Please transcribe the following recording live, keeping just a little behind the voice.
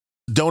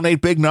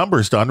donate big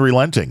numbers to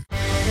Unrelenting.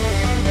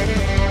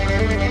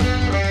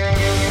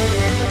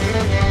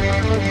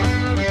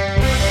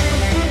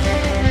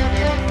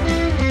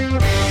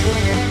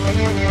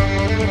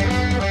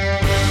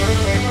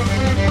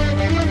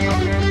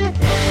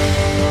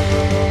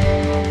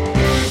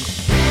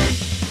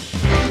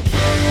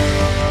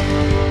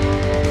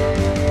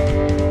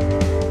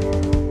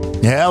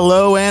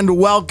 Hello and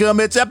welcome.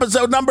 It's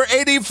episode number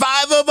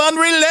 85 of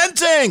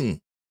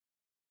Unrelenting,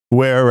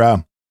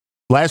 where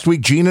last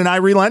week Gene and I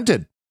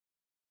relented.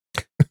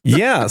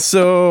 Yeah,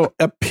 so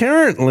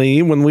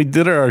apparently when we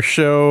did our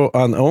show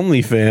on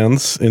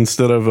OnlyFans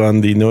instead of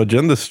on the No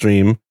Agenda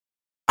stream,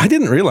 I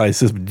didn't realize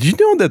this, but did you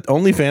know that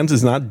OnlyFans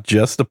is not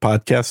just a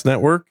podcast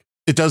network?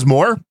 It does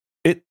more?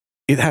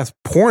 It has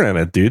porn in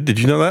it, dude. Did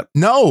you know that?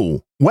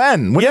 No.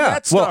 When did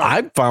that start? Well,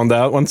 I found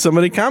out when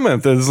somebody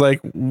commented, it's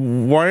like,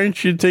 why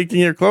aren't you taking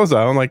your clothes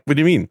off? I'm like, what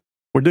do you mean?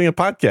 We're doing a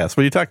podcast. What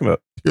are you talking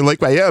about? You're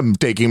like, I am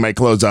taking my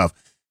clothes off.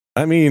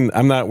 I mean,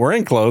 I'm not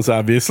wearing clothes,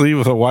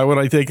 obviously, so why would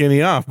I take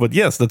any off? But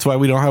yes, that's why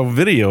we don't have a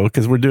video,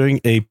 because we're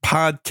doing a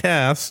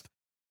podcast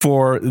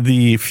for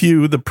the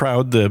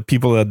proud, the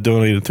people that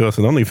donated to us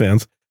on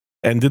OnlyFans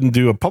and didn't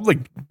do a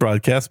public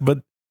broadcast.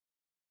 But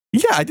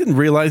yeah, I didn't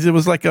realize it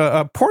was like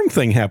a porn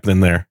thing happening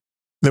there.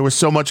 There was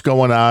so much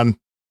going on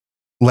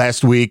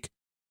last week.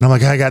 And I'm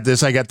like, I got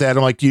this, I got that.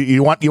 I'm like,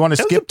 you want to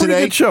skip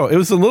today? Good show. It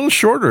was a little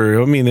shorter.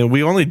 I mean,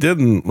 we only did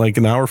in like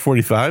an hour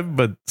 45,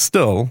 but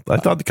still, I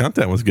thought the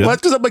content was good. Well,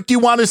 because I'm like, do you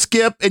want to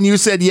skip? And you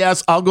said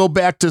yes. I'll go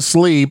back to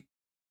sleep.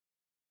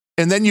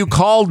 And then you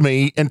called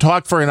me and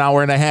talked for an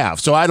hour and a half.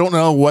 So I don't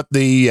know what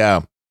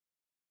the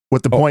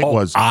point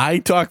was. I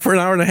talked for an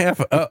hour and a half.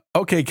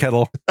 Okay,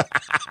 Kettle.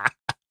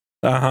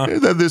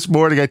 And then this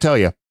morning, I tell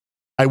you,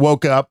 I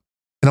woke up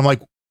and I'm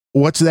like,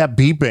 what's that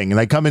beeping? And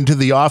I come into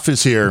the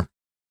office here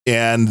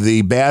and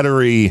the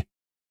battery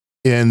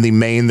in the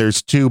main,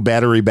 there's 2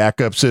 battery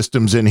backup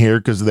systems in here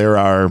because there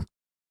are,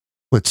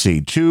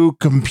 2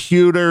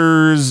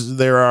 computers,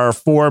 there are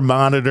 4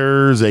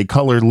 monitors, a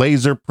color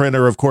laser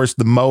printer, of course,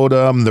 the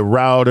modem, the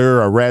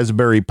router, a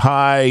Raspberry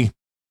Pi.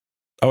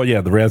 Oh,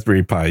 yeah, the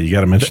Raspberry Pi. You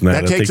got to mention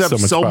that. That takes up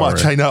so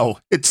much. I know.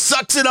 It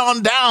sucks it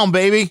on down,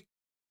 baby.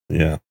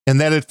 Yeah. And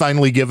that had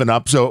finally given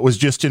up. So it was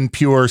just in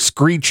pure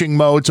screeching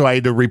mode. So I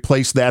had to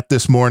replace that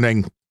this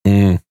morning.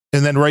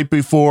 And then right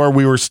before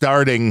we were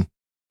starting,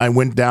 I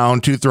went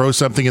down to throw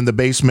something in the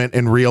basement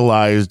and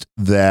realized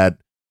that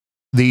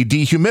the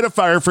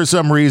dehumidifier, for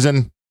some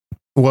reason,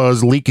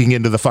 was leaking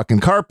into the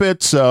fucking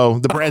carpet. So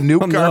the brand new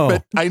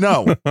carpet, no. I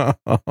know.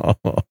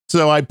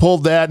 So I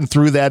pulled that and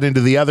threw that into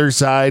the other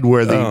side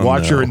where the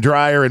washer and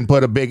dryer and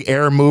put a big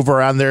air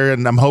mover on there.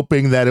 And I'm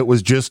hoping that it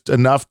was just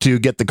enough to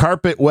get the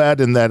carpet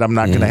wet and that I'm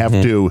not going to have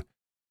to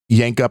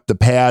yank up the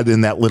pad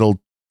in that little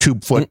 2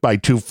 foot by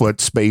 2 foot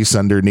space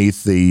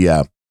underneath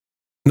the.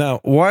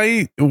 Now,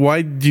 why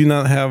do you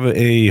not have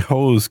a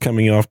hose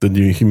coming off the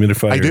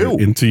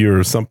dehumidifier into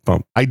your sump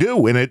pump? I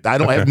do. And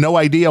I have no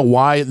idea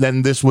why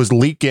then this was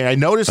leaking. I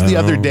noticed the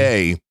other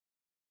day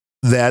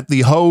that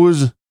the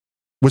hose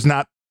was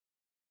not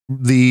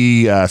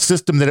the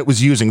system that it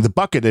was using. The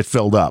bucket it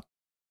filled up.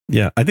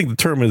 Yeah, I think the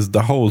term is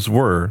the hose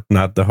were,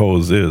 not the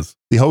hose is.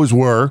 The hose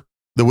were.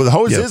 The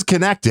hose is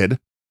connected.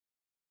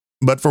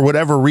 But for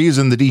whatever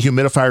reason, the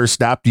dehumidifier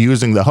stopped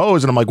using the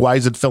hose. And I'm like, why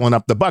is it filling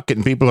up the bucket?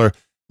 And people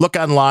look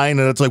online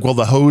and it's like, well,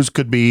 the hose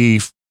could be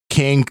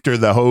kinked or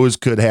the hose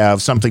could have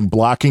something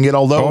blocking it.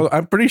 Although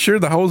I'm pretty sure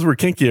the hose were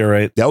kinky,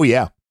 right? Oh,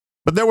 yeah.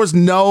 But there was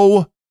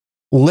no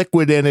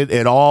liquid in it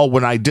at all.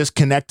 When I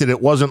disconnected, it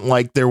wasn't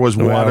like there was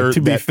water. Well,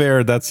 to be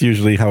fair, that's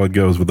usually how it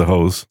goes with the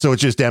hose. So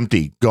it's just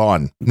empty,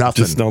 gone,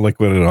 nothing. Just no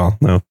liquid at all.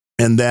 No.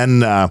 And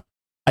then I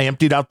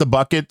emptied out the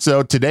bucket.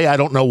 So today, I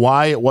don't know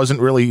why it wasn't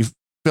really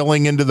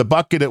filling into the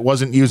bucket. It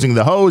wasn't using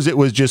the hose. It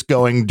was just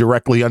going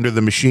directly under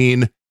the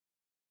machine.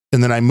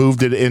 And then I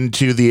moved it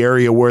into the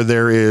area where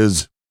there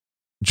is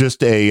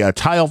just a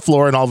tile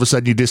floor. And all of a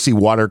sudden you just see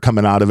water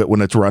coming out of it when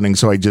it's running.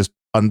 So I just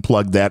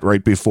unplugged that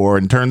right before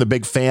and turned the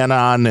big fan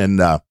on. And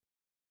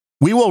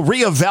we will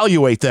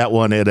reevaluate that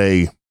one at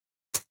a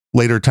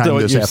later time so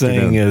this afternoon. So what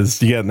you're saying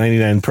is you got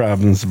 99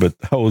 problems, but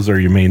hose are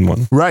your main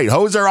one. Right.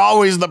 Hose are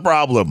always the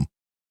problem.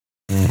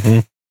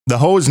 The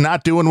hose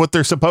not doing what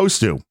they're supposed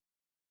to.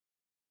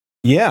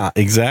 Yeah,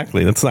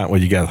 exactly. That's not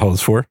what you got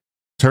hose for.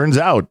 Turns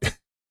out.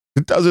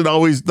 It doesn't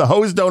always, the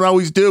hose don't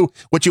always do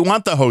what you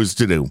want the hose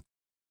to do.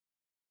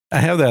 I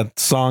have that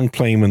song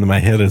playing in my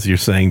head as you're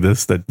saying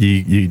this, that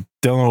you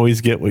don't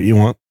always get what you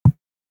want.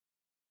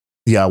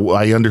 Yeah,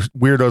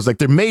 weirdos, like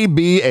there may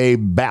be a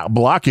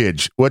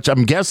blockage, which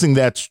I'm guessing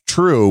that's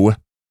true,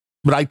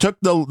 but I took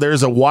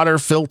there's a water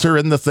filter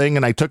in the thing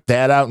and I took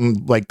that out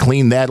and like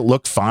cleaned that. It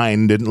looked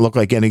fine. Didn't look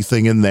like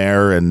anything in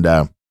there. And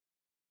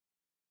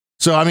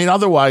so, I mean,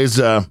 otherwise,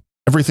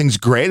 everything's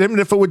great. I mean,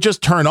 if it would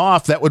just turn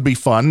off, that would be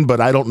fun, but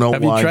I don't know why.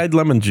 Have you tried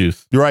lemon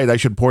juice? You're right. I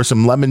should pour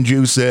some lemon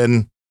juice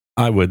in.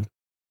 I would.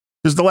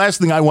 Because the last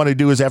thing I want to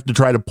do is have to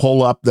try to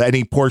pull up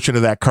any portion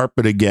of that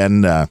carpet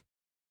again.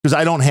 Because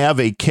I don't have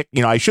a kick.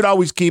 You know, I should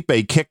always keep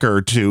a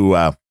kicker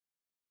to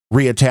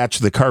reattach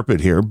the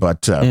carpet here,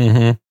 but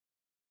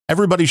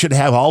everybody should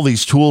have all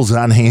these tools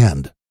on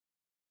hand.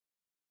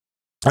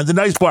 And the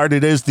nice part,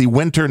 it is the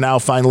winter now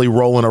finally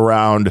rolling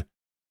around,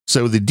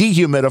 so the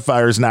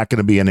dehumidifier is not going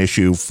to be an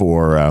issue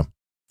for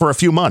a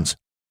few months.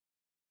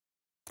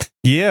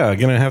 Yeah,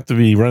 going to have to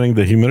be running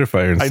the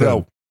humidifier instead. I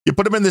know. You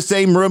put them in the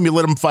same room, you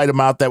let them fight them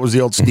out. That was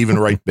the old Stephen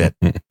Wright bit.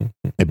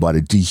 I bought a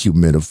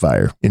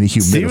dehumidifier and a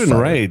humidifier. Stephen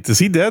Wright, is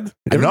he dead?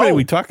 Everybody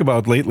we talk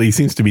about lately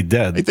seems to be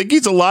dead. I think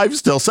he's alive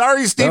still.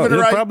 Sorry, Stephen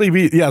Wright. Probably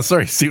be. Yeah,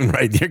 sorry, Stephen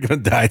Wright. You're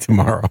going to die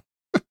tomorrow.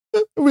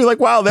 We'll be like,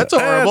 wow, that's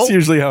horrible. That's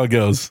usually how it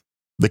goes.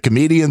 The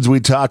comedians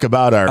we talk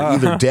about are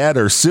either dead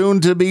or soon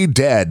to be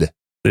dead.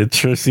 It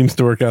sure seems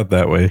to work out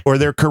that way. Or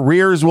their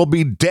careers will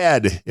be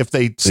dead if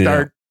they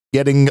start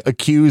getting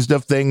accused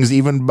of things,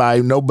 even by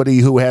nobody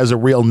who has a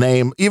real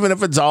name, even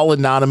if it's all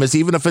anonymous,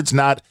 even if it's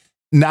not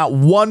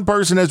one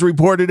person has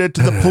reported it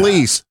to the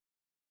police.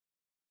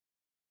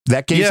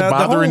 That case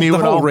bothering you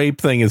at all? The whole rape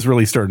thing is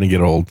really starting to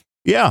get old.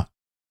 Yeah.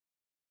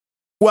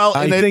 Well,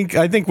 I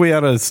think we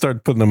ought to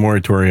start putting a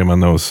moratorium on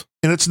those.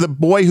 And it's the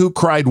boy who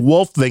cried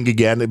wolf thing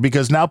again,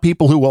 because now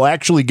people who will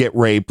actually get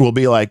raped will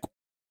be like,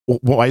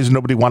 why does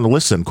nobody want to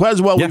listen?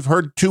 Because, we've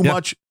heard too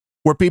much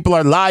where people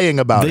are lying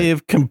about it. They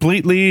have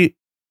completely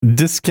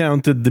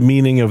discounted the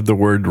meaning of the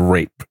word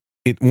rape.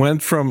 It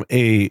went from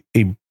a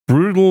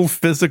brutal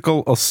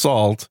physical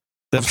assault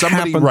that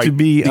happened to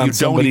be on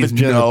somebody's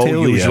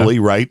genitalia. Usually,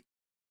 right?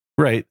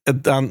 Right.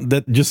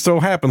 That just so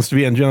happens to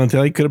be on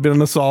genitalia. It could have been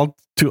an assault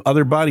to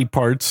other body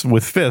parts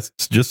with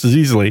fists just as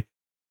easily.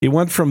 It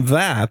went from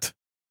that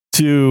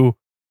to,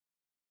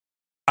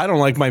 I don't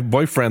like my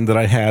boyfriend that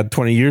I had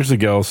 20 years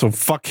ago, so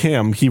fuck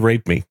him. He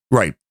raped me.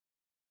 Right.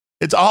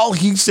 It's all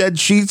he said,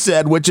 she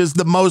said, which is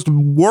the most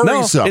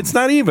worrisome. No, it's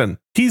not even.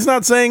 He's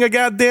not saying a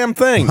goddamn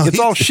thing. It's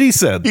all she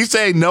said. He's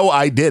saying, no,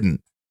 I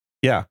didn't.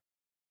 Yeah.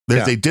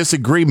 There's a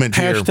disagreement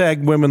here.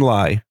 Hashtag women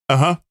lie.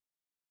 Uh-huh.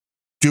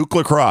 Duke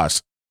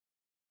Lacrosse.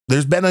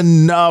 There's been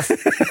enough.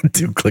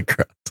 Duke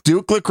Lacrosse.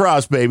 Duke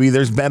Lacrosse, baby.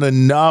 There's been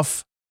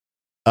enough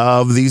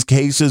of these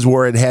cases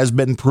where it has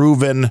been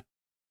proven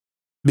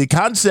the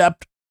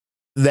concept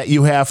that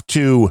you have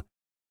to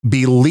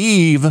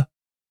believe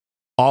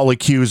all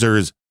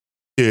accusers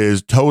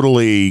is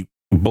totally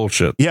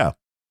bullshit. Yeah.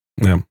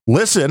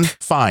 Listen,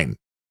 fine.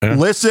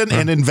 Listen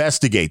and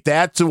investigate.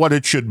 That's what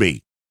it should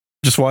be.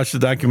 Just watched a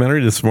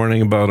documentary this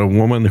morning about a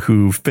woman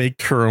who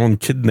faked her own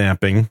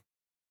kidnapping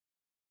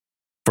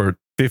for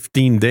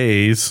 15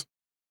 days,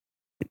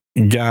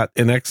 got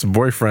an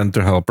ex-boyfriend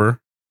to help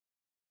her,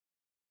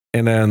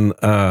 and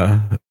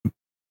then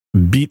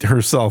beat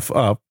herself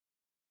up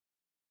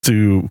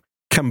to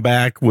come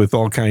back with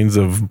all kinds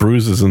of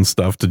bruises and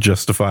stuff to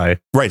justify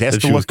has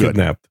to look good.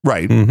 Kidnapped.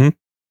 Right.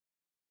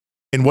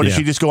 And what did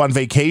she just go on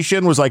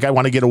vacation? Was like, I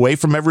want to get away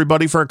from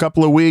everybody for a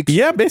couple of weeks?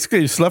 Yeah,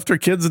 basically just left her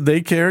kids at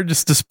daycare,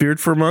 just disappeared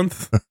for a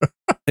month,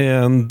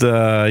 and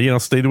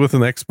stayed with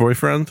an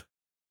ex-boyfriend.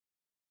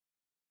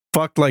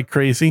 Fucked like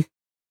crazy.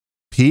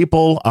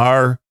 People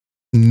are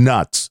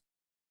nuts.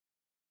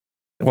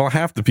 Well,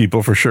 half the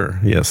people for sure.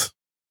 Yes.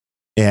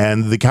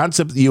 And the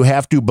concept that you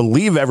have to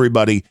believe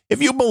everybody.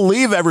 If you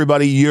believe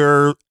everybody,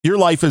 your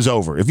life is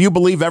over. If you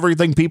believe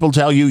everything people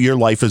tell you, your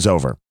life is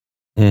over.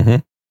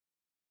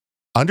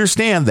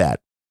 Understand that.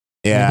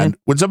 And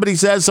when somebody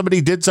says somebody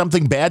did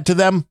something bad to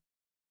them,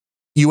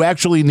 you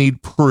actually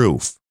need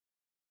proof,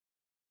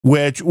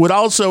 which would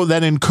also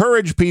then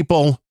encourage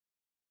people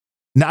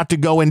not to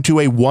go into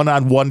a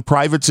one-on-one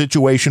private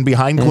situation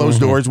behind closed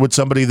doors with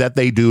somebody that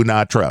they do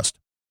not trust.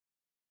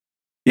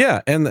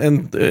 Yeah, and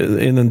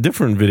in a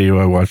different video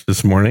I watched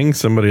this morning,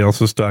 somebody else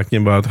was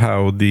talking about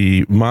how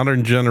the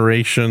modern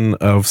generation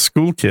of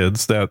school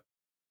kids that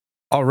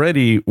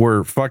already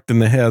were fucked in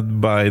the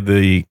head by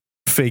the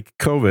fake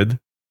COVID,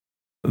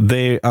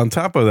 they, on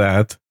top of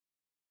that,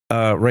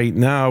 right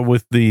now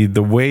with the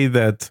way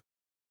that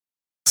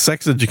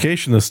sex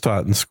education is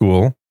taught in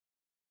school,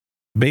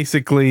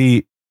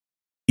 basically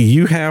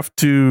you have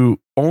to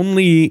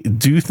only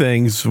do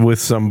things with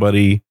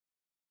somebody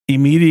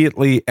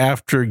immediately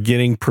after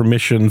getting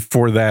permission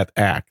for that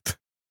act.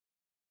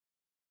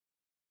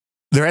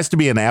 There has to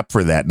be an app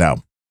for that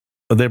now.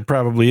 There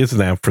probably is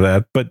an app for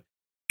that, but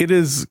it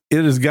has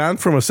gone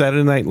from a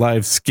Saturday Night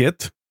Live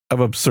skit of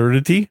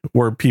absurdity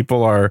where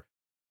people are,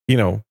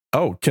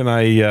 oh, can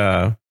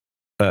I,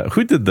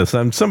 who did this?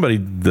 Somebody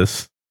did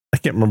this. I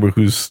can't remember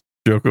whose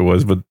joke it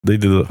was, but they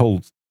did a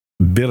whole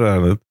bit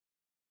on it.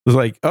 It was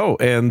like,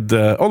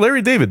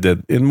 Larry David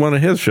did in one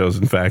of his shows.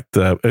 In fact,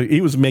 he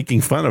was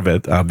making fun of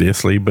it,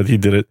 obviously, but he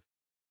did it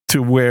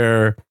to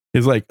where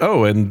he's like,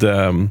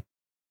 may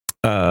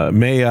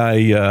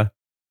I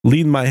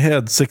lean my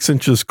head 6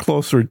 inches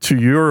closer to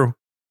your,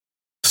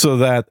 so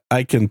that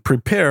I can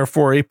prepare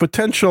for a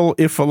potential,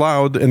 if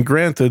allowed and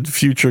granted,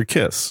 future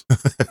kiss.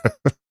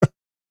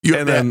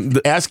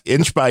 Ask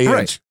inch by inch.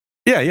 Right.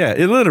 Yeah,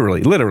 it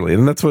literally.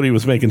 And that's what he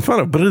was making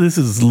fun of. But this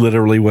is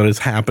literally what is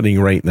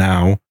happening right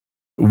now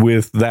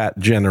with that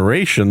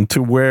generation,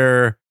 to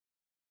where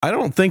I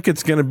don't think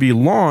it's going to be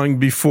long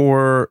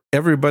before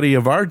everybody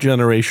of our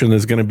generation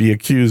is going to be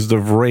accused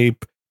of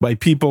rape by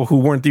people who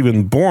weren't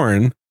even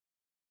born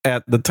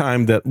at the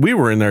time that we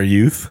were in our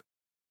youth,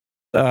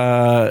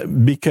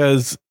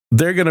 because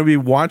they're going to be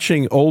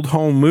watching old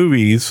home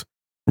movies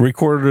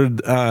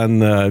recorded on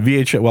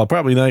VHS. Well,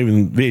 probably not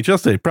even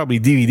VHS today, probably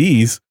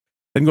DVDs,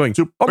 and going,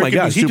 "Oh my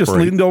God, he just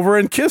leaned over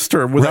and kissed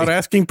her without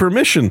asking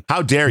permission.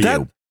 How dare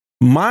you?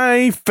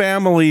 My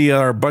family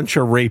are a bunch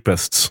of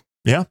rapists."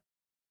 Yeah.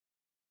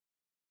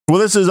 Well,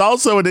 this is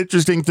also an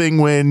interesting thing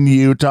when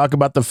you talk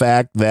about the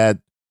fact that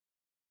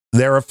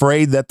they're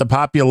afraid that the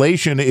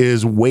population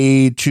is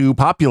way too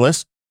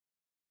populous.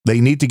 They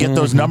need to get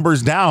those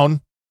numbers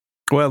down.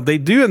 Well, they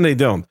do and they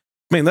don't.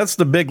 I mean, that's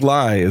the big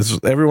lie, is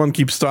everyone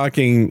keeps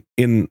talking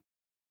in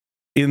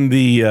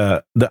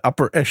the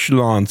upper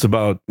echelons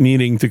about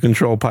needing to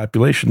control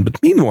population.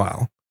 But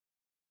meanwhile,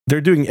 they're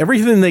doing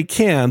everything they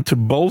can to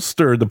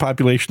bolster the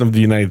population of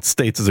the United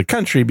States as a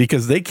country,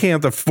 because they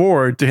can't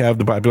afford to have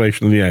the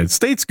population of the United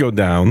States go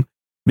down,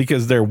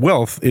 because their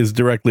wealth is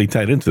directly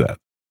tied into that.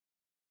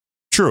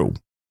 True.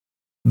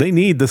 They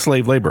need the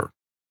slave labor.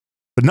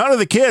 But none of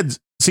the kids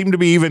seem to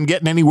be even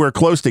getting anywhere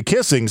close to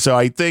kissing, so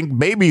I think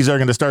babies are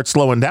going to start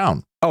slowing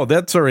down. Oh,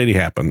 that's already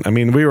happened. I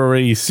mean, we've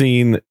already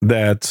seen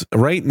that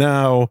right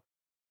now.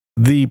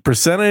 The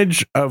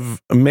percentage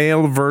of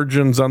male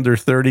virgins under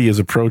 30 is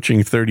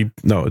approaching 30.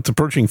 No, it's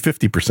approaching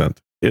 50%.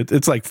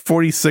 It's like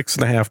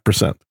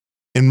 46.5%.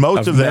 And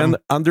most of them men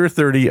under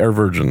 30 are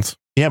virgins.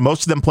 Yeah,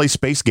 most of them play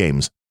space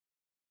games.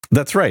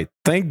 That's right.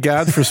 Thank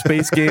God for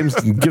space games.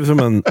 It gives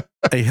them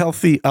a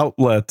healthy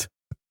outlet.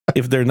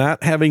 If they're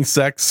not having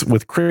sex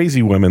with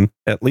crazy women,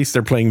 at least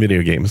they're playing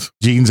video games.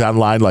 Gene's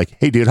online like,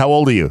 "Hey, dude, how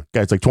old are you?"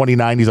 Guy's like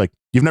 29. He's like,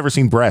 "You've never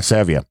seen breasts,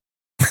 have you?"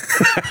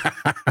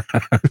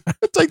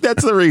 It's like,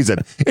 that's the reason.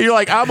 And you're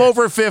like, "I'm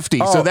over 50,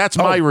 so that's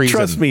my reason."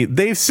 Trust me,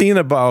 they've seen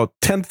about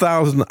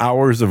 10,000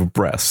 hours of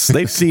breasts.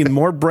 They've seen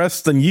more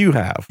breasts than you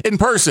have. In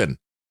person.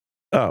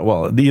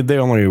 Well, they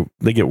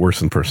get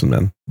worse in person,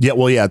 then. Yeah,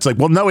 well, yeah. It's like,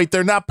 well, no, wait,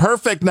 they're not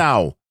perfect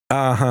now.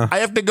 Uh-huh. I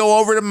have to go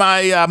over to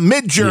my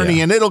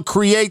Mid-Journey and it'll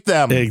create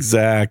them.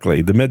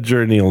 Exactly. The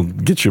Mid-Journey will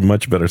get you a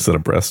much better set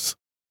of breasts.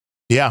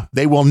 Yeah,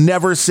 they will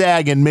never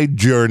sag in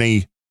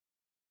Mid-Journey.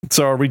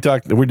 So are we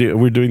talking?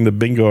 We're doing the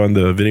bingo on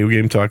the video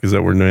game talk. Is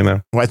that what we're doing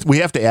now? Well, we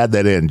have to add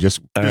that in just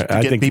to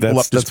I get think people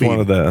up to that's speed. one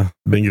of the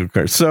bingo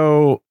cards.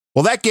 So,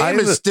 well, that game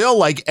is still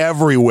like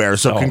everywhere.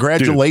 So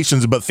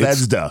congratulations,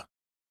 Bethesda.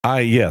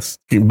 Yes,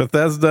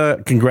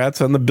 Bethesda.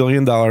 Congrats on the $1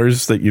 billion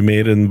that you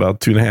made in about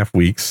 2.5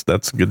 weeks.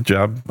 That's a good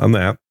job on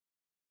that.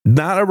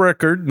 Not a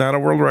record, not a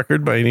world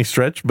record by any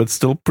stretch, but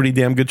still pretty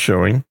damn good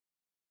showing.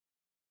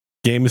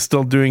 Game is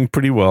still doing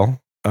pretty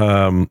well.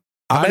 How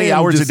many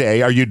hours a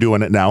day are you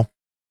doing it now?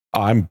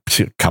 I'm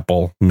a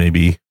couple,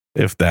 maybe,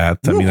 if that.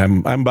 Ooh. I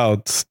mean, I'm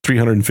about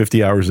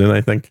 350 hours in,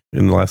 I think,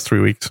 in the last 3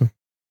 weeks.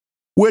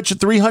 Which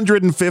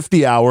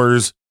 350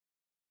 hours,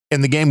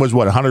 and the game was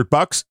what,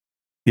 $100?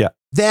 Yeah,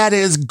 that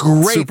is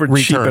great. Super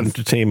return. Cheap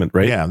entertainment,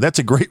 right? Yeah, that's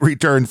a great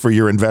return for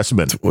your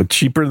investment. Well,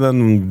 cheaper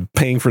than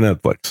paying for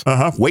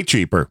Netflix. Way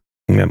cheaper.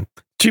 Yeah,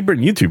 cheaper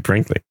than YouTube,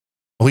 frankly.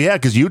 Well, yeah,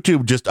 because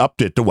YouTube just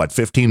upped it to what,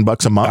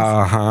 $15 a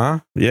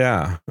month?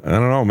 Yeah, I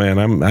don't know,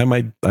 man.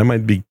 I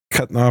might be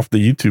cutting off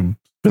the YouTube.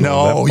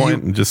 No,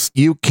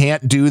 you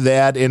can't do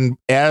that. And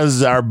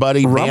as our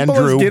buddy Rumble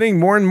Bandrew is getting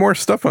more and more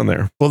stuff on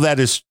there. Well, that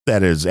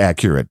is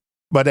accurate.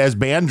 But as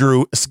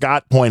Bandrew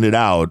Scott pointed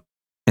out,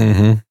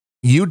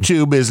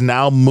 YouTube is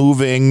now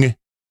moving,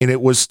 and it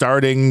was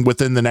starting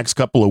within the next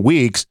couple of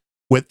weeks,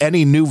 with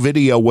any new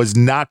video was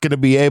not going to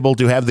be able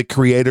to have the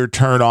creator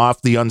turn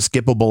off the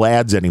unskippable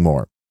ads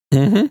anymore.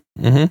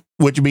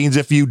 Which means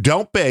if you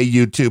don't pay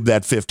YouTube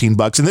that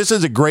 $15, and this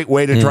is a great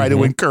way to try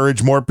to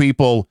encourage more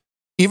people,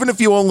 even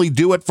if you only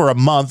do it for a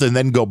month and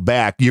then go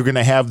back, you're going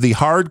to have the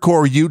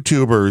hardcore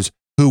YouTubers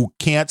who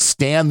can't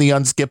stand the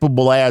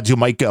unskippable ads who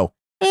might go,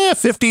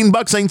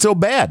 $15 ain't so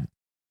bad.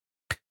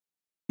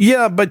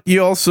 Yeah, but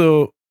you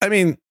also, I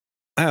mean,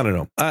 I don't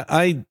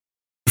know.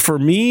 For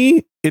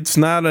me, it's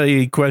not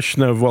a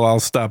question of, well,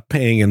 I'll stop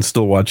paying and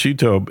still watch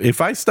YouTube.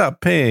 If I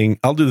stop paying,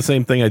 I'll do the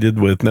same thing I did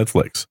with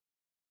Netflix.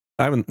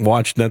 I haven't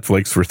watched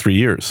Netflix for 3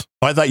 years.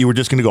 I thought you were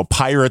just going to go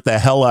pirate the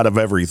hell out of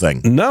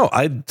everything. No,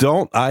 I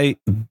don't.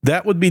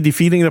 That would be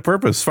defeating the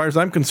purpose. As far as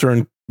I'm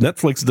concerned,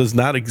 Netflix does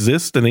not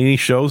exist, and any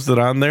shows that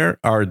are on there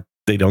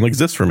they don't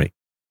exist for me.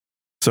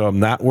 So I'm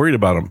not worried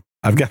about them.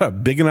 I've got a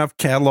big enough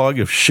catalog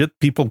of shit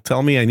people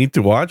tell me I need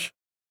to watch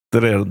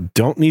that I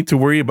don't need to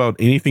worry about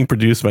anything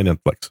produced by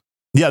Netflix.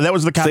 Yeah, that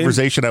was the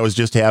conversation I was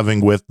just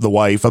having with the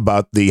wife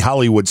about the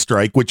Hollywood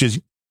strike, which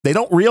is they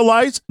don't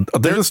realize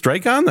there's a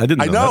strike on. I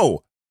know. That.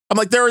 I'm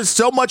like, there is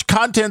so much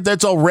content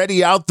that's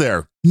already out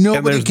there.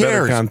 Nobody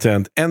cares. Better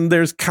content, and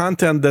there's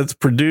content that's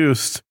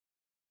produced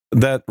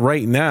that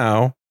right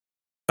now,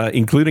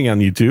 including on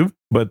YouTube,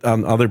 but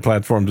on other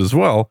platforms as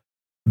well,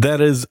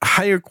 that is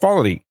higher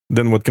quality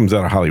than what comes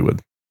out of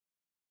Hollywood.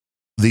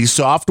 The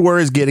software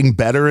is getting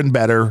better and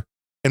better.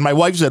 And my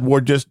wife said,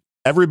 the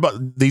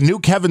new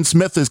Kevin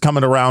Smith is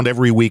coming around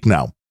every week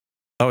now.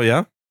 Oh,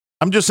 yeah?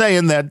 I'm just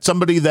saying that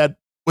somebody that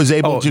was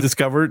able to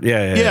discovered.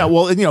 Yeah.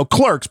 Well,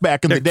 Clerks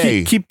back in the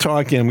day. Keep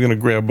talking. I'm going to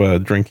grab a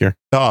drink here.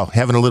 Oh,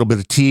 having a little bit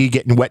of tea,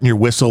 getting wet in your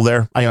whistle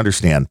there. I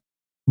understand.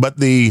 But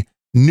the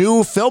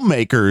new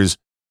filmmakers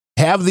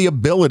have the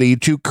ability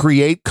to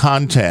create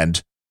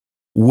content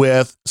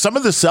with some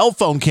of the cell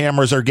phone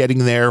cameras are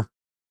getting there.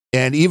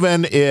 And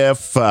even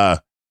if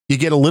you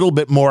get a little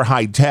bit more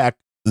high tech,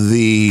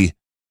 the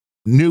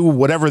new,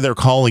 whatever they're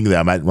calling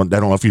them, I don't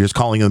know if you're just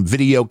calling them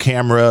video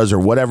cameras or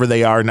whatever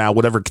they are now,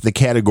 whatever the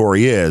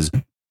category is.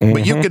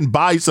 But you can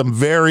buy some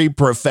very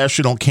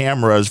professional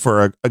cameras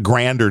for a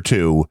 $1,000 or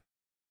 $2,000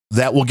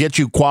 that will get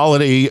you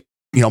quality,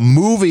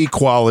 movie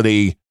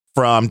quality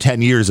from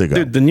 10 years ago.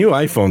 Dude, the new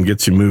iPhone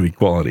gets you movie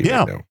quality. Yeah.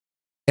 Right now.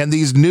 And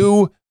these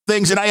new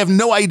things, and I have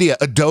no idea.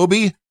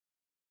 Adobe,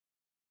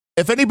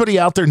 if anybody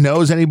out there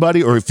knows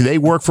anybody or if they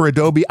work for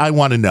Adobe, I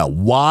want to know,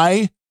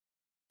 why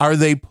are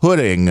they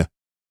putting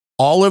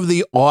all of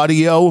the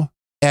audio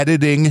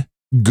editing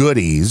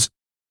goodies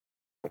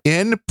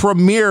in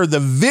Premiere, the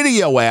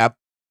video app,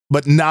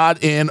 but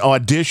not in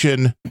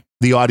Audition,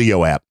 the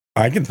audio app?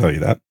 I can tell you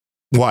that.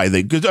 Why?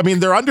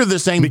 They're under the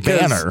same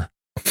banner.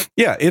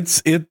 Yeah,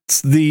 it's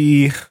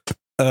the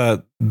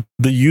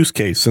use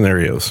case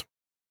scenarios.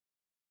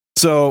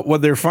 So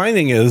what they're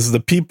finding is the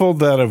people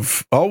that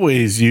have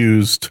always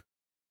used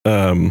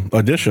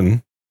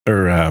Audition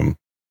or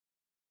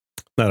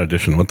not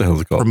Audition, what the hell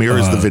is it called? Premiere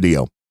is the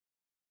video.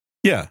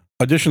 Yeah,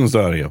 Audition is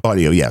the audio.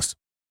 Audio, yes.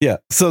 Yeah.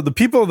 So the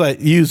people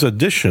that use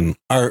Audition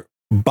are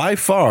by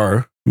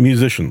far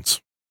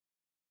musicians.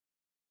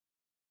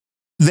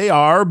 They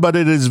are, but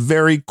it is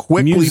very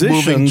quickly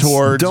moving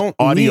towards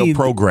audio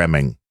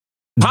programming.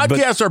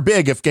 Podcasts are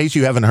big, in case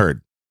you haven't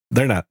heard.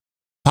 They're not.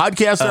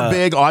 Podcasts are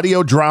big.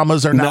 Audio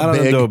dramas are not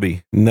big.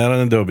 Not on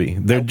Adobe.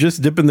 They're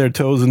just dipping their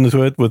toes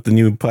into it with the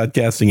new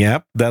podcasting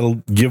app. That'll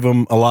give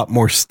them a lot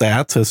more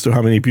stats as to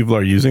how many people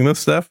are using this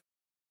stuff.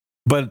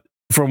 But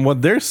from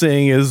what they're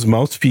saying is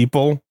most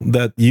people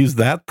that use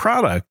that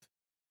product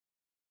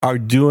are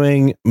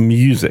doing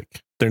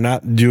music. They're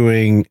not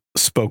doing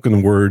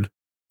spoken word,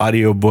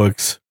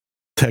 audiobooks,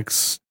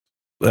 text,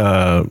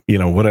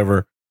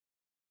 whatever,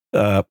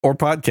 or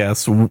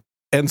podcasts.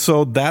 And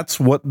so that's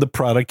what the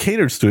product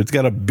caters to. It's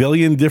got 1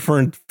 billion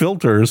different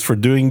filters for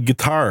doing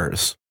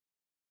guitars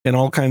and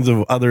all kinds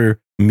of other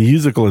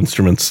musical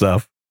instrument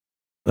stuff,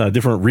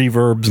 different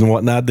reverbs and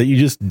whatnot that you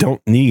just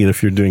don't need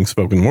if you're doing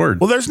spoken word.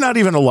 Well, there's not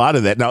even a lot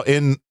of that. Now,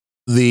 in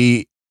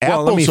the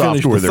Apple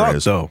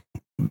software,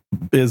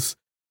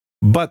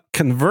 but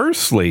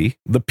conversely,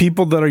 the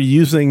people that are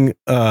using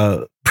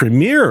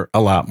Premiere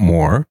a lot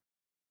more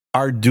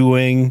are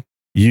doing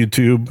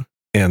YouTube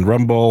and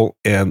Rumble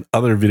and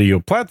other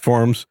video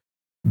platforms.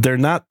 They're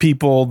not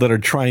people that are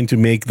trying to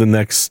make the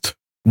next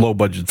low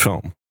budget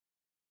film.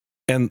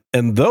 And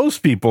those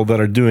people that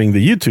are doing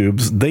the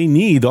YouTubes, they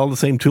need all the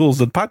same tools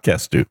that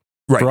podcasts do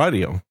for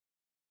audio.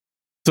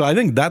 So I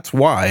think that's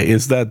why,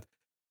 is that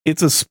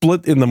it's a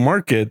split in the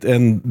market,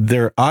 and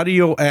their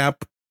audio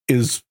app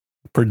is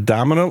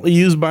predominantly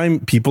used by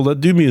people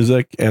that do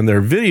music, and their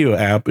video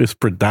app is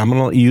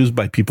predominantly used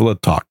by people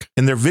that talk.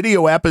 And their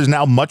video app is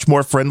now much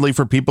more friendly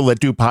for people that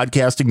do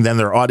podcasting than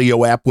their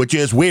audio app, which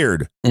is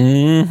weird.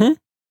 Mm-hmm.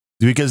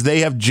 Because they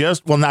have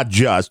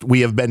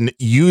we have been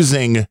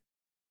using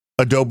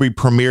Adobe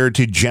Premiere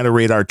to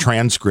generate our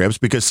transcripts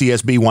because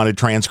CSB wanted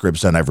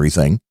transcripts on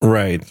everything.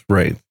 Right.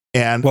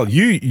 And well,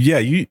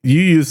 you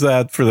use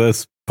that for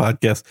this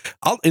podcast.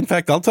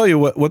 I'll tell you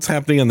what's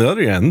happening on the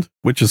other end,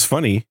 which is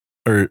funny.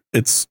 Or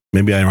it's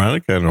maybe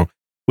ironic, I don't know,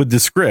 with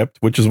Descript,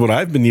 which is what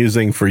I've been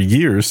using for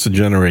years to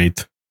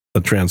generate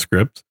a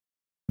transcript.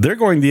 They're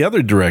going the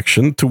other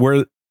direction to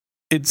where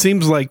it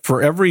seems like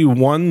for every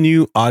one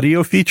new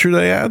audio feature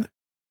they add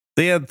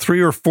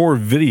 3 or 4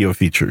 video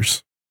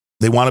features.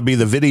 They want to be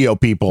the video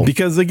people.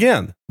 Because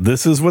again,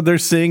 this is what they're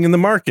seeing in the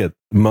market.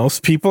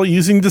 Most people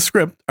using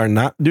Descript are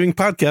not doing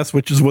podcasts,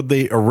 which is what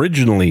they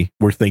originally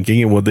were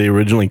thinking and what they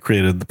originally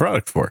created the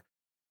product for.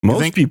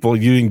 Most people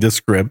using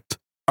Descript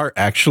are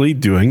actually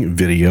doing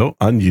video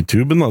on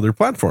YouTube and other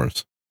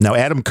platforms. Now,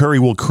 Adam Curry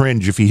will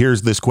cringe if he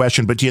hears this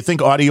question, but do you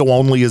think audio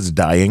only is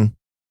dying?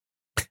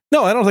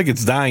 No, I don't think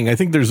it's dying. I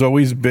think there's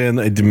always been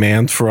a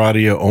demand for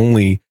audio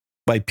only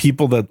by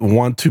people that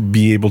want to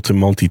be able to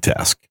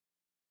multitask.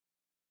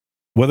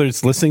 Whether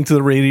it's listening to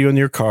the radio in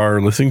your car,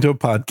 or listening to a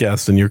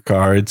podcast in your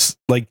car, it's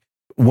like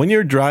when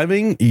you're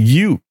driving,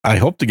 I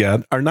hope to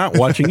God, are not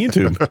watching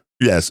YouTube.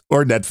 Yes,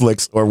 or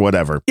Netflix or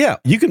whatever. Yeah,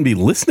 you can be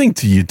listening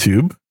to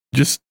YouTube.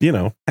 Just,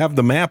 have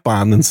the map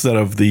on instead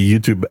of the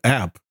YouTube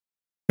app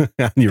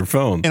on your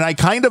phone. And I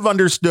kind of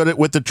understood it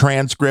with the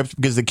transcripts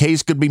because the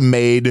case could be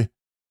made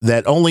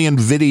that only in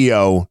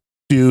video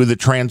do the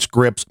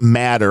transcripts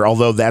matter,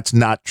 although that's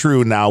not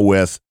true now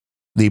with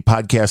the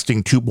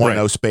podcasting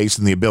 2.0 space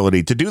and the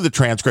ability to do the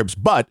transcripts.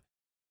 But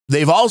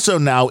they've also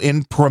now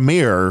in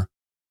Premiere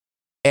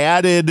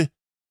added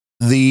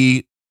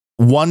the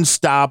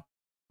one-stop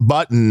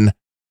button,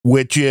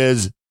 which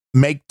is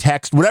make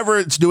text, whatever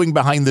it's doing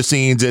behind the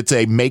scenes, it's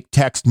a make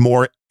text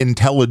more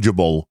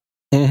intelligible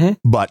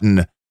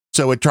button.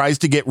 So it tries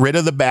to get rid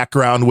of the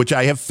background, which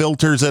I have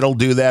filters that'll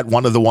do that.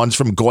 One of the ones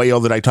from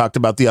Goyo that I talked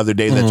about the other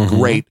day, that's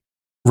great,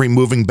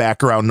 removing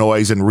background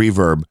noise and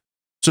reverb.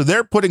 So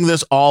they're putting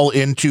this all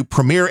into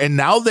Premiere, and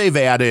now they've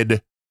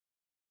added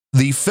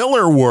the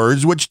filler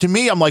words, which to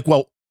me, I'm like,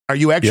 well, are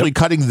you actually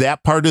cutting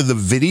that part of the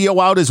video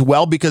out as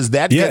well? Because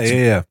that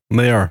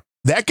they are.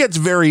 That gets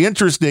very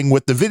interesting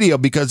with the video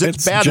because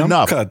it's bad jump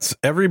enough. Cuts.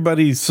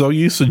 Everybody's so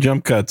used to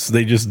jump cuts,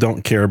 they just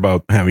don't care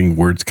about having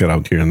words cut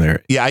out here and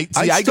there. Yeah, I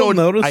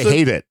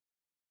hate it.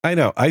 I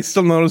know. I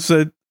still notice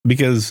it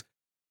because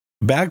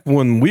back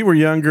when we were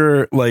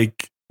younger,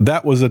 like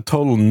that was a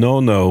total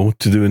no-no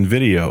to do in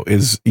video.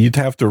 Is you'd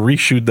have to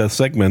reshoot that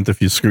segment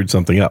if you screwed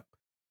something up.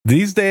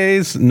 These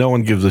days, no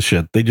one gives a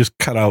shit. They just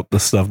cut out the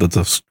stuff that's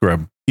a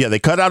scrub. Yeah, they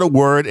cut out a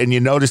word, and you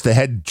notice the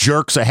head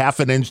jerks a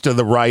half an inch to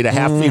the right, a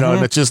half,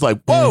 and it's just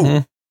like,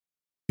 whoa.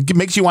 It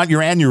makes you want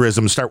your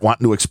aneurysm start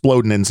wanting to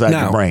explode inside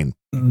your brain.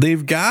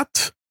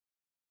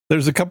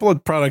 There's a couple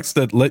of products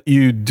that let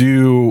you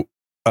do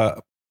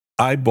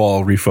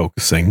eyeball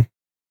refocusing.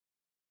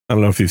 I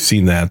don't know if you've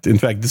seen that. In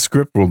fact, the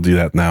script will do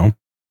that now,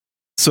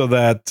 so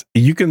that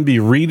you can be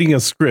reading a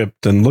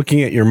script and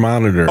looking at your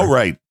monitor. Oh,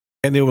 right.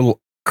 And it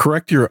will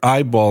correct your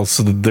eyeballs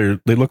so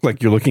that they look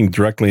like you're looking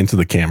directly into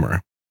the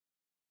camera.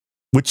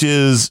 Which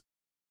is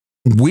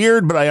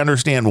weird, but I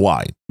understand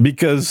why.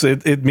 Because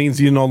it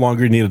means you no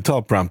longer need a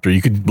teleprompter.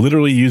 You could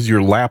literally use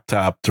your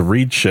laptop to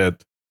read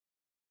shit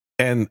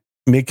and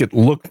make it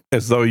look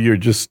as though you're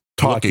just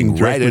talking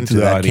directly into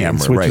the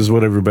audience, camera, which is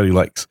what everybody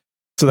likes.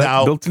 So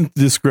that's built into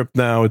the script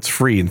now. It's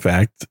free, in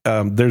fact.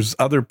 There's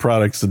other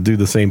products that do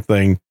the same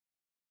thing.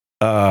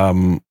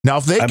 Now,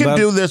 if they can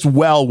do this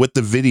well with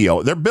the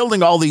video, they're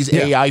building all these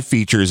AI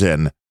features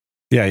in.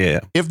 Yeah.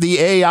 If the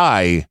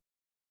AI...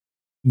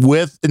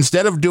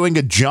 instead of doing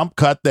a jump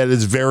cut that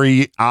is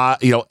very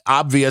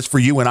obvious for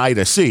you and I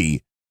to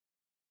see,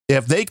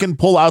 if they can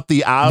pull out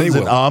the ahs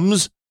and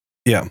ums,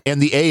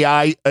 and the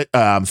AI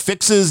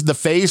fixes the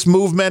face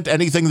movement,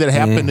 anything that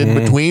happened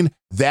in between,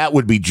 that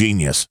would be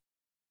genius.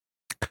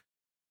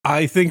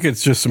 I think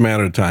it's just a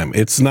matter of time.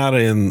 It's not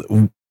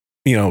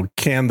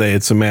can they?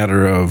 It's a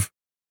matter of,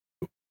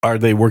 are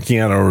they working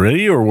on it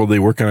already, or will they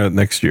work on it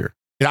next year?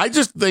 And I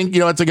just think,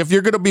 it's like if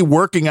you're going to be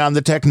working on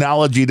the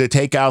technology to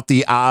take out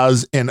the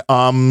ahs and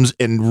ums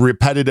and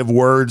repetitive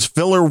words,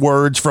 filler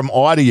words from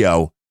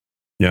audio.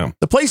 Yeah.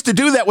 The place to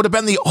do that would have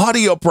been the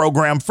audio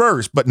program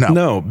first, but no.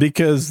 No,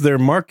 because their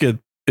market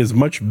is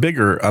much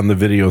bigger on the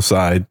video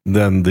side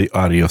than the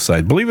audio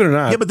side. Believe it or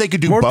not. Yeah, but they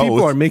could do more both.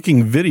 People are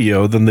making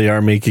video than they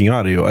are making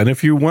audio. And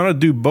if you want to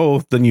do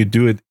both, then you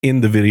do it in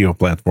the video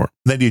platform.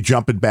 Then you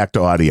jump it back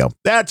to audio.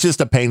 That's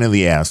just a pain in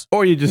the ass.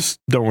 Or you just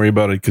don't worry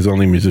about it because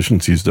only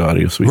musicians use the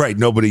audio suite. Right.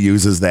 Nobody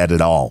uses that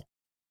at all.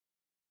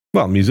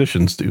 Well,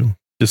 musicians do.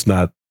 Just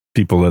not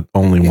people that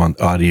only want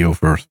audio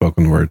for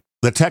spoken word.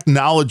 The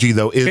technology,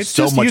 though, is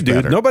so much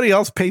better. Nobody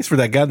else pays for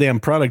that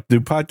goddamn product to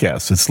do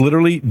podcasts. It's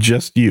literally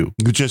just you.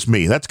 It's just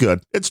me. That's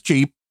good. It's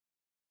cheap.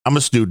 I'm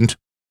a student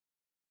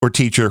or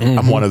teacher.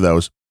 I'm one of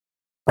those.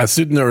 A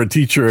student or a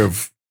teacher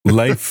of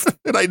life.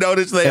 And I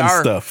noticed they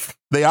are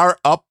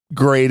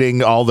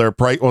upgrading all their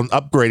price. Well,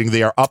 upgrading,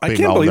 they are upping all their prices.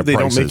 I can't believe they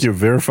don't make you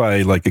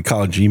verify like a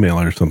college email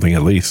or something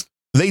at least.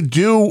 They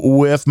do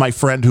with my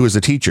friend who is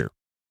a teacher.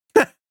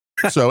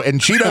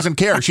 And she doesn't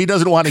care. She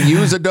doesn't want to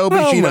use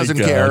Adobe. She doesn't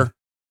care.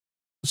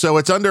 So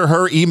it's under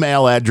her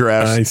email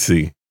address. I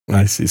see.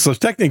 So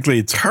technically,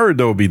 it's her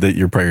Adobe that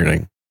you're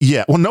pirating.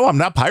 Yeah. Well, no, I'm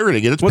not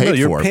pirating it. It's paid for.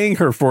 You're paying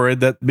her for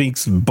it. That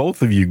makes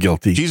both of you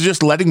guilty. She's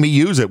just letting me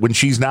use it when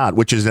she's not,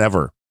 which is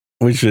never.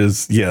 Which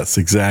is, yes,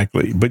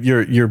 exactly. But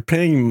you're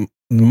paying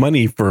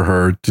money for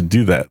her to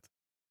do that.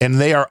 And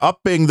they are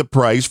upping the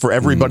price for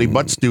everybody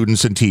but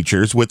students and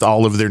teachers with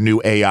all of their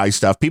new AI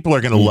stuff. People are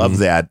going to love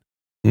that.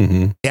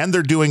 And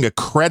they're doing a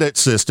credit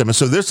system.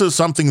 So this is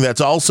something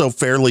that's also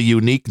fairly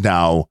unique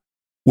now.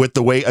 With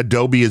the way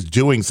Adobe is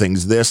doing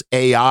things, this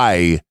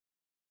AI,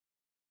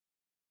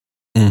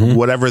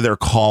 whatever they're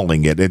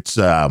calling it, it's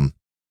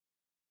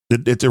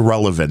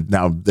irrelevant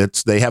now.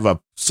 They have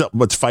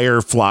what's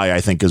Firefly,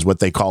 I think, is what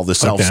they call the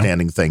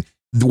self-standing thing,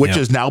 which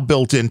is now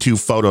built into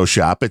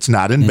Photoshop. It's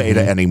not in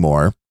beta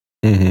anymore,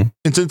 and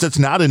since it's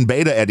not in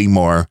beta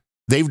anymore,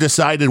 they've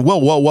decided,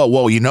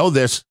 whoa,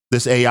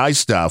 this AI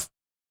stuff,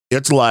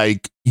 it's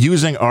like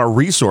using our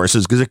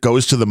resources because it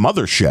goes to the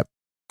mothership.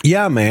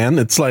 Yeah, man.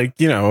 It's like,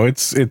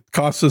 it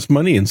costs us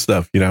money and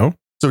stuff,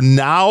 So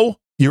now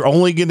you're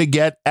only going to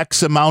get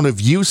X amount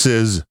of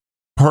uses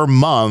per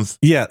month.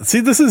 Yeah. See,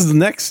 this is the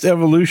next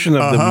evolution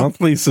of the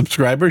monthly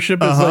subscribership.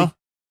 It's like,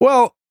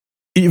 well,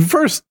 you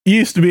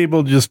used to be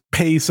able to just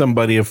pay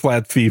somebody a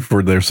flat fee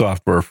for their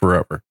software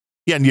forever.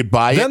 Yeah, and you'd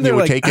buy it and you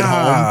would take it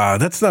home.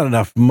 That's not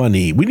enough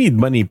money. We need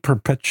money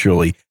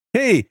perpetually.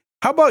 Hey,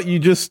 how about you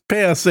just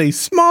pay us a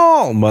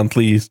small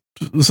monthly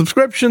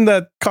subscription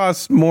that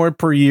costs more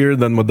per year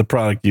than what the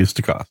product used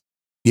to cost?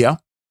 Yeah.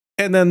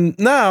 And then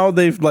now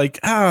they've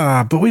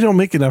but we don't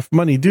make enough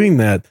money doing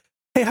that.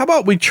 Hey, how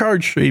about we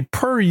charge a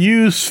per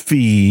use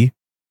fee?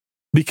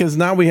 Because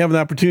now we have an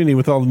opportunity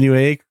with all the new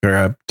AI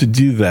crap to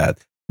do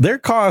that. their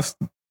cost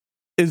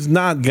is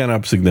not gone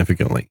up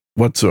significantly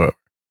whatsoever.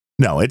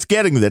 No, it's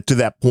getting to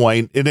that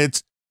point, and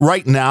it's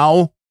right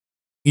now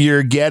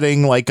you're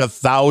getting like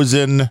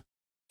 1,000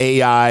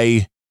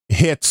 AI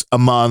hits a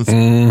month.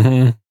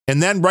 Mm-hmm.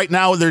 And then right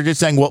now they're just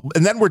saying, well,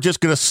 and then we're just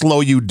going to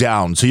slow you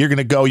down. So you're going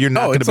to go, you're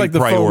not going to be like the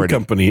priority. phone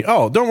company.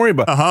 Oh, don't worry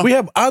about it. We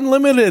have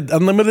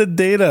unlimited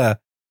data.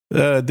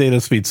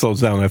 Data speed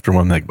slows down after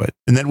 1 megabyte.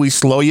 And then we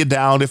slow you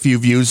down if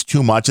you've used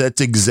too much.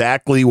 That's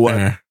exactly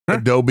what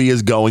Adobe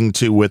is going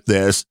to with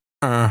this.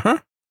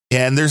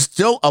 And there's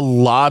still a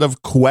lot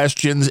of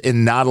questions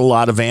and not a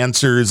lot of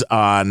answers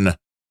on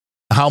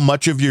how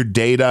much of your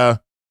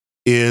data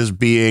is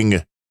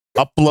being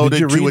uploaded Did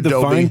you to read Adobe.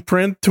 The fine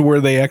print to where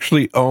they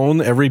actually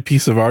own every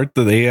piece of art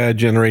that AI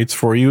generates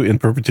for you in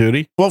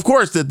perpetuity? Well, of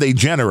course that they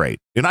generate,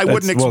 and I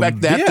wouldn't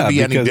expect that to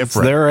be any different. It's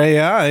their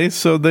AI,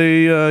 so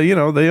they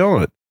they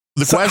own it.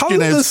 The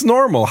question how is this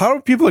normal? How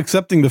are people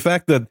accepting the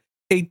fact that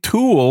a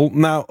tool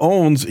now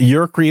owns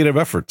your creative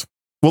efforts?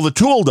 Well, the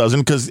tool doesn't,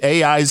 because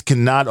AIs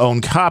cannot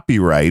own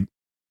copyright,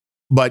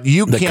 but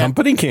the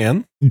company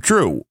can.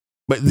 True.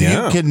 But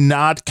you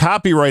cannot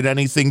copyright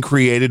anything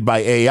created by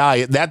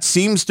AI. That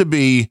seems to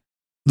be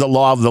the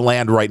law of the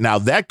land right now.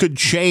 That could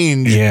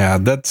change. Yeah,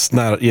 that's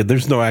not. Yeah,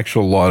 there's no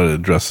actual law that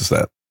addresses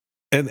that.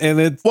 And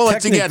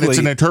it's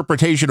an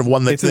interpretation of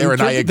one that's there,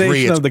 and I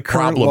agree it's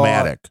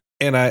problematic. Law,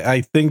 and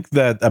I think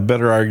that a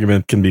better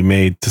argument can be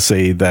made to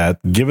say that,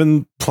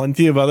 given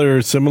plenty of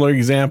other similar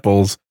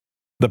examples,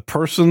 the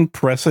person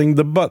pressing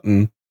the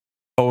button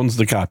owns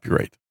the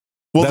copyright.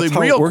 Well, that's the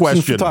real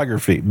question,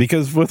 photography,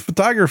 because with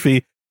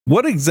photography,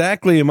 what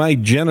exactly am I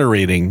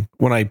generating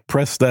when I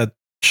press that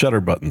shutter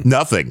button?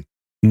 Nothing.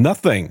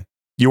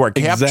 You are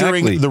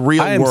capturing the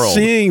real world. I'm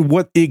seeing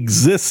what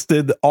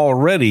existed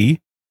already,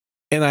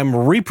 and I'm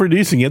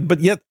reproducing it, but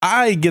yet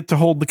I get to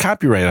hold the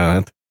copyright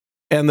on it.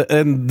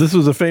 And this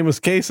was a famous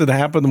case that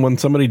happened when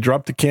somebody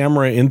dropped a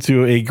camera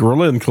into a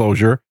gorilla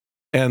enclosure,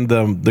 and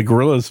the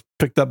gorillas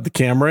picked up the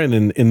camera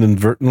and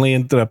inadvertently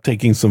ended up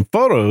taking some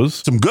photos.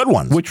 Some good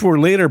ones. Which were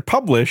later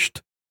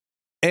published.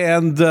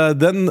 And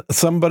then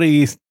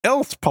somebody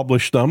else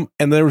published them,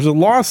 and there was a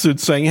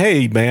lawsuit saying,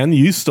 hey, man,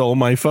 you stole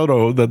my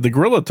photo that the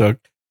gorilla took.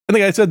 And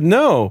the guy said,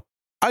 no,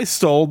 I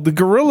stole the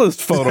gorilla's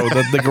photo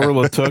that the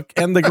gorilla took,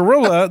 and the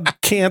gorilla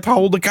can't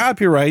hold the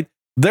copyright.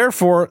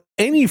 Therefore,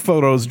 any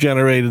photos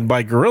generated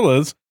by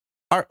gorillas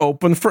are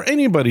open for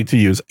anybody to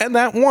use. And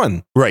that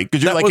won. Right,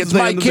 because you're like, it's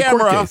my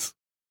camera.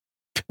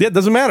 Yeah, it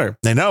doesn't matter.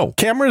 I know.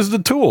 Camera is the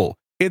tool.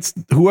 It's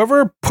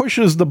whoever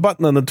pushes the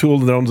button on the tool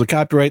that owns the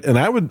copyright. And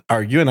I would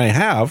argue, and I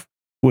have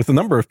with a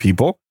number of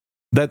people,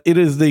 that it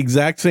is the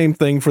exact same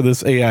thing for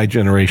this AI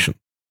generation.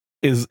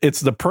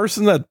 It's the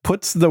person that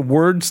puts the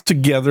words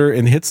together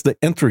and hits the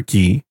enter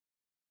key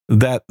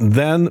that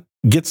then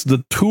gets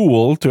the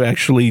tool to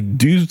actually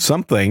do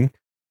something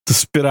to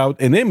spit out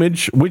an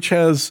image, which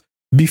has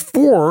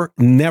before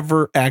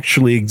never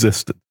actually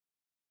existed.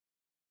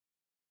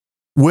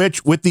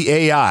 Which, with the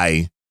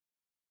AI,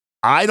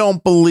 I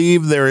don't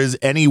believe there is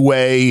any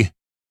way,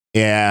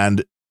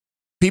 and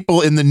people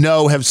in the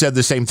know have said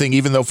the same thing,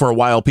 even though for a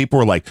while people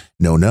were like,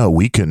 no,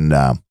 we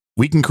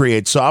can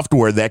create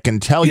software that can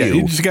tell you.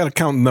 You just got to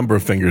count the number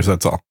of fingers,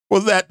 that's all.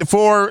 Well, that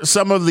for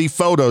some of the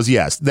photos,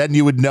 yes, then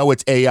you would know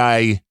it's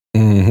AI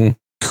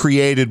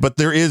created, but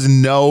there is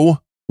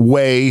no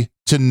way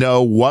to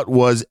know what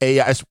was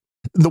AI.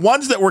 The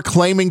ones that were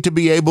claiming to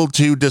be able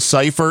to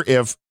decipher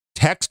if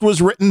text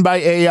was written by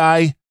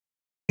AI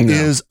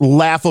is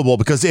laughable,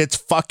 because it's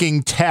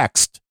fucking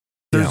text.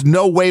 There's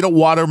no way to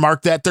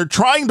watermark that. They're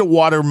trying to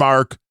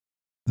watermark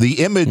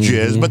the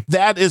images, but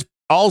that is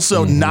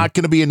also not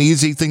going to be an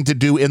easy thing to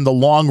do in the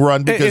long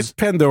run, because it's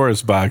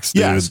Pandora's box,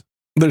 dude. Yes.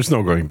 There's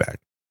no going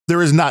back.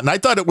 There is not. And I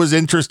thought it was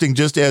interesting,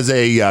 just as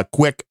a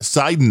quick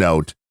side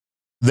note,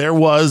 there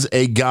was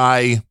a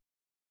guy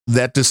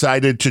that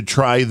decided to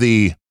try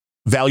the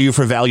value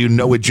for value,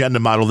 no agenda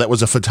model. That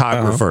was a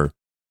photographer.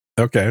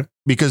 Okay.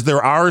 Because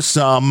there are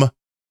some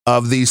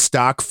of these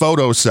stock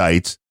photo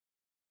sites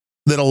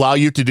that allow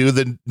you to do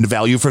the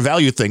value for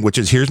value thing, which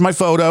is, here's my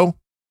photo.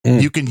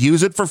 You can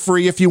use it for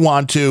free if you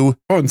want to.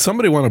 Oh, and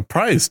somebody won a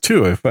prize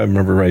too, if I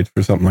remember right,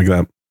 for something like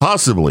that.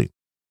 Possibly.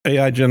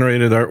 AI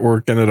generated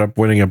artwork ended up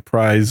winning a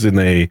prize in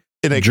a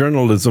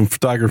journalism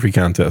photography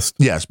contest.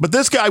 Yes, but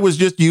this guy was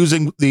just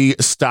using the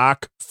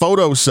stock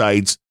photo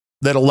sites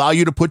that allow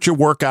you to put your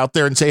work out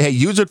there and say, hey,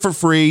 use it for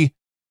free,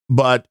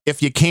 but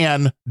if you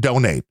can,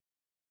 donate.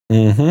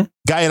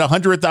 Guy had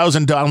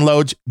 100,000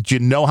 downloads. Do you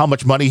know how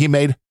much money he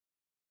made?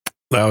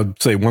 I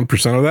would say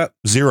 1% of that.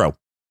 0.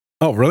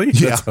 Oh, really?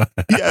 Yeah.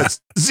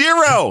 Yes. 0.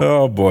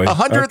 Oh, boy.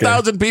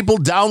 100,000 people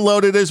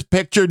downloaded his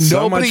picture.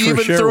 So nobody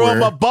even threw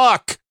him a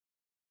buck.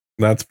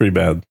 That's pretty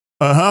bad.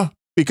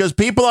 Because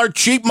people are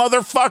cheap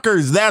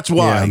motherfuckers. That's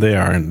why. Yeah, they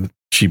are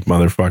cheap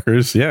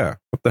motherfuckers. Yeah.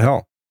 What the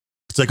hell?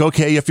 It's like,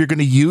 okay, if you're going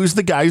to use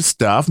the guy's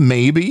stuff,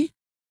 maybe.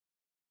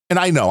 And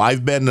I know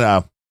I've been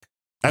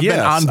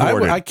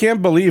onboarded. I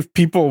can't believe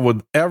people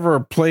would ever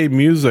play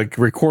music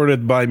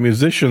recorded by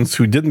musicians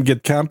who didn't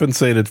get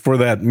compensated for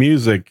that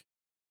music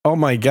Oh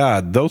my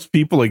God, those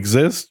people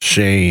exist?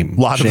 Shame.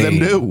 A lot of them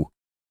do.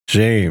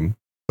 Shame.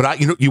 But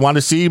you want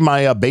to see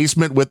my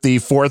basement with the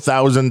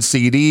 4,000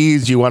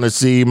 CDs? You want to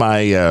see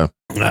my?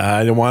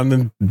 I don't want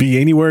to be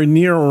anywhere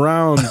near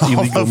around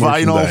illegal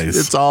vinyl. merchandise.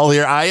 It's all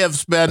here. I have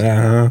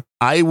spent.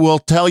 I will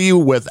tell you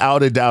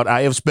without a doubt,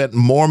 I have spent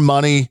more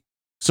money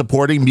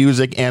supporting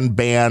music and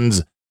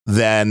bands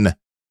than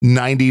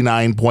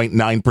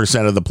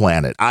 99.9% of the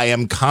planet. I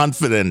am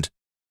confident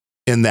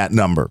in that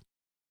number.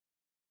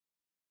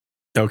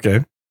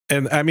 Okay.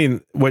 And I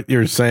mean, what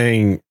you're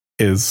saying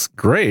is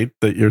great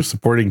that you're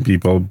supporting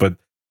people, but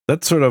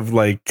that's sort of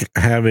like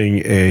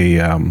having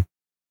an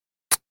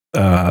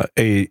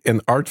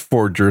art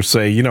forger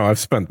say, I've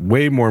spent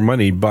way more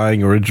money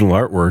buying original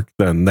artwork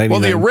than 99.9% Well,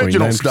 the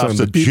original stuff's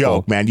a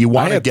joke, man. You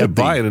want to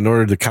buy it in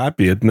order to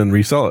copy it and then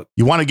resell it.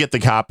 You want to get the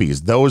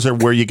copies. Those are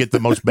where you get the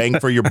most bang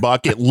for your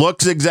buck. It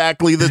looks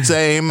exactly the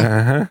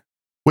same,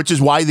 which is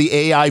why the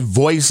AI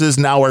voices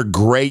now are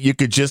great. You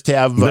could just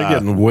have they're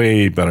getting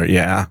way better.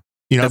 Yeah.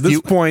 At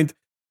this point,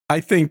 I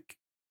think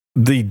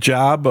the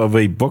job of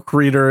a book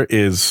reader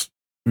is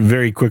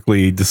very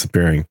quickly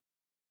disappearing.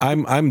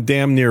 I'm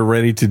damn near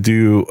ready to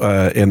do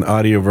an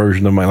audio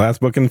version of my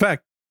last book. In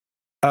fact,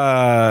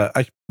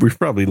 we should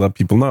probably let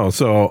people know.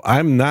 So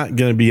I'm not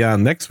going to be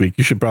on next week.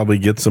 You should probably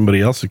get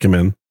somebody else to come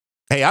in.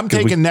 Hey, I'm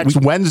taking next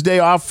Wednesday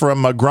off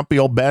from Grumpy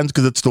Old Ben's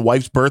because it's the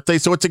wife's birthday.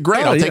 So it's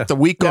I'll take the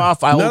week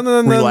off. I'll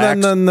relax.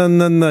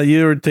 No.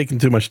 You're taking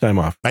too much time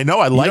off. I know.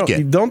 I like it.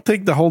 You don't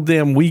take the whole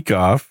damn week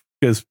off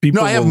because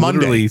people I have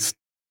Monday.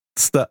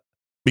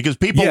 Because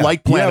people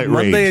like Planet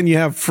Rage. Monday and you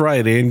have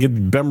Friday, and get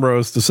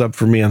Bemrose to sub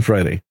for me on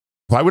Friday.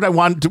 Why would I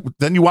want to?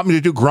 Then you want me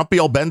to do Grumpy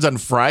Old Ben's on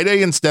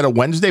Friday instead of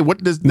Wednesday?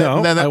 What does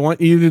I want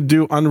you to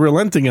do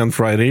Unrelenting on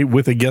Friday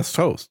with a guest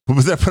host.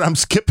 But I'm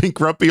skipping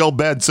Grumpy Old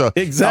Ben. So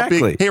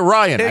exactly. Hey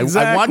Ryan,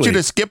 I want you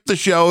to skip the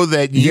show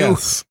that you.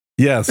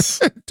 Yes.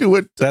 Do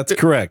it. That's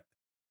correct.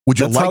 Would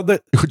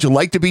you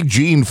like to be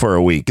Gene for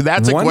a week?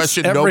 That's a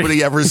question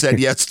nobody ever said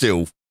yes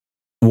to.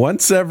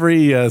 Once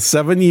every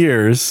 7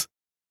 years,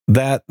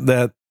 that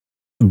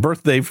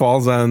birthday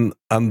falls on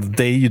the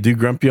day you do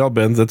Grumpy Old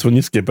Ben's. That's when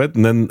you skip it.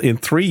 And then in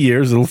 3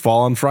 years, it'll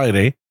fall on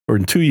Friday. Or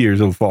in 2 years,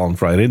 it'll fall on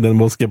Friday. And then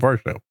we'll skip our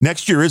show.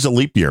 Next year is a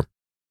leap year.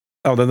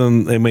 Oh,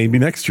 then it may be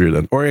next year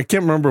then. Or I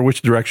can't remember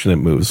which direction it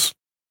moves.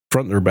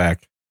 Front or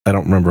back. I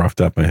don't remember off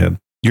the top of my head.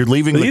 You're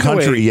leaving the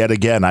country yet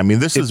again. I mean,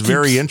 this is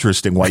very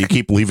interesting why you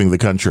keep leaving the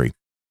country.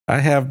 I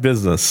have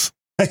business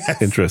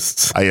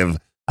interests. I have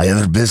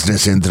a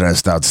business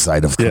interest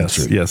outside of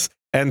country. Yes.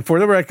 And for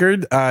the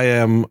record, I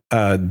am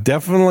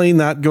definitely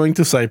not going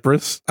to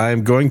Cyprus. I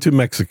am going to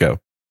Mexico.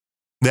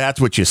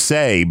 That's what you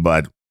say,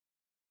 but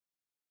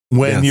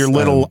when your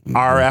little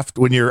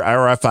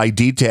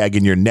RFID tag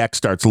in your neck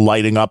starts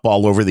lighting up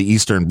all over the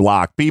Eastern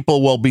Bloc,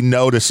 people will be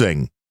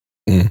noticing.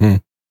 Mm-hmm.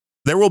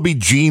 There will be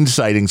Gene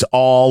sightings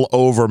all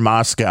over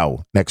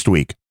Moscow next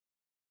week.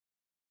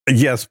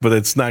 Yes, but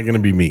it's not going to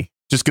be me.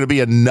 Just going to be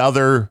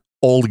another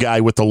old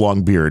guy with a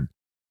long beard.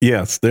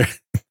 Yes,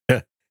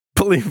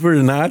 believe it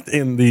or not,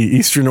 in the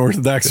Eastern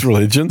Orthodox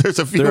religion, there's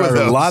a few there of are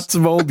those. lots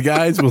of old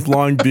guys with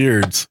long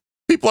beards.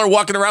 People are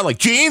walking around like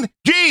Gene.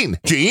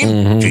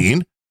 Mm-hmm.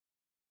 Gene.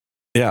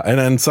 Yeah, and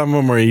then some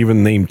of them are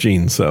even named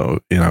Gene, so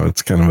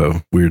it's kind of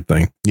a weird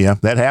thing. Yeah,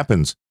 that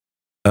happens.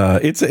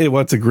 It's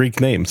a Greek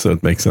name, so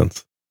it makes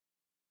sense.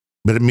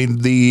 But I mean,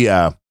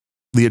 the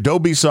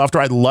Adobe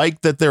software, I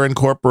like that they're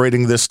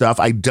incorporating this stuff.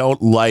 I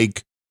don't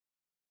like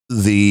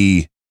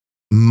the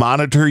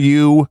monitor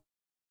you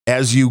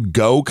as you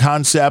go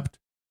concept.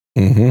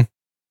 Mm-hmm.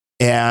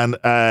 And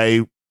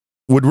I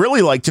would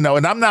really like to know,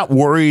 and I'm not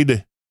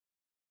worried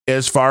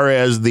as far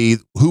as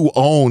who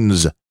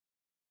owns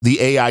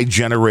the AI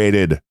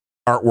generated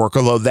artwork,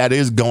 although that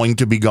is going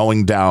to be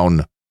going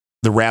down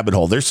the rabbit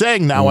hole. They're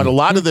saying now on a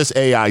lot of this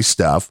AI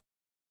stuff,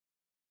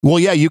 well,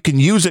 yeah, you can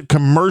use it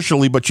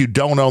commercially, but you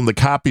don't own the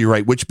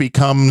copyright, which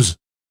becomes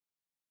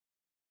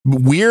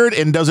weird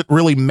and doesn't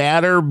really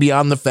matter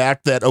beyond the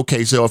fact that,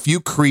 okay, so if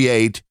you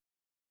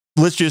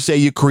let's just say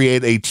you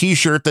create a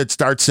t-shirt that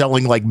starts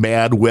selling like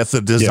mad with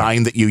a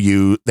design that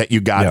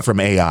you got from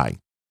AI.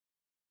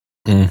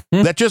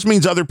 Mm-hmm. That just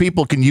means other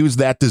people can use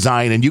that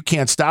design and you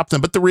can't stop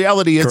them. But the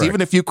reality is, even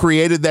if you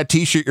created that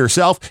t-shirt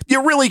yourself,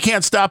 you really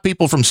can't stop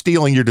people from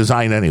stealing your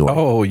design anyway.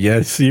 Oh,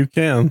 yes, you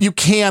can. You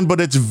can, but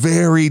it's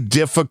very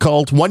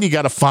difficult. One, you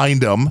got to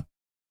find them.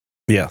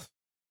 Yes.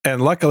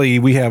 And luckily,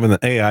 we have an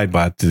AI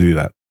bot to do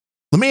that.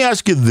 Let me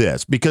ask you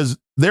this, because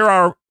there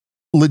are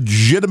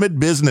legitimate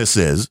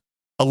businesses,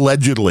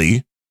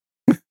 allegedly,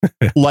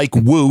 like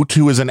Woot,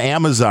 who is an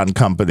Amazon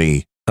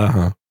company,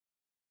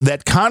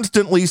 that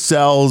constantly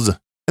sells,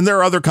 and there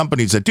are other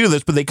companies that do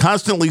this, but they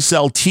constantly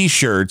sell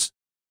t-shirts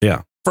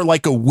for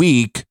like a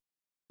week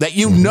that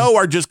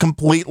are just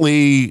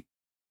completely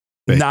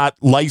not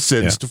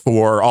licensed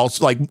for all.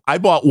 Like I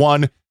bought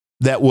one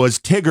that was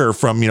Tigger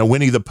from,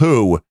 Winnie the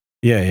Pooh.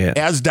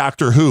 As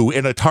Doctor Who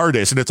in a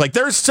TARDIS. And it's like,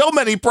 there's so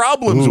many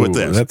problems with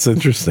this. That's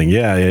interesting.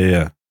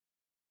 Yeah.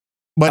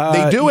 But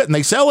they do it and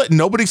they sell it and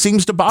nobody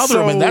seems to bother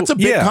them. And that's a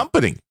big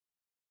company.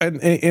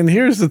 And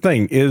here's the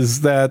thing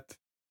is that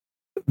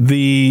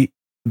the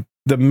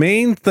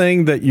main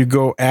thing that you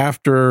go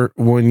after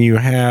when you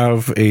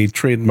have a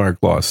trademark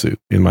lawsuit,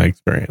 in my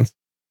experience,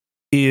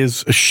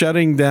 is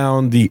shutting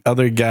down the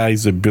other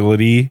guy's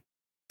ability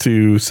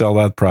to sell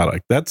that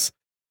product. That's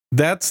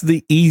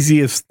the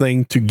easiest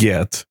thing to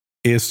get,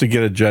 is to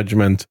get a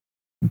judgment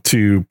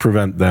to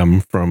prevent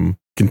them from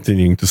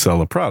continuing to sell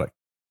the product.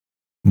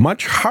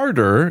 Much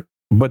harder,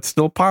 but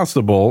still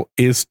possible,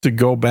 is to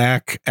go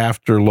back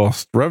after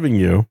lost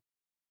revenue,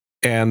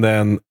 and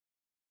then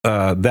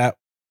that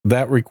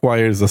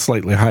requires a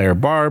slightly higher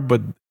bar,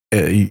 but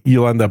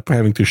you'll end up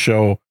having to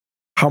show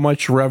how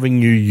much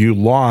revenue you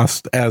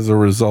lost as a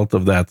result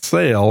of that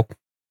sale.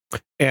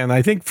 And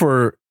I think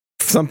for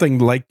something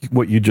like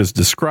what you just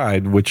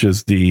described, which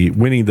is the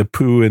Winnie the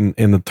Pooh and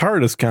the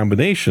TARDIS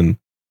combination,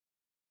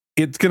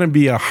 it's going to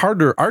be a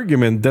harder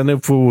argument than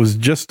if it was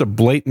just a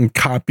blatant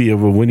copy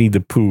of a Winnie the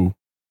Pooh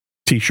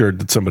t-shirt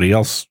that somebody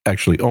else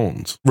actually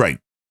owns. Right.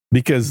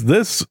 Because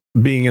this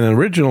being an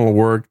original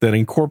work that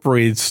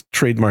incorporates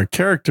trademark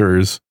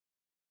characters,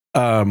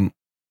 you're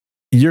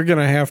going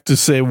to have to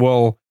say,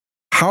 well,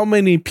 how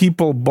many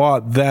people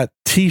bought that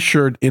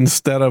t-shirt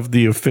instead of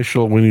the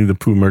official Winnie the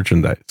Pooh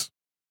merchandise?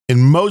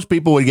 And most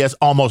people would guess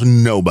almost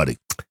nobody.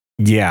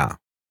 Yeah.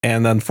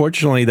 And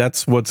unfortunately,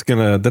 that's what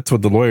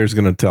the lawyer's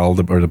going to tell,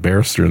 or the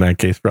barrister in that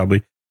case,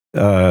 probably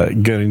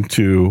going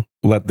to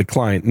let the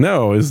client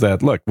know, is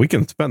that, look, we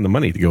can spend the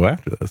money to go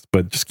after this,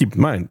 but just keep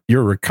in mind,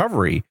 your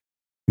recovery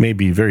may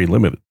be very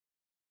limited.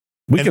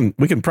 We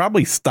can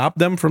probably stop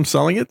them from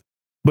selling it,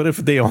 but if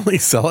they only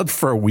sell it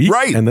for a week,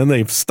 right, and then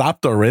they've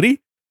stopped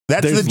already,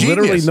 there's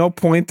literally no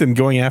point in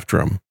going after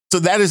them. So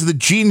that is the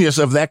genius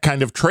of that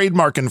kind of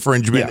trademark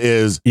infringement.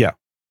 Yeah.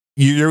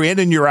 You're in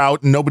and you're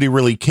out, and nobody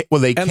really care. Well,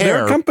 they and care.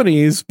 There are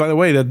companies, by the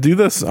way, that do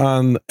this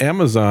on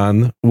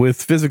Amazon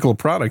with physical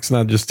products,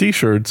 not just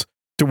t-shirts,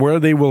 to where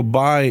they will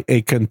buy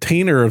a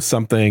container of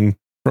something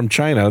from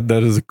China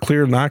that is a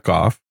clear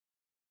knockoff.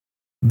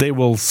 They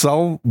will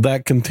sell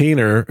that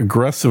container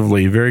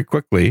aggressively very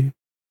quickly,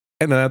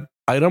 and that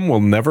item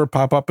will never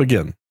pop up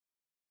again.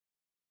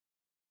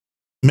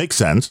 Makes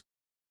sense.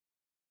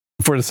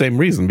 For the same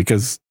reason,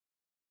 because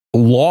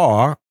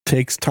law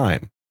takes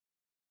time.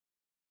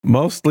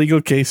 Most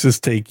legal cases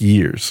take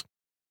years.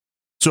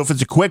 So if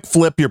it's a quick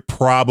flip, you're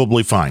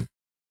probably fine.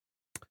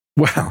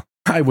 Well,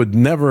 I would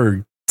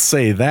never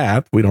say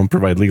that. We don't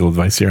provide legal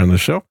advice here on the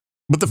show.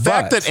 But the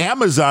fact that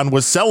Amazon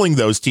was selling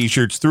those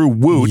t-shirts through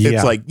Woot,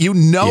 it's like,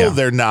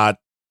 they're not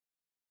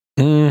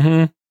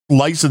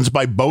licensed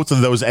by both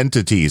of those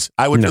entities.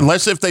 I would,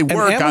 unless if they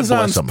were, God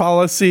bless them.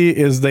 Policy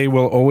is they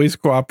will always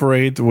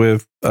cooperate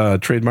with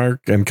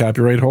trademark and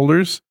copyright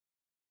holders.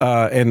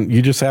 And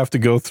you just have to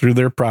go through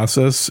their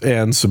process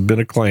and submit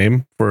a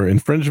claim for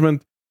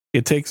infringement.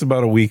 It takes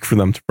about a week for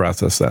them to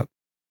process that.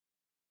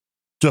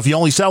 So if you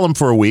only sell them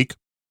for a week,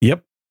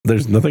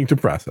 there's nothing to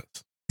process.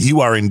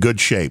 You are in good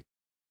shape.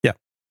 Yeah.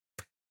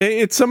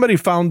 It's somebody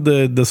found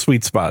the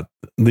sweet spot,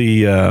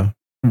 the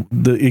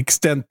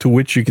extent to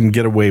which you can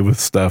get away with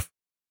stuff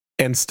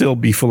and still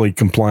be fully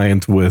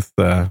compliant with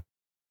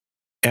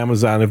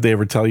Amazon. If they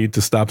ever tell you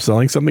to stop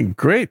selling something,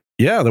 great.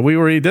 Yeah, that we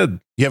already did.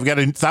 Yeah, we've got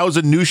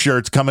 1,000 new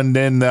shirts coming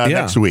in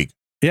next week.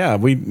 Yeah,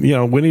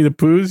 Winnie the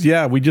Pooh's.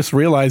 Yeah, we just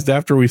realized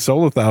after we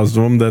sold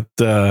 1,000 of them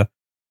that,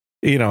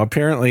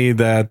 apparently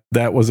that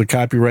was a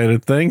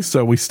copyrighted thing.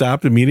 So we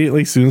stopped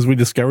immediately as soon as we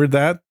discovered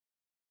that.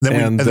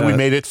 Then we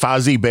made it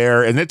Fozzie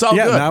Bear, and it's all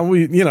good. Now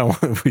we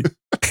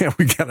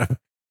got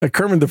a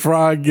Kermit the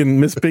Frog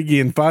and Miss Piggy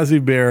and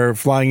Fozzie Bear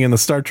flying in the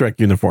Star Trek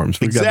uniforms.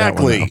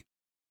 Exactly.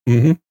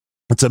 Mm-hmm.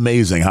 It's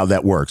amazing how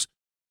that works.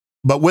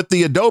 But with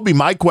the Adobe,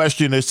 my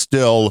question is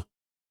still,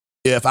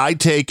 if I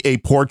take a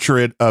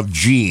portrait of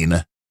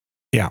Gene,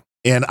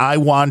 and I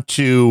want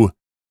to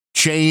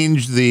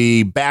change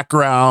the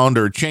background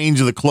or change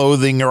the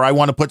clothing, or I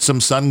want to put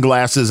some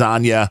sunglasses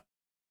on you,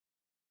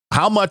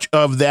 how much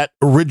of that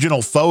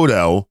original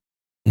photo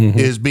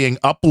is being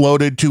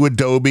uploaded to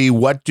Adobe?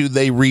 What do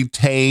they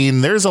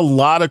retain? There's a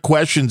lot of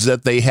questions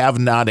that they have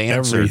not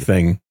answered.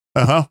 Everything.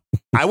 I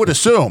would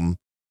assume.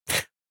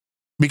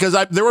 Because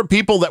there were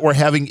people that were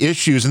having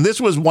issues, and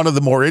this was one of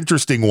the more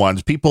interesting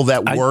ones, people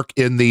that work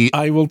in the...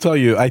 I will tell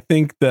you, I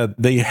think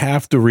that they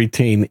have to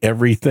retain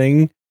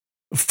everything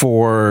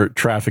for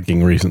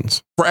trafficking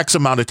reasons. For X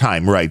amount of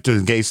time, right,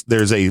 in case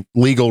there's a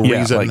legal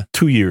reason. Like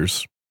 2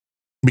 years.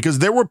 Because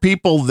there were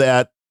people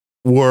that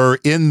were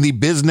in the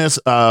business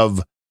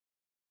of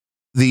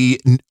the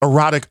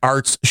erotic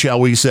arts, shall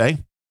we say,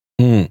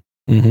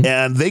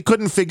 and they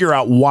couldn't figure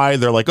out why.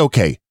 They're like,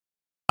 okay,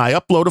 I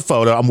upload a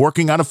photo, I'm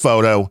working on a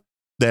photo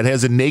that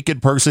has a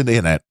naked person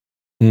in it.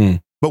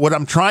 But what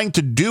I'm trying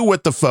to do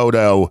with the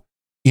photo,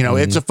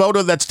 it's a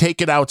photo that's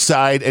taken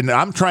outside, and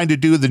I'm trying to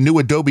do the new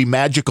Adobe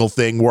Magical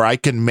thing where I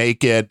can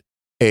make it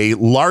a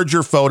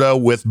larger photo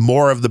with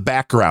more of the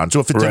background. So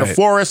if it's in a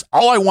forest,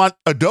 all I want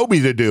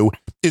Adobe to do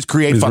is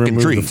create fucking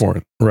trees.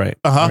 Right.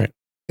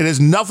 It has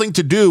nothing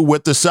to do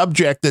with the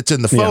subject that's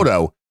in the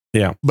photo.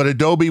 Yeah. But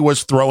Adobe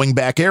was throwing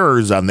back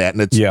errors on that.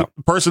 And it's the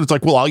person, it's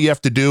like, well, all you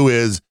have to do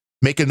is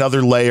make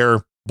another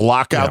layer,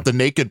 block out the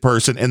naked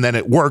person, and then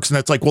it works. And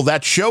it's like, well,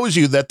 that shows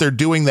you that they're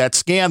doing that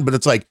scan. But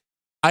it's like,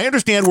 I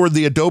understand where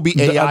the Adobe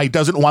AI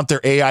doesn't want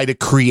their AI to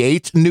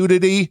create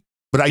nudity,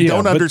 but I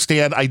don't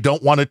understand. I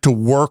don't want it to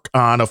work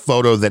on a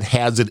photo that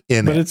has it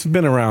in it. But it's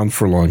been around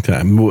for a long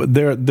time.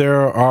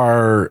 There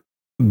are,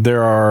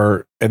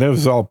 and it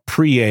was all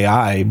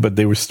pre-AI, but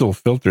they were still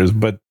filters.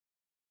 But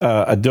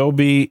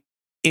Adobe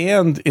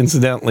and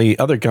incidentally,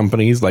 other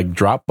companies like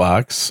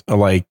Dropbox,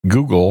 like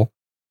Google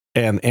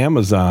and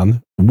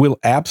Amazon will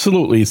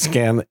absolutely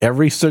scan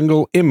every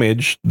single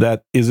image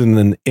that is in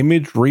an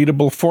image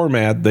readable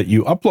format that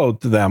you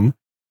upload to them,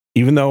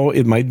 even though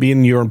it might be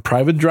in your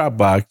private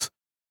Dropbox,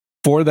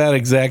 for that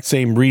exact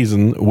same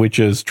reason, which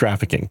is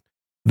trafficking.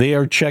 They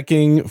are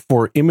checking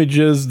for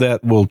images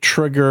that will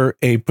trigger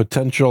a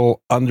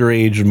potential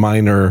underage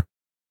minor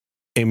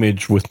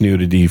image with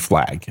nudity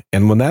flag.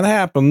 And when that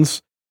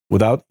happens,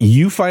 without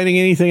you finding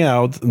anything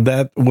out,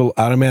 that will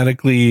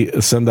automatically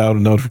send out a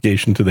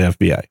notification to the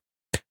FBI.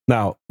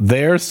 Now,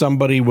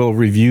 somebody will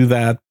review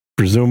that,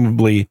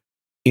 presumably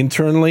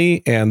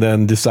internally, and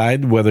then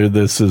decide whether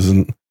this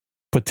is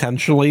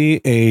potentially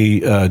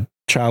a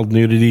child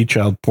nudity,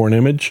 child porn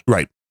image.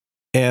 Right.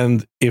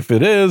 And if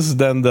it is,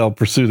 then they'll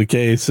pursue the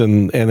case.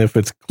 And if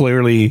it's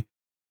clearly,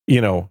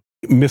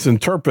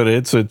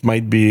 misinterpreted, so it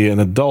might be an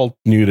adult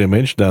nude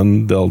image,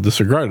 then they'll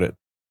disregard it.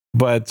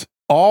 But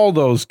all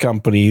those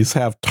companies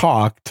have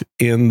talked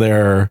in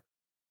their,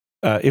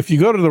 if you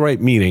go to the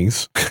right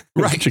meetings,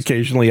 which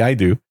occasionally I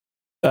do,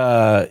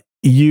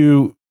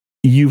 you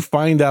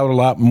find out a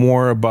lot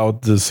more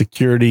about the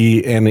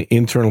security and the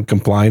internal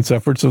compliance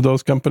efforts of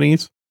those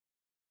companies.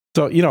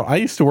 So, I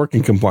used to work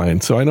in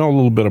compliance, so I know a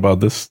little bit about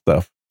this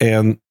stuff.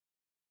 And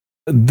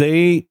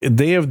they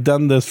have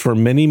done this for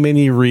many,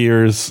 many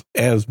years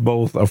as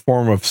both a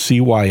form of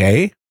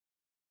CYA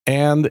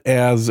and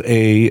as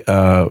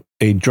a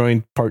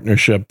joint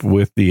partnership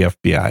with the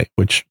FBI,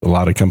 which a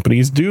lot of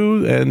companies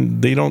do,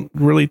 and they don't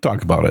really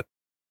talk about it.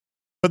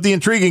 But the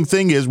intriguing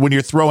thing is when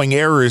you're throwing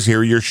errors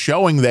here, you're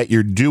showing that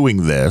you're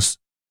doing this.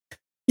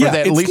 Yeah,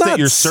 that at least that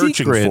you're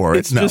searching for it.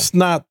 It's just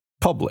not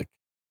public.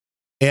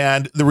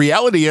 And the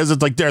reality is,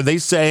 it's like, are they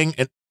saying,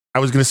 and I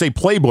was going to say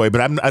Playboy,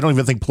 but I don't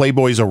even think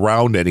Playboy's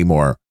around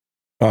anymore.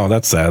 Oh,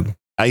 that's sad.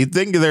 I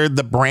think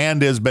the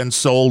brand has been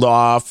sold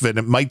off, and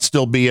it might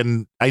still be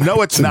in. I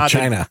know it's not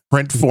China. in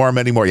print form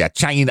anymore. Yeah,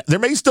 China. There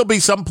may still be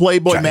some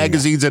Playboy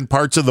magazines in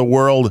parts of the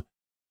world,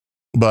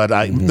 but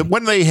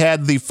when they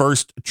had the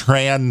first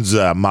trans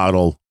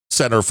model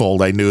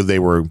centerfold, I knew they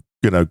were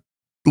going to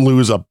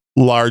lose a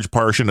large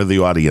portion of the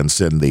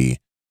audience in the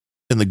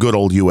good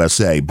old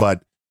USA.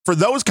 But for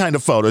those kind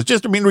of photos,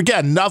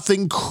 again,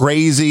 nothing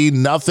crazy,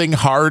 nothing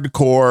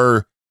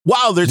hardcore.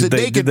 Wow, there's a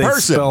naked person. Did they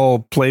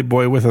spell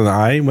Playboy with an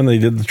I when they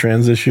did the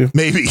trans issue?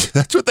 Maybe.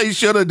 That's what they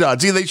should have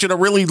done. See, they should have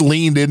really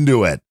leaned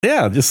into it.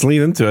 Yeah, just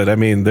lean into it. I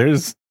mean,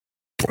 there's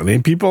plenty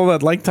of people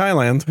that like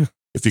Thailand.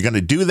 If you're going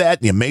to do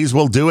that, you may as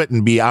well do it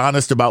and be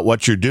honest about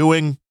what you're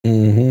doing.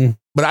 Mm-hmm.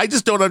 But I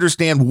just don't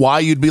understand why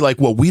you'd be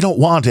like, well, we don't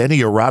want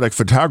any erotic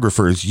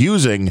photographers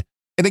using.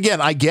 And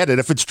again, I get it.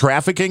 If it's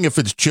trafficking, if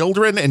it's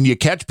children and you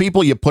catch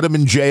people, you put them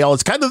in jail.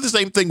 It's kind of the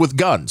same thing with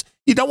guns.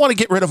 You don't want to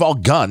get rid of all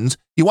guns.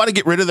 You want to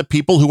get rid of the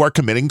people who are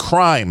committing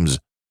crimes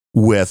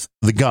with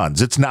the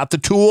guns. It's not the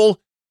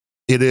tool.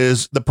 It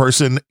is the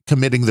person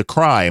committing the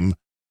crime.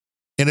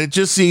 And it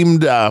just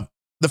seemed the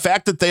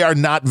fact that they are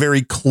not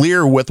very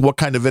clear with what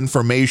kind of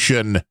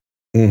information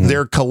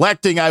they're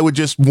collecting. I would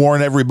just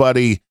warn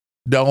everybody,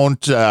 don't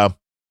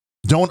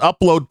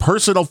upload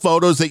personal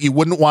photos that you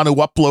wouldn't want to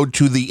upload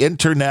to the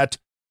internet,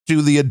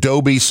 to the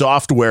Adobe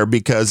software,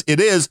 because it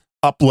is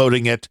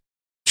uploading it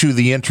to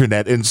the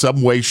internet in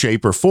some way,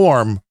 shape, or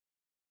form.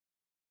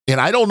 And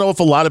I don't know if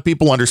a lot of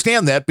people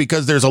understand that,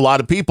 because there's a lot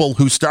of people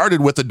who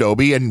started with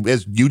Adobe, and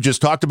as you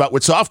just talked about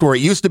with software,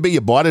 it used to be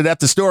you bought it at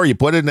the store, you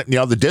put it,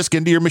 the disk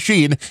into your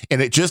machine,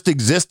 and it just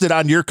existed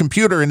on your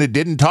computer, and it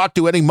didn't talk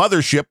to any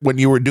mothership when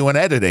you were doing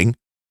editing.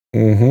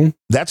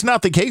 That's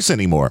not the case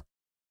anymore.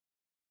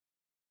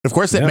 Of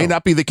course, that may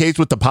not be the case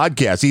with the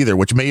podcast either,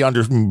 which may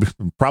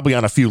probably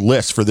on a few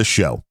lists for this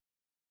show.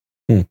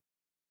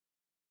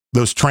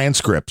 Those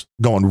transcripts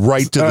going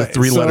right to the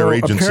three-letter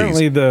agencies.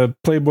 Apparently, the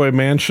Playboy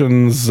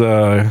Mansion's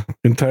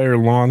entire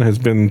lawn has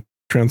been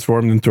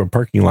transformed into a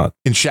parking lot.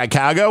 In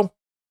Chicago?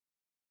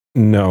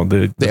 No,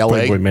 the LA?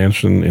 Playboy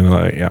Mansion in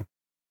LA, yeah.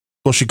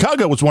 Well,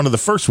 Chicago was one of the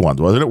first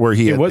ones, wasn't it? Where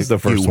it was the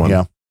first one.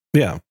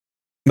 Yeah.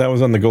 That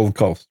was on the Gold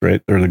Coast,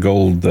 right? Or the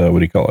Gold, what do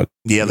you call it?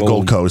 Yeah, the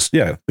Gold Coast.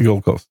 Yeah, the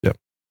Gold Coast, yeah.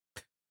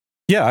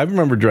 Yeah, I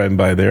remember driving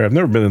by there. I've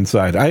never been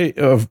inside.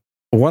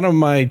 One of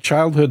my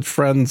childhood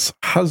friends'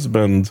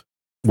 husband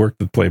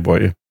worked at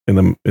Playboy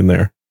in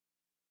there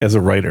as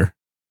a writer.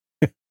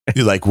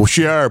 You're like, well,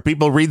 sure,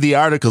 people read the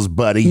articles,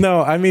 buddy.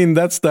 No, I mean,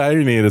 that's the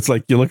irony. It's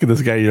like you look at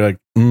this guy, you're like,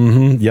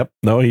 yep,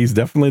 no, he's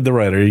definitely the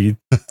writer. He's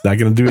not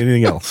going to do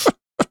anything else.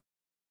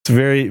 It's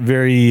very,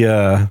 very,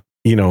 kind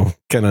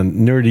of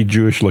nerdy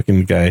Jewish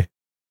looking guy.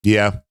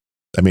 Yeah.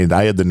 I mean,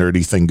 I had the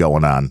nerdy thing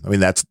going on. I mean,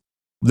 that's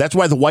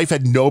why the wife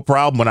had no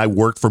problem when I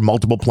worked for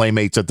multiple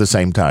playmates at the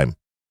same time.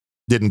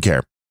 Didn't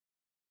care.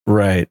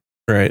 Right.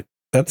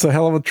 That's a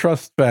hell of a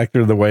trust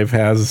factor the wife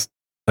has,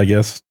 I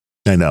guess.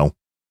 I know.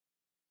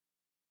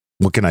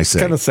 What can I say?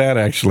 Kind of sad,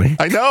 actually.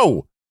 I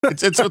know.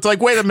 It's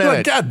like, wait a minute.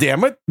 Like, God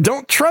damn it.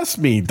 Don't trust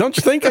me. Don't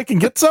you think I can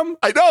get some?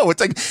 I know.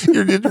 It's like,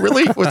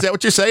 really? Was that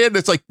what you're saying?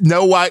 It's like,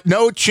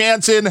 no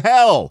chance in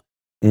hell.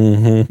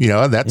 Mm-hmm. You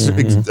know,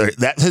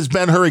 that has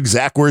been her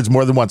exact words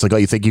more than once. Like, oh,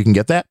 you think you can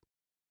get that?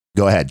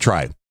 Go ahead,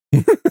 try.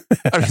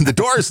 I mean,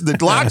 the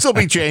locks will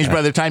be changed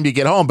by the time you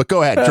get home, but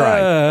go ahead,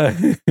 try.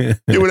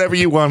 Do whatever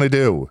you want to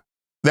do.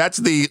 That's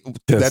the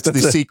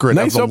secret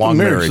of a long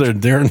marriage. There,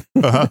 Darren.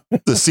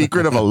 The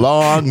secret of a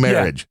long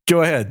marriage. Yeah,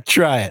 go ahead,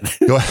 try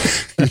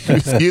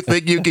it. You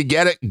think you can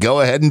get it? Go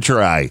ahead and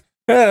try.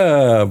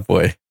 Oh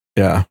boy,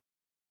 yeah.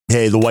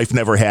 Hey, the wife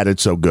never had it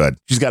so good.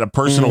 She's got a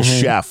personal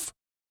chef.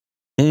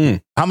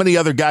 How many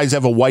other guys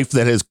have a wife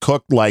that has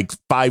cooked like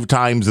 5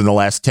 times in the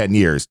last 10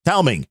 years?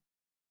 Tell me.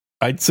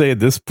 I'd say at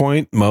this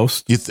point,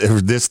 most. Is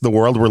this the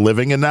world we're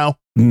living in now?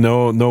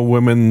 No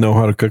women know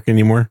how to cook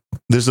anymore.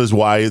 This is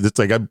why it's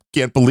like, I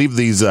can't believe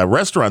these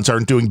restaurants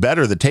aren't doing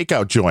better. The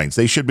takeout joints,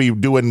 they should be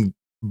doing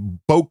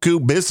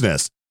boku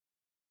business.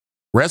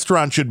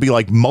 Restaurants should be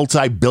like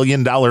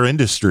multi-billion-dollar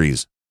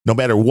industries, no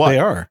matter what. They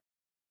are.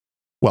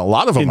 Well, a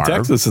lot of them are. In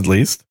Texas, at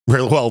least.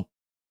 Well,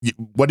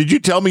 what did you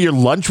tell me your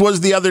lunch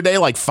was the other day?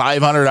 Like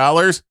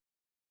 $500?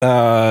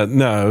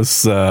 No, it was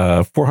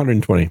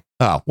 $420.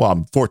 Oh,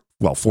 well,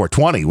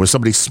 $420. Was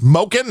somebody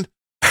smoking?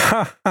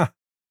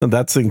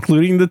 That's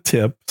including the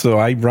tip. So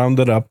I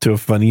rounded up to a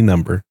funny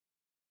number.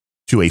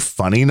 To a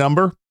funny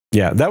number?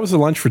 Yeah, that was a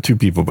lunch for 2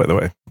 people, by the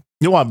way.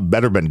 You know, I've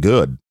better been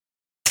good.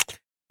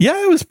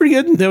 Yeah, it was pretty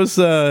good. There was,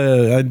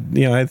 I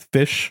had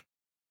fish.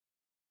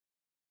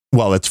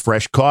 Well, it's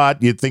fresh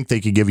caught. You'd think they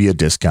could give you a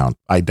discount.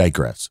 I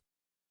digress.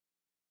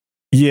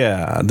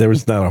 Yeah, there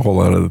was not a whole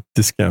lot of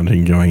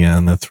discounting going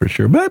on, that's for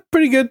sure. But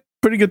pretty good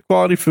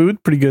quality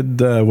food, pretty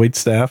good wait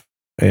staff.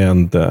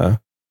 And I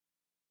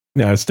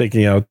was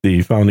taking out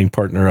the founding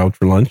partner out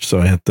for lunch, so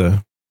I had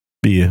to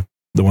be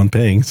the one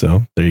paying.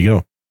 So there you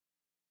go.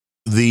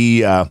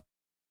 The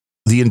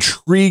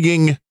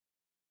intriguing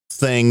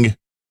thing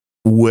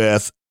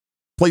with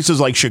places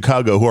like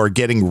Chicago who are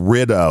getting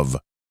rid of,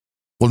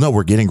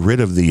 we're getting rid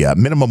of the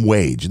minimum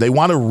wage. They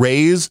want to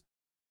raise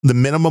the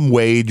minimum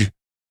wage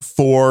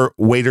for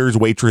waiters,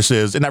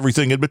 waitresses, and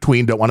everything in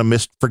between. Don't want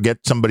to forget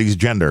somebody's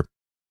gender.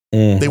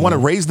 Mm-hmm. They want to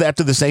raise that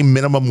to the same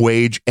minimum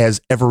wage as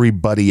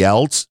everybody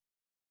else,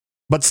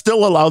 but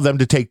still allow them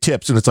to take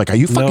tips. And it's like, are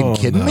you fucking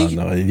kidding me?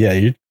 No, yeah,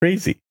 you're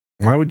crazy.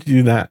 Why would you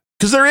do that?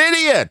 Because they're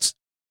idiots.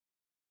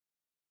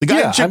 The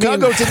guy in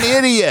Chicago's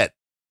an idiot.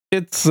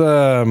 It's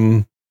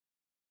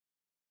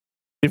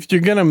if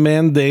you're going to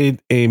mandate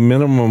a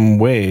minimum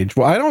wage,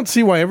 well, I don't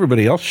see why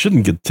everybody else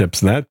shouldn't get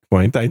tips in that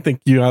point. I think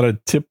you ought to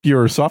tip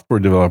your software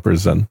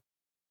developers then.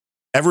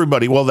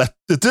 Everybody. Well,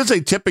 it is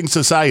a tipping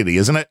society,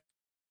 isn't it?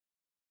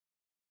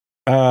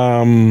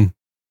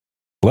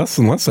 Less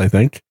and less, I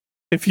think.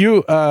 If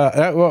you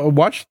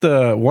watched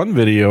the one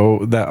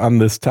video that on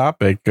this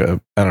topic, I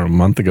don't know, a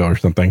month ago or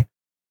something,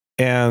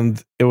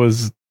 and it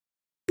was,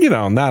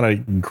 not a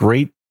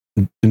great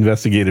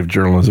investigative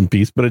journalism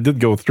piece, but it did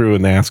go through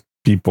and ask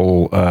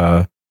people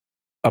a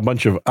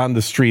bunch of on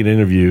the street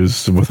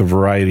interviews with a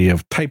variety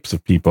of types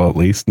of people, at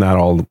least not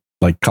all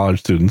like college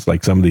students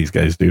like some of these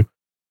guys do.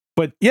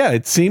 But yeah,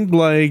 it seemed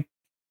like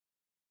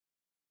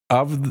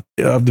of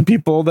the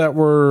people that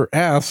were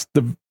asked,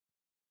 the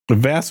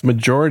vast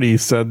majority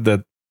said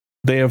that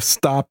they have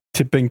stopped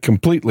tipping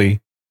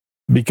completely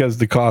because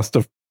the cost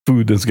of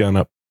food has gone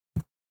up.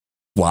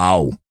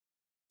 Wow.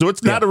 So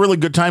it's not a really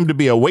good time to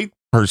be a wait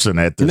person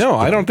at this. No,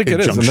 I don't think it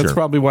is. And that's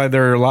probably why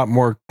there are a lot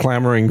more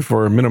clamoring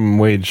for a minimum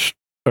wage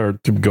or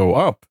to go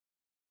up,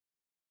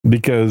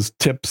 because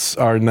tips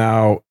are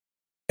now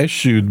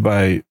issued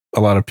by a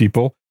lot of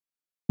people,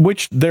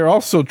 which they're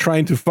also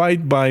trying to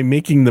fight by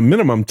making the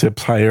minimum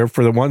tips higher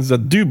for the ones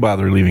that do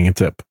bother leaving a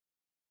tip.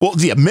 Well,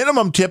 the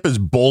minimum tip is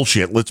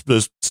bullshit. Let's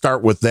just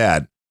start with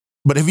that.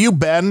 But have you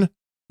been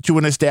to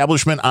an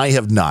establishment? I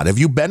have not. Have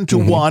you been to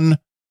one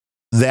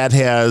that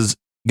has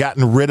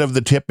gotten rid of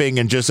the tipping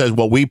and just says,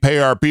 well, we pay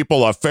our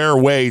people a fair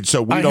wage,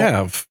 so we don't? I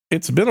have.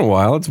 It's been a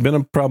while. It's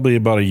been probably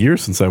about a year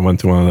since I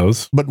went to one of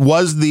those. But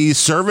was the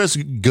service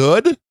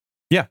good?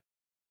 Yeah.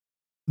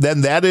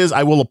 Then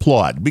I will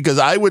applaud, because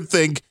I would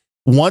think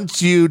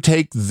once you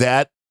take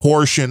that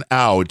portion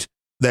out,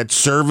 that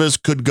service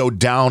could go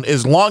down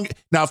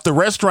now, if the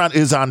restaurant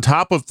is on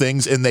top of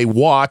things and they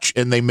watch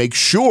and they make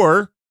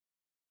sure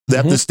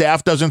that the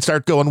staff doesn't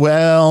start going,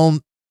 well,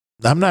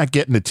 I'm not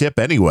getting a tip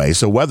anyway,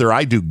 so whether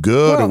I do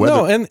good or whether...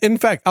 No, and in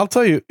fact, I'll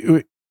tell you,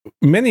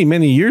 many,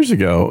 many years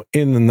ago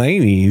in the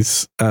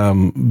 90s,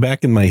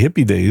 back in my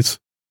hippie days,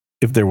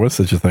 if there was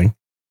such a thing,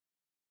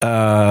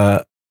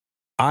 I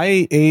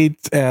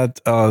ate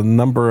at a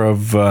number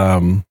of...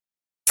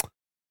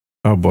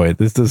 oh boy,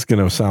 this is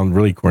going to sound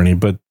really corny,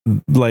 but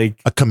like...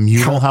 A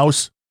communal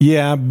house?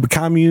 Yeah,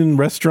 commune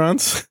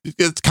restaurants.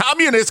 It's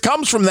communist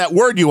comes from that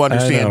word, you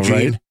understand,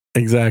 Gene. Right?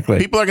 Exactly.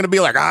 People are going to be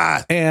like,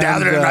 down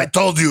there, and I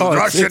told you,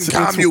 Russian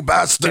commune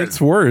bastard. It's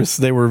worse.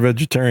 They were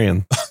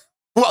vegetarian.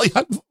 Well,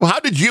 how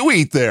did you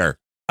eat there?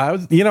 I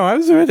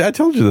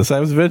told you this. I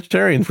was a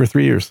vegetarian for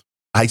 3 years.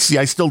 I see.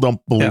 I still don't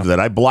believe that.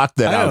 I blocked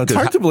that out. It's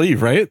hard to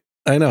believe, right?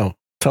 I know.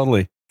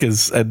 Totally.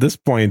 Because at this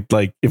point,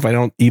 like, if I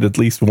don't eat at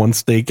least one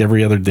steak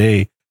every other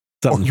day,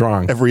 something's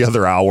wrong. Every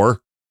other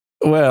hour.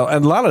 Well,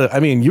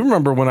 and you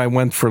remember when I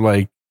went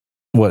for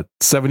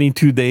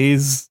 72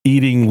 days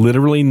eating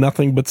literally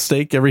nothing but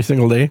steak every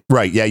single day?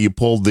 Right. Yeah. You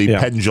pulled the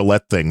Penn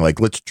Jillette thing. Like,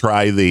 let's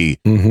try the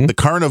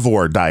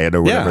carnivore diet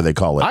or whatever they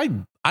call it.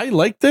 I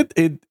liked it.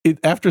 It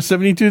after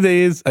 72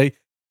 days, I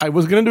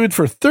was going to do it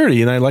for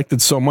 30 and I liked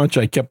it so much.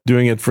 I kept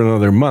doing it for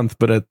another month.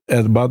 But at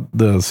about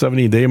the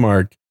 70-day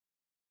mark,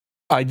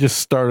 I just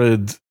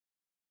started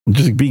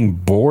just being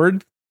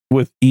bored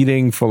with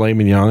eating filet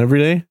mignon every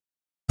day.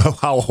 Oh,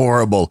 how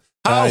horrible.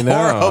 How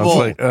horrible.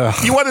 Like,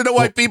 you want to know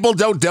why people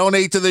don't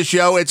donate to the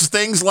show? It's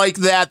things like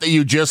that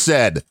you just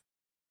said.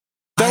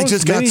 I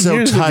just got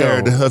so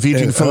tired of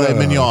eating filet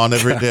mignon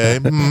every day.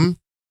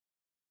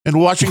 And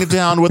washing it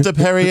down with the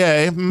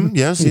Perrier.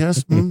 Yes.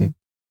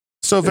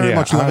 So very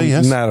much love it,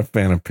 yes. I'm not a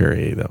fan of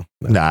Perrier, though.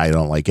 No, I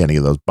don't like any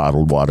of those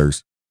bottled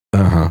waters.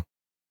 No.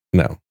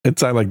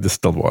 I like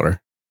distilled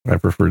water. I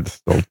prefer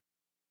distilled.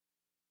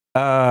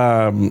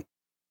 I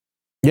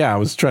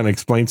was trying to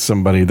explain to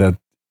somebody that,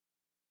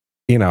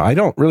 I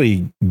don't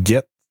really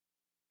get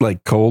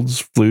like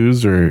colds,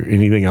 flus, or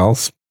anything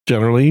else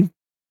generally.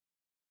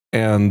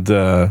 And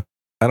I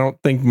don't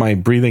think my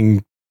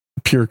breathing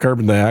pure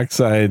carbon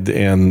dioxide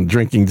and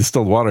drinking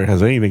distilled water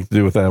has anything to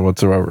do with that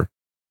whatsoever.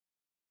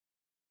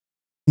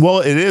 Well,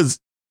 it is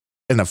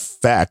an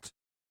effect.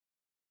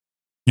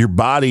 Your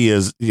body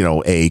is,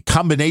 a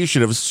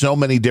combination of so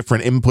many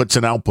different inputs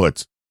and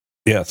outputs.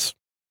 Yes.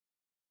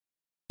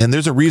 And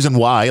there's a reason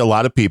why a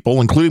lot of people,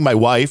 including my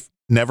wife,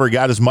 never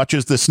got as much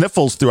as the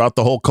sniffles throughout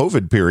the whole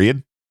COVID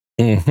period.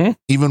 Mm-hmm.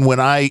 Even when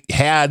I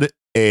had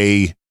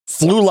a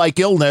flu-like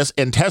illness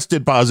and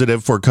tested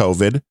positive for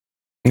COVID.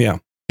 Yeah.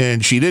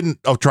 And she didn't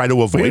try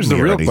to avoid Here's me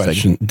the or real anything.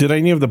 Question. Did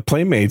any of the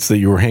playmates that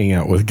you were hanging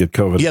out with get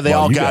COVID? Yeah, they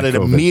all got it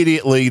COVID?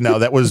 Immediately. No,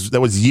 that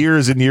was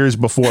years and years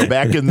before,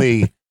 back in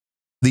the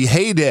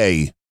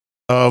heyday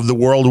of the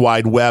World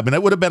Wide Web. And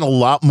it would have been a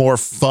lot more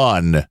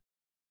fun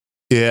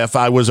if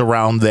I was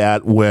around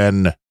that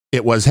when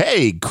it was,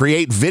 hey,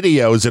 create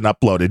videos and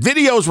upload it.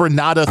 Videos were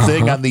not a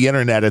thing on the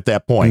internet at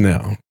that point.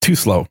 No, too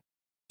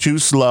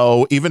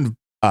slow. Even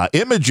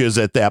images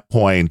at that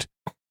point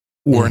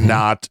were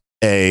not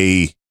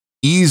a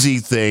easy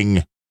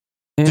thing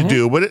to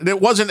do. But it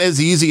wasn't as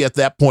easy at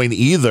that point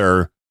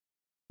either,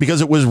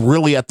 because it was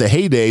really at the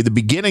heyday, the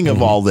beginning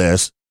of all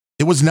this.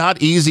 It was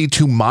not easy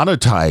to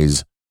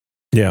monetize.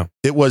 Yeah.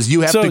 It was,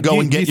 you have to go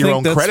and get your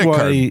own credit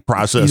card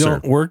processor. You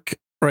don't work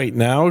right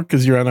now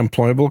because you're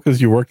unemployable because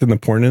you worked in the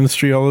porn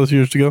industry all those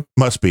years ago?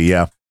 Must be,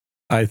 yeah.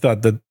 I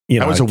thought that,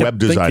 I was a web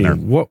designer.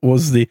 What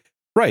was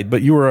right,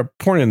 but you were a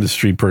porn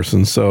industry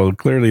person, so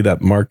clearly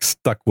that mark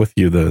stuck with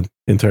you the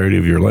entirety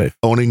of your life.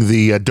 Owning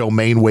the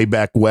domain way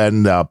back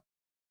when,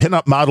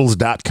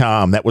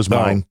 pinupmodels.com, that was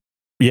mine.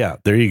 Yeah,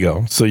 there you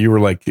go. So you were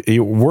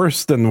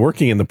worse than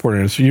working in the porn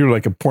industry. You were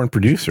like a porn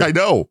producer. I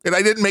know, and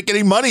I didn't make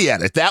any money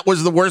at it. That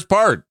was the worst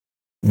part.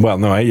 Well,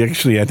 no, I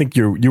think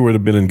you would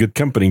have been in good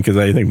company because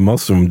I think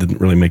most of them didn't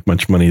really make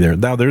much money there.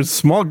 Now, there's a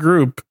small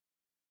group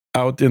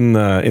out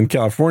in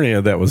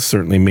California that was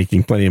certainly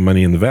making plenty of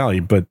money in the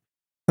Valley, but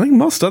I think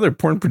most other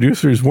porn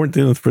producers weren't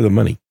in it for the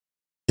money.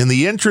 And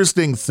the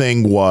interesting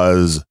thing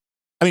was,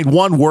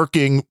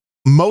 working,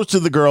 most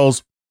of the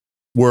girls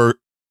were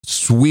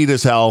sweet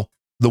as hell.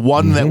 The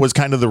one that was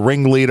kind of the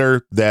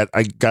ringleader that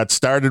I got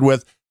started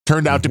with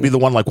turned out to be the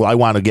one like, well, I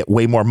want to get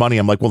way more money.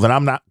 I'm like, well, then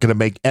I'm not going to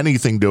make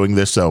anything doing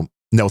this. So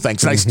no,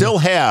 thanks. And I still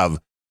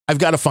I've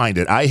got to find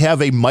it. I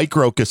have a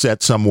micro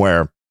cassette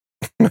somewhere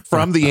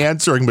from the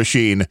answering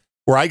machine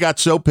where I got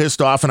so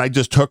pissed off and I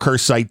just took her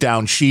site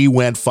down. She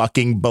went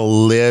fucking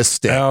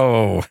ballistic.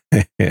 Oh,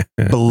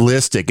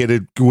 ballistic.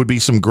 It would be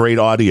some great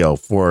audio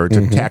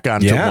to tack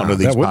on to one of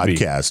these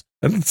podcasts.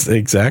 That's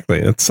exactly.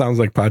 It sounds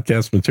like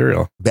podcast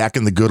material. Back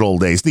in the good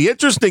old days. The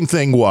interesting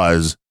thing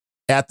was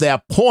at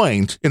that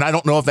point, and I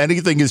don't know if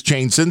anything has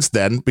changed since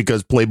then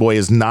because Playboy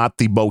is not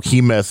the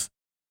behemoth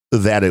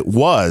that it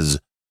was.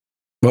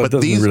 Well, it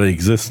doesn't really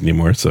exist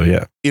anymore. So,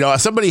 yeah.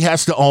 Somebody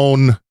has to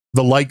own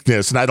the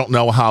likeness, and I don't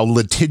know how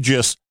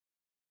litigious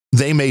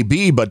they may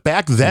be, but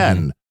back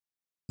then,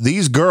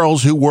 these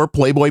girls who were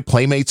Playboy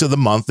Playmates of the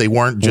Month, they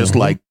weren't just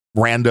like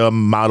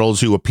random models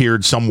who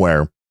appeared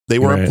somewhere. They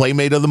were a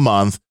Playmate of the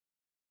Month.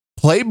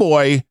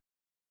 Playboy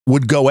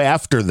would go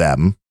after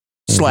them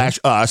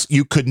 / us.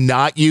 You could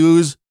not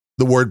use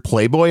the word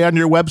Playboy on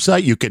your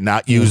website. You could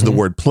not use the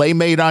word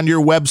Playmate on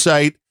your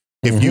website.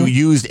 If you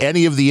used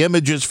any of the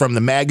images from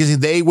the magazine,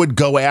 they would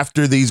go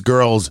after these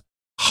girls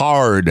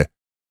hard.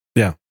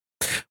 Yeah.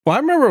 Well, I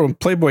remember when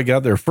Playboy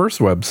got their first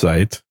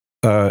website,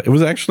 it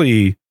was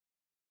actually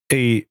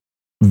a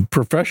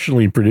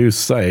professionally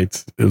produced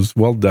site. It was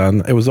well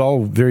done. It was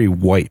all very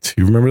white.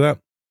 You remember that?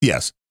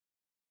 Yes.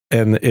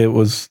 And it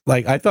was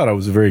like, I thought it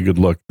was a very good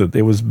look. That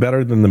it was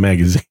better than the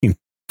magazine.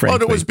 Well,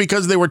 it was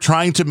because they were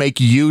trying to make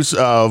use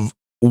of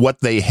what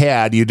they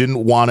had. You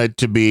didn't want it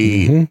to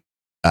be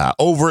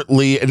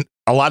overtly, and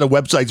a lot of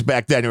websites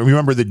back then,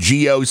 remember the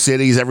Geo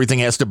cities, everything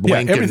has to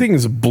blink. Yeah, everything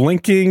is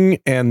blinking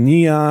and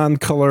neon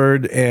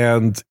colored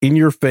and in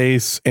your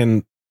face,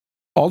 and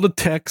all the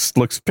text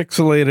looks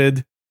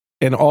pixelated,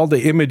 and all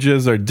the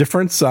images are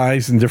different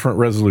size and different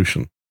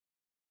resolution.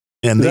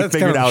 And they That's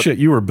figured kind of out shit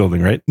you were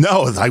building, right?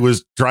 No, I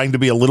was trying to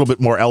be a little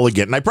bit more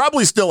elegant, and I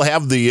probably still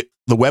have the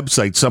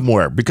website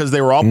somewhere because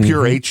they were all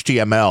pure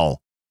HTML.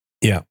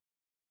 Yeah,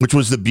 which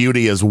was the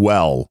beauty as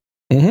well.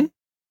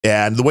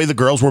 And the way the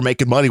girls were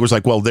making money was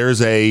like, well, there's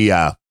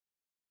if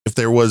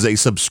there was a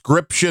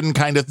subscription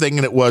kind of thing,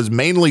 and it was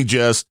mainly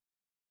just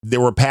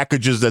there were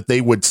packages that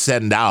they would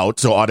send out,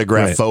 so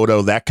autograph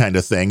photo, that kind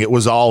of thing. It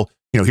was all,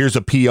 here's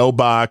a PO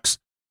box.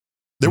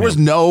 There was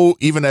no,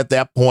 even at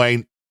that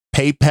point,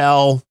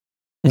 PayPal.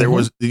 There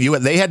was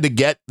they had to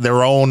get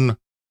their own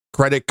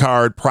credit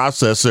card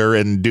processor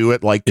and do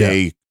it like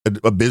a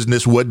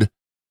business would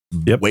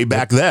way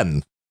back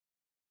then.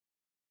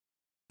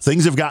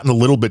 Things have gotten a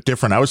little bit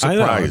different. I was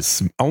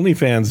surprised.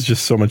 OnlyFans is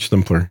just so much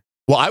simpler.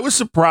 Well, I was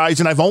surprised,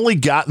 and I've only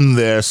gotten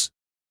this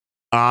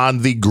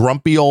on the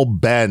Grumpy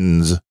Old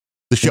Bens,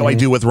 the show I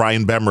do with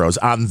Ryan Bemrose,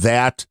 on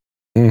that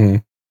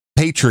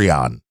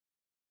Patreon.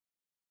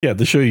 Yeah,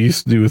 the show you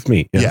used to do with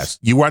me. Yes,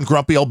 you were on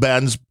Grumpy Old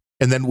Bens.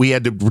 And then we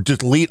had to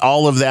delete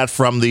all of that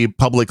from the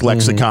public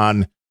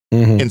lexicon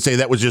and say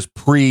that was just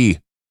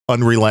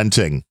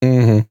pre-Unrelenting.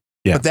 Yeah.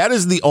 But that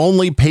is the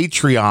only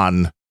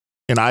Patreon.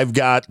 And I've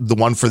got the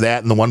one for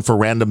that and the one for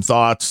Random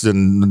Thoughts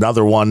and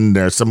another one.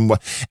 There's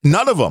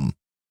none of them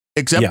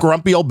except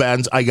Grumpy Old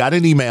Bens. I got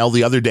an email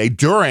the other day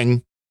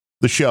during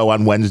the show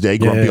on Wednesday,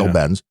 Grumpy Old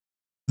Bens,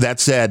 that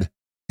said,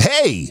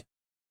 hey,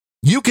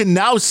 you can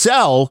now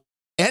sell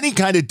any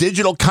kind of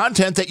digital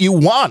content that you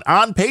want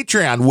on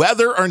Patreon,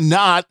 whether or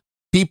not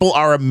people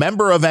are a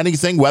member of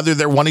anything, whether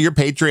they're one of your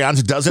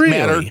Patreons, doesn't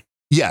matter.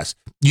 Yes,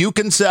 you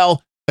can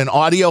sell an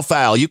audio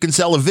file, you can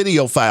sell a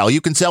video file,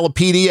 you can sell a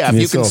PDF,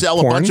 you can sell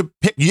a bunch of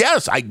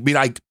yes. I mean,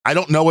 I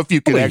don't know if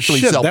you can actually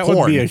sell porn. That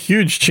would be a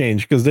huge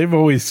change because they've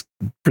always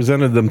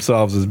presented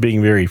themselves as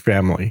being very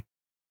family.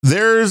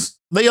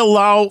 They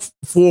allow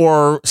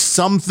for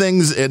some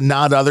things and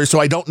not others. So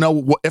I don't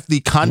know if the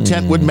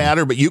content would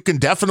matter, but you can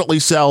definitely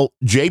sell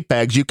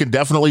JPEGs. You can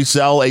definitely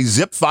sell a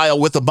zip file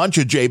with a bunch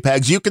of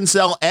JPEGs. You can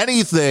sell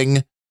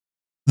anything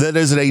that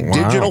is a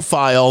digital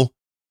file,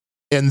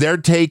 and they're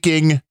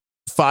taking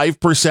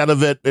 5%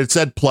 of it. It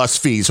said plus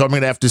fees. So I'm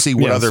going to have to see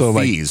what other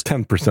fees.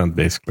 Like 10%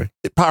 basically.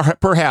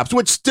 Perhaps,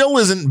 which still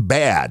isn't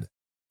bad.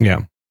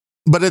 Yeah.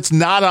 But it's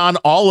not on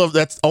all of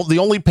that's the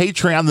only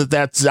Patreon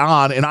that's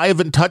on. And I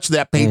haven't touched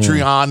that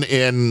Patreon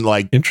in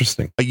like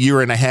a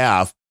year and a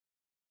half.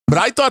 But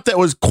I thought that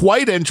was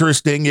quite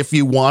interesting if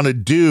you want to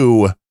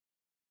do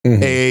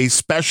a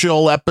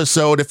special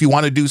episode, if you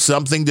want to do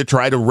something to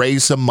try to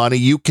raise some money,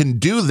 you can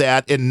do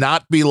that and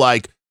not be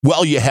like,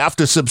 well, you have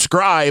to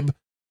subscribe.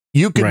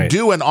 You can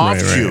do an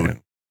offshoot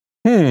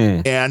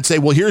and say,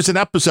 well, here's an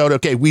episode.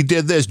 Okay, we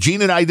did this.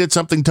 Gene and I did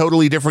something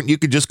totally different. You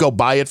could just go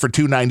buy it for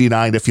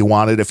 $2.99 if you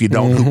want it. If you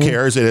don't, who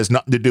cares? It has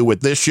nothing to do with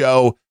this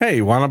show.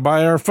 Hey, want to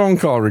buy our phone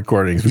call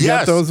recordings? We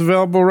got those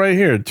available right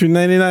here.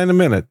 $2.99 a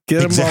minute.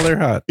 Get them while they're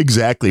hot.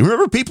 Exactly.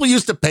 Remember, people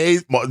used to pay.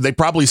 Well, they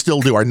probably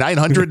still do. Are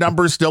 900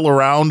 numbers still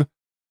around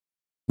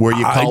where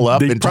you call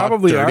up and talk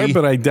dirty? They probably are,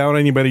 but I doubt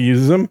anybody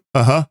uses them.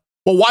 Well,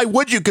 why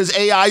would you? Because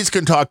AIs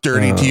can talk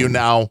dirty to you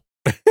now.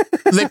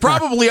 They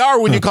probably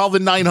are when you call the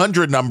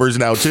 900 numbers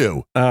now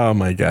too. Oh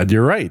my God,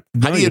 you're right.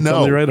 No, how do you know?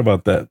 Totally right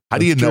about that. How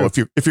do you know if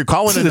you're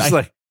calling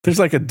it? There's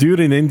like a dude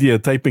in India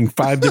typing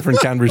 5 different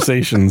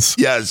conversations.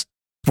 Yes,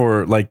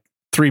 for like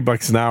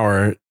 $3 an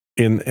hour.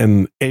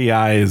 And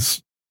AI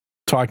is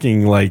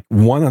talking like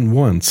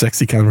one-on-one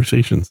sexy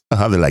conversations.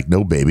 They're like,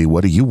 no, baby,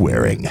 what are you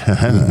wearing?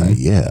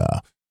 Yeah.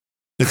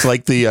 It's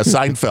like the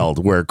Seinfeld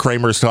where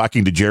Kramer's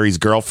talking to Jerry's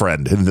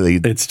girlfriend.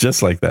 And it's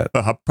just like that.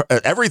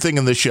 Everything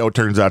in this show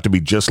turns out to be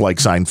just like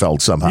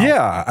Seinfeld somehow.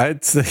 Yeah.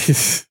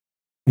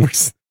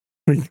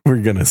 We're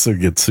going to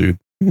get sued.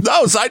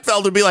 No,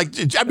 Seinfeld would be like,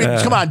 I mean,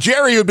 come on.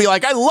 Jerry would be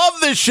like, I love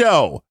this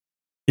show.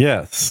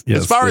 Yes.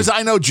 As far as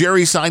I know,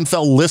 Jerry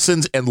Seinfeld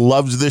listens and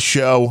loves this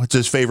show. It's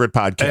his favorite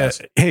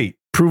podcast. Hey,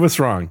 prove us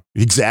wrong.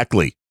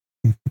 Exactly.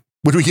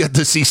 Would we get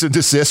the cease and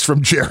desist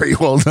from Jerry?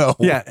 Well, no.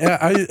 Yeah.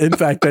 In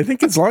fact, I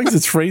think as long as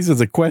it's phrased as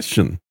a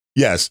question.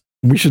 Yes.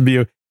 We should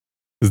be.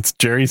 It's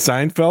Jerry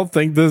Seinfeld.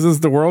 Think this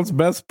is the world's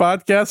best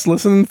podcast?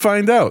 Listen and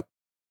find out.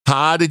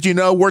 How did you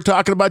know we're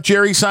talking about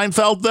Jerry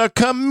Seinfeld, the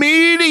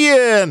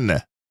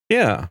comedian?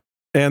 Yeah.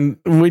 And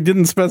we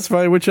didn't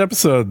specify which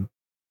episode.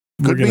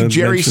 Could be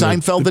Jerry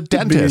Seinfeld, the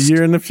dentist. Could be a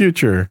year in the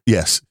future.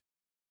 Yes.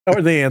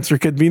 Or the answer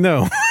could be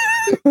no.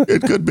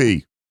 It could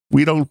be.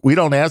 We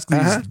don't ask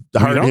these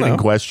hard-hitting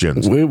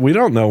questions. We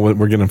don't know what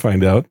we're going to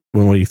find out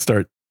when we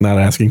start not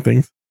asking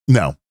things.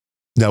 No,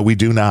 we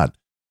do not.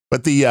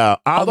 But the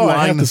although I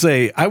have online, to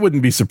say, I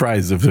wouldn't be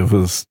surprised if it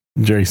was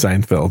Jerry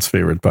Seinfeld's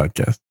favorite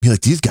podcast. be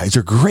like, these guys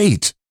are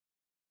great.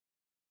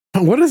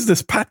 What is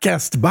this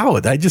podcast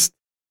about? I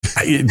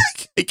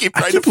keep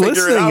trying to figure it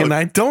listening out. and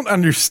I don't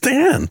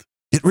understand.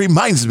 It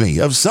reminds me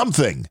of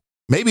something.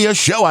 Maybe a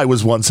show I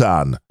was once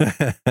on.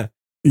 Yeah.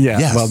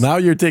 Yes. Well, now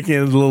you're taking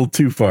it a little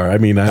too far. I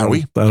mean, I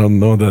don't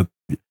know that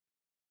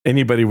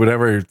anybody would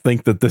ever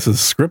think that this is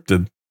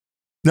scripted.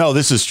 No,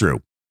 this is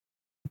true.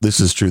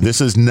 This is true.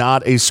 This is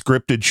not a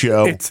scripted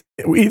show. It's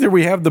either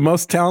we have the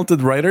most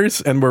talented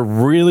writers and we're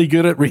really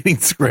good at reading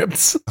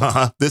scripts,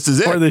 This is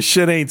it. or this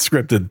shit ain't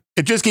scripted.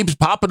 It just keeps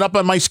popping up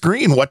on my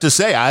screen what to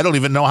say. I don't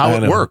even know how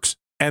it works.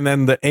 And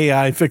then the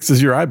AI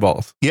fixes your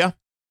eyeballs. Yeah.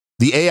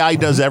 The AI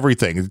does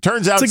everything. It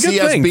turns out It's a good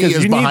CSB thing, 'cause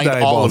is you need behind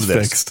the all of eyeballs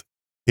this. fixed.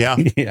 Yeah.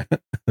 Yeah.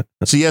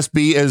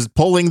 CSB is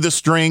pulling the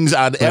strings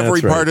on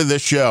every right. part of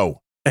this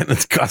show. And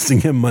it's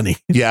costing him money.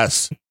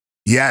 Yes.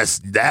 Yes,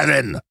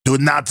 Darren, do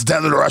not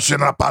tell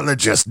Russian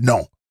apologists.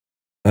 No.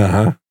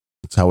 Uh-huh.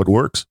 That's how it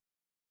works.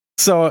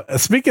 So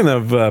speaking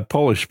of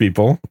Polish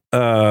people,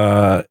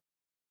 there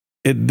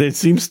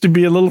seems to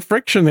be a little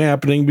friction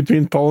happening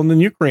between Poland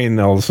and Ukraine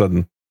all of a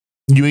sudden.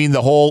 You mean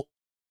the whole,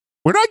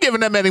 we're not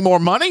giving them any more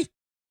money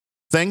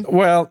thing?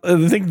 Well,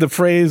 I think the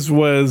phrase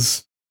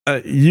was,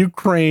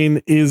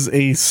 Ukraine is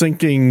a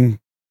sinking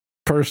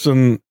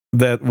person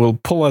that will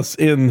pull us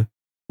in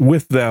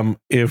with them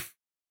if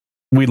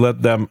we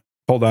let them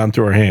hold on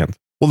to our hand.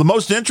 Well, the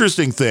most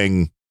interesting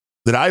thing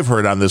that I've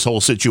heard on this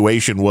whole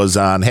situation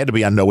had to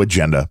be on No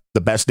Agenda,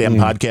 the best damn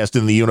podcast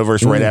in the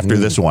universe right after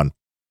this one,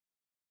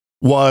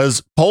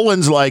 was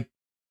Poland's like,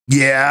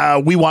 yeah,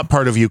 we want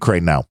part of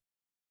Ukraine now.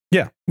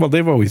 Yeah. Well,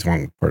 they've always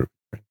wanted part of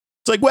Ukraine.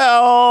 It's like,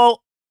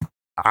 well,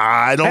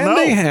 I don't know. And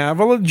they have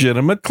a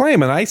legitimate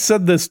claim. And I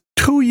said this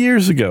 2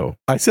 years ago.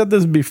 I said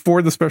this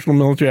before the special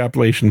military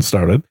operation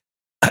started.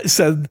 I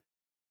said,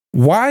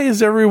 why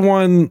is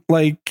everyone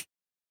like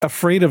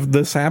afraid of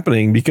this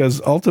happening?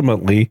 Because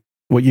ultimately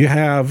what you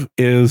have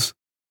is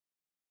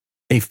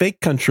a fake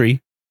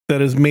country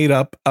that is made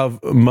up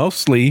of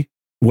mostly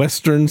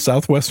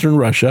southwestern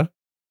Russia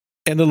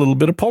and a little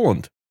bit of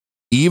Poland.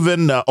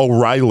 Even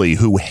O'Reilly,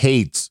 who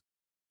hates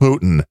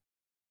Putin,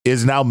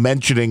 is now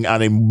mentioning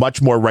on a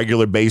much more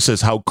regular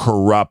basis how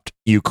corrupt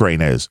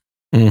Ukraine is.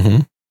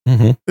 Mm-hmm.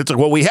 Mm-hmm. It's like,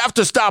 well, we have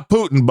to stop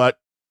Putin, but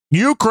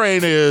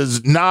Ukraine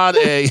is not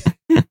a...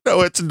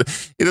 No, it's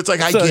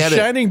like, I get it.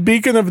 Shining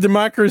beacon of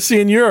democracy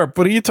in Europe.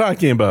 What are you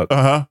talking about?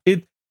 Uh-huh.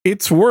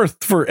 It's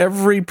worth for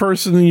every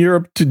person in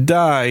Europe to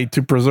die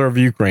to preserve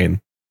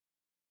Ukraine.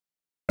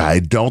 I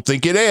don't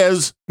think it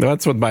is.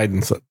 That's what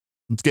Biden said.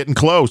 It's getting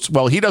close.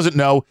 Well, he doesn't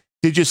know.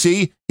 Did you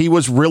see? He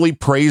was really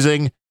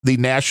praising the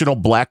National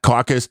Black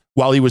Caucus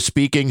while he was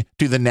speaking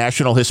to the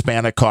National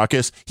Hispanic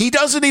Caucus. He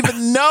doesn't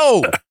even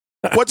know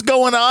what's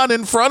going on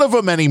in front of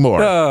him anymore.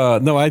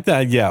 No, I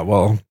thought, yeah,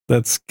 well,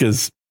 that's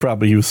because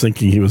probably he was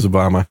thinking he was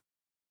Obama.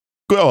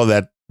 Well,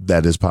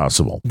 that is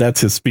possible.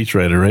 That's his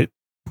speechwriter, right?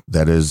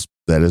 That is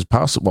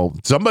possible.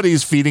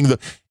 Somebody's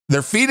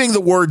they're feeding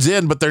the words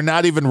in, but they're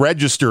not even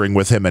registering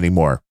with him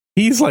anymore.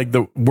 He's like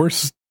the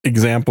worst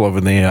example of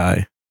an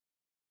AI.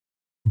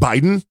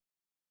 Biden?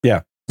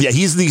 Yeah. Yeah,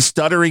 he's the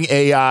stuttering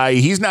AI.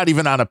 He's not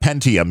even on a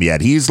Pentium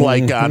yet. He's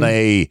like on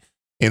an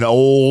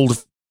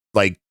old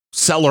like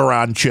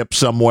Celeron chip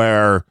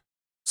somewhere,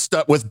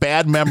 with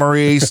bad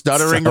memory,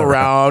 stuttering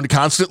around,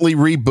 constantly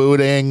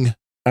rebooting.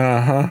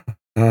 I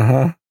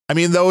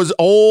mean,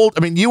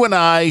 you and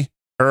I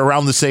are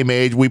around the same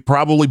age. We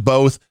probably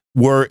both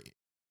were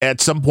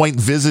at some point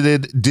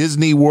visited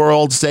Disney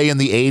World, say in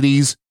the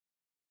 80s,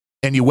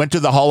 and you went to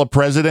the Hall of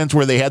Presidents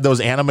where they had those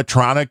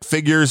animatronic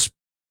figures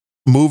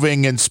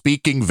moving and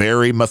speaking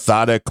very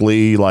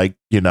methodically, like,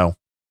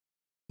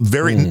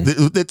 very,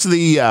 it's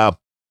the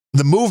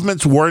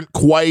movements weren't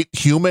quite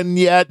human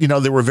yet.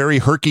 They were very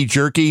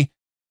herky-jerky.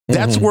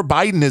 That's where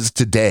Biden is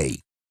today.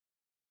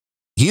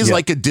 He's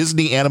like a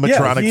Disney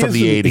animatronic from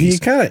the 80s. He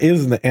kind of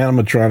is an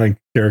animatronic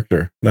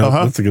character. No,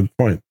 that's a good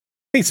point.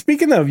 Hey,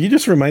 speaking of, you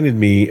just reminded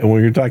me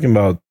when you're talking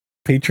about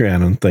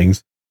Patreon and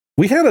things,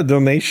 we had a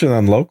donation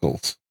on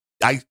Locals.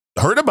 I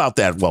heard about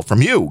that,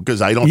 from you,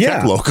 because I don't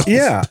check Locals.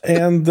 Yeah,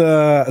 and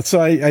so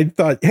I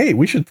thought, hey,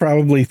 we should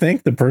probably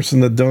thank the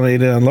person that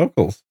donated on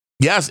Locals.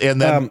 Yes, and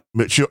then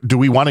do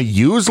we want to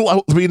use?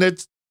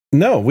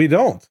 No, we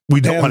don't. We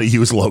don't want to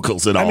use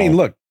Locals at all. I mean,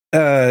 look,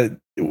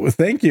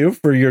 thank you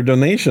for your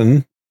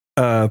donation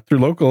through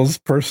Locals.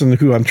 Person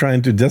who I'm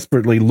trying to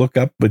desperately look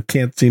up, but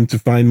can't seem to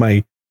find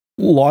my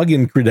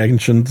login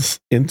credentials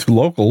into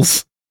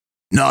Locals.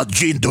 No,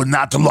 Gene, do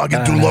not log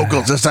into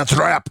Locals. It's a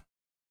trap.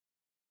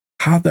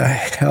 How the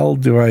hell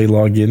do I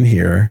log in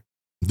here?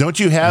 Don't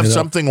you have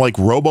something like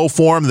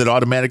RoboForm that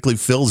automatically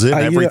fills in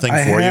everything for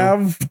you? I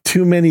have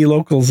too many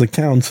Locals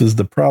accounts is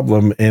the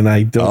problem, and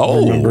I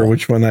don't remember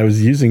which one I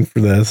was using for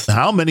this.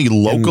 How many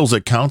Locals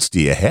accounts do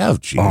you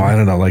have, Gene? Oh, I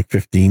don't know, like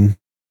 15.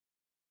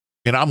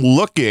 And I'm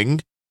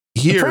looking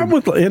here.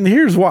 And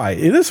here's why.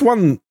 This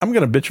one, I'm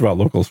going to bitch about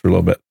Locals for a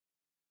little bit.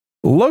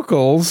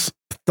 locals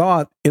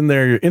thought in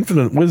their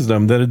infinite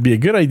wisdom that it'd be a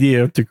good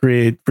idea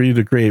for you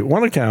to create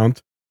one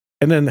account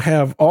and then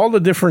have all the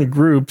different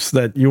groups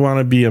that you want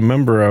to be a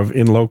member of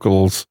in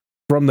locals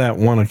from that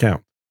one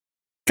account.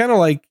 Kind of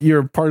like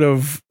you're part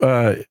of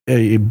a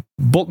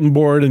bulletin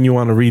board and you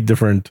want to read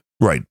different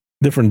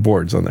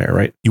boards on there,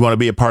 right? You want to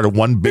be a part of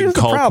one big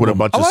cult with a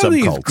bunch of subcults.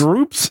 These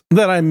groups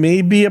that I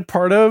may be a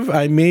part of,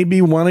 I may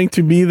be wanting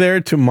to be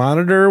there to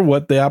monitor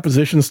what the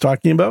opposition is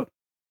talking about.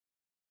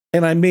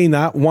 And I may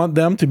not want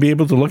them to be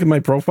able to look at my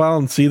profile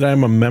and see that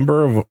I'm a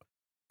member of all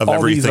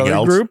everything these other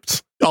else.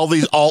 Groups. All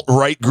these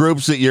alt-right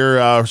groups that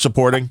you're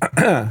supporting.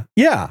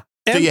 Yeah.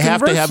 So you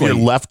have to have your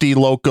lefty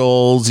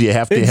locals. You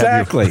have to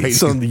have your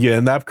So you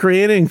end up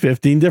creating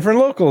 15 different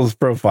locals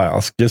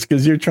profiles just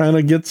because you're trying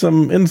to get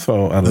some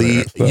info out of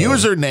the there.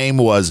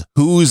 Username was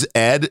Who's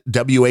Ed,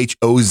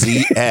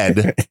 WHOZ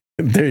Ed.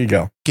 There you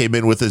go. Came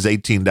in with his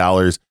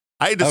 $18.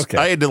 I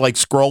had to like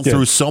scroll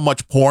through so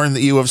much porn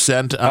that you have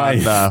sent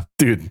on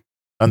dude.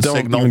 On don't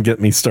Signal. Even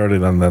get me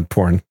started on that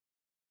porn.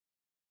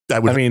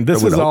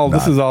 This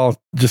is all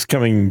just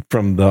coming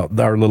from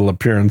our little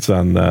appearance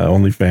on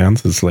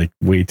OnlyFans. It's like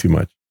way too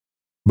much.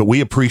 But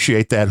we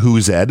appreciate that.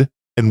 Who's Ed?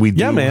 And we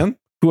do. Yeah, man.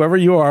 Whoever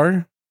you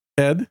are,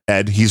 Ed.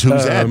 He's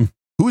Who's Ed?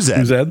 Who's Ed?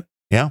 Who's Ed?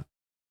 Yeah.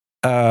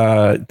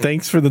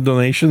 Thanks for the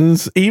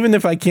donations. Even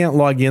if I can't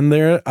log in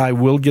there, I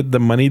will get the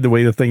money. The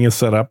way the thing is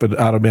set up, it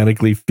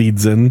automatically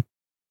feeds in.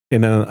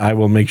 And then I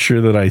will make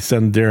sure that I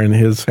send Darren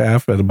his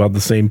half at about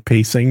the same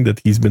pacing that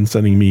he's been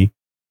sending me.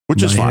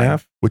 Which is fine.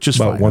 Which is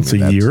about once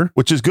a year.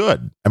 Which is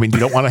good. I mean, you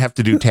don't want to have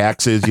to do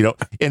taxes,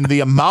 and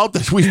the amount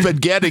that we've been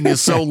getting is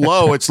so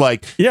low. It's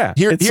like, here,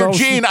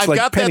 Gene, I've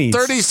got pennies.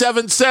 That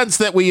 37 cents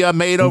that we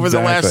made over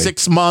the last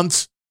 6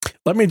 months.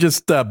 Let me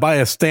just buy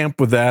a stamp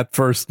with that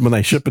first when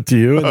I ship it to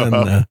you. And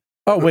then,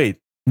 oh, wait,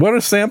 what are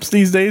stamps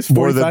these days?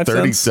 More than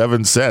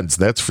 37 cents.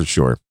 That's for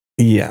sure.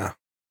 Yeah.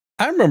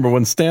 I remember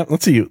when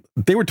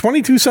they were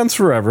 22 cents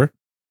forever.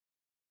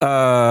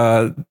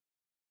 I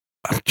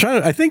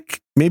think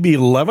maybe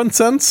 11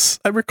 cents,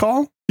 I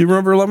recall. Do you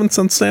remember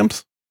 11-cent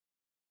stamps?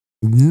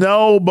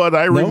 No, but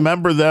I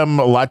remember them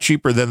a lot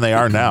cheaper than they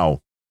are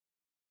now.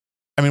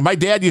 I mean, my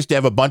dad used to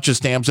have a bunch of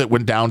stamps that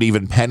went down to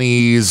even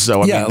pennies.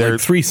 So, I mean, they're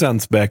like 3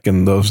 cents back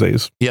in those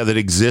days. Yeah, that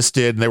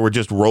existed. And there were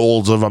just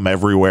rolls of them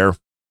everywhere.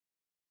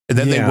 And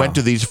then they went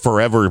to these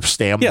forever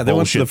stamp. Yeah, they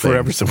went to the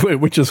forever,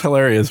 which is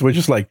hilarious. Which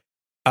is like,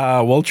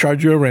 we'll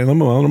charge you a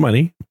random amount of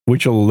money,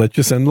 which will let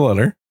you send the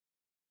letter.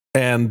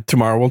 And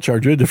tomorrow we'll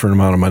charge you a different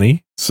amount of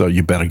money, so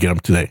you better get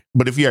them today.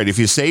 But if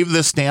you save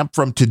this stamp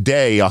from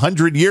today,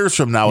 100 years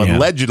from now,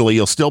 allegedly,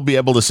 you'll still be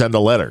able to send a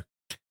letter.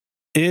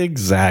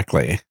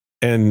 Exactly.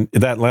 And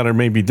that letter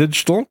may be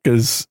digital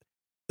because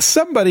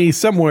somebody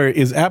somewhere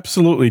is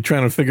absolutely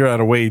trying to figure out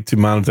a way to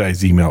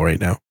monetize email right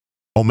now.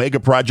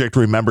 Omega Project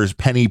remembers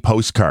penny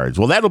postcards.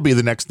 Well, that'll be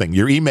the next thing.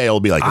 Your email will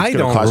be like, I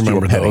don't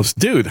remember those.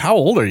 Dude, how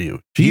old are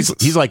you?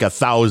 He's like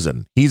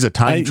 1,000. He's a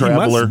time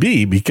traveler. He must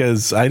be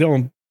because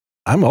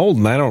I'm old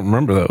and I don't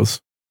remember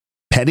those.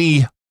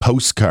 Penny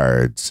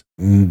postcards.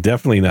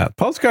 Definitely not.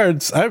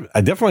 Postcards, I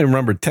definitely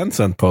remember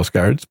 10-cent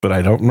postcards, but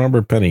I don't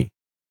remember penny.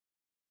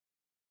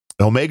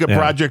 Omega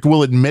Project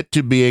will admit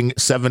to being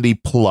 70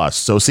 plus.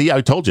 So see,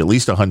 I told you, at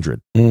least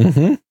 100.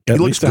 Mm-hmm. He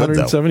looks good,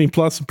 170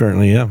 plus,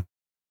 apparently, yeah.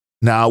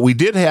 Now, we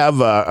did have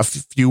a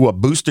few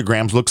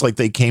boostograms. Looks like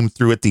they came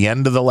through at the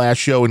end of the last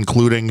show,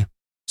 including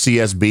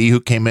CSB, who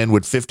came in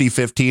with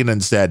 50-15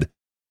 and said,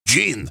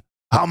 Gene,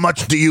 how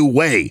much do you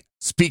weigh?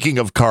 Speaking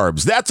of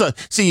carbs,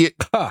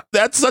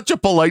 that's such a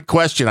polite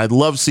question. I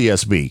love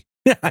CSB.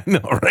 Yeah, I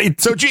know, right?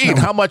 So, Gene,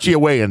 how much are you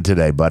weighing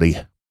today, buddy?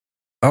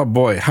 Oh,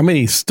 boy. How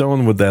many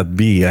stone would that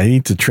be? I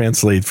need to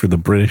translate for the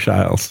British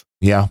Isles.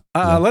 Yeah.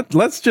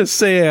 Let's just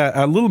say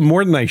a little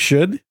more than I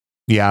should.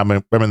 Yeah, I'm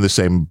in the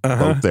same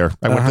boat there.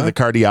 I went to the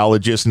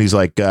cardiologist, and he's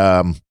like,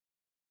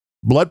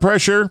 blood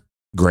pressure,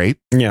 great.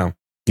 Yeah.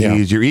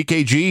 He's your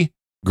EKG,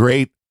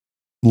 great.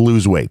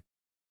 Lose weight.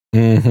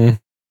 Mm-hmm.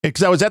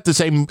 Because I was at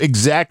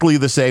exactly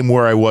the same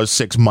where I was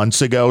 6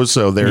 months ago.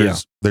 So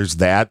there's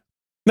that.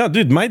 No,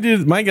 my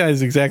guy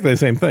is exactly the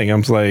same thing.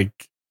 I'm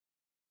like,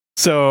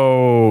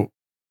 so,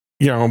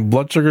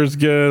 blood sugar's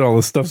good. All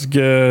this stuff's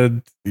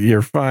good.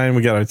 You're fine.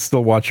 We got to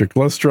still watch your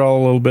cholesterol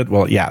a little bit.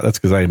 Well, yeah, that's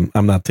because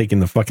I'm not taking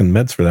the fucking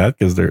meds for that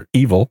because they're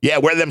evil. Yeah,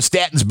 where are them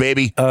statins,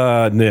 baby?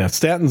 Yeah,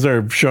 statins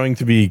are showing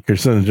to be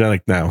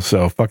carcinogenic now.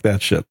 So fuck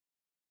that shit.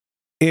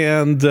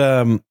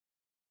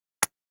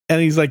 And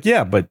he's like,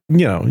 yeah, but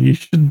you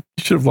should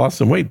have lost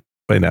some weight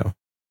by now.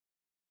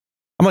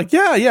 I'm like,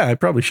 yeah, I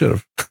probably should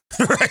have.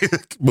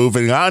 Right.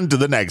 Moving on to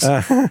the next.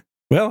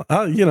 Well,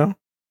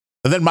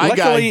 And then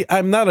luckily,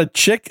 I'm not a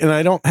chick, and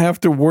I don't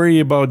have to worry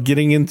about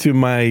getting into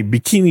my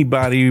bikini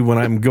body when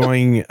I'm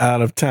going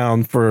out of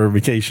town for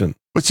vacation.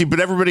 But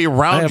everybody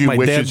around you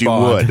wishes you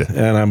would,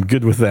 and I'm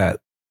good with that.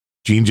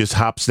 Gene just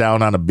hops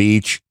down on a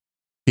beach.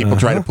 People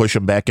try to push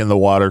him back in the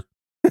water.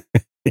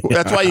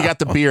 That's why you got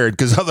the beard,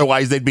 because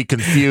otherwise they'd be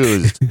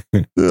confused.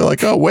 They're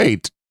like, oh,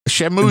 wait,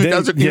 Shamu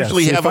doesn't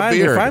usually have a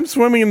beard. If I'm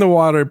swimming in the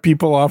water,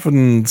 people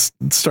often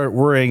start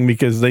worrying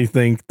because they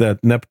think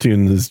that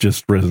Neptune has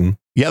just risen.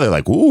 Yeah, they're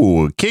like,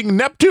 ooh, King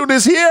Neptune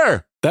is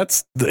here.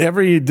 That's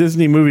every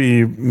Disney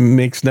movie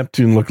makes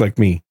Neptune look like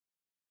me.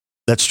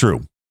 That's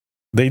true.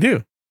 They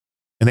do.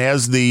 And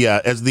as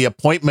the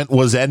appointment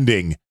was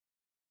ending,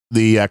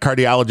 the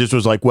cardiologist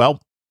was like,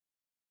 well,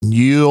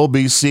 you'll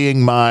be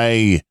seeing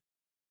my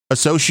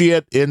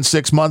associate in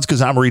 6 months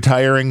because I'm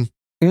retiring.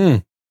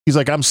 He's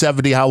like, I'm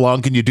 70. How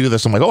long can you do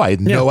this? I'm like, oh, I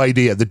had no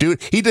idea. The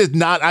dude, he did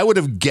not. I would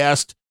have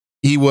guessed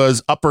he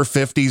was upper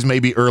 50s,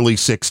 maybe early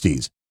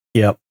 60s.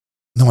 Yep.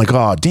 And I'm like,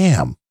 oh,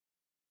 damn.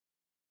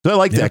 So I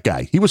like that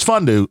guy. He was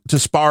fun to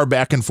spar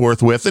back and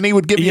forth with, and he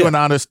would give you an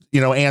honest,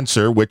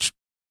 answer, which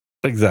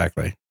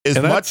exactly. As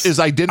much as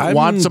I didn't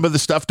want some of the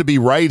stuff to be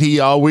right, he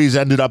always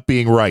ended up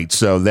being right.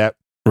 So that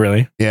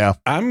really, yeah,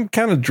 I'm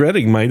kind of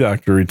dreading my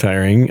doctor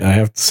retiring, I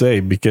have to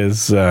say,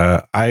 because this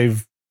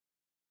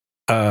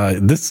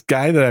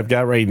guy that I've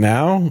got right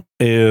now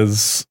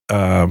is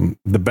the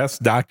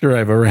best doctor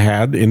I've ever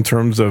had in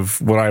terms of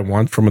what I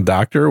want from a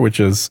doctor, which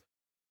is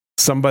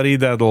somebody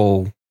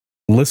that'll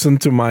listen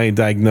to my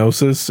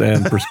diagnosis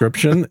and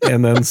prescription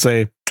and then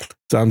say,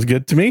 sounds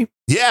good to me.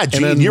 Yeah,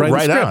 Gene, you're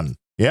right on.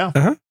 Yeah.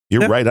 Uh-huh.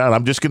 You're right on.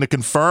 I'm just going to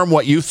confirm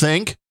what you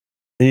think.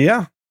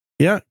 Yeah.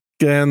 Yeah.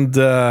 And,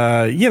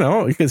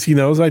 because he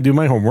knows I do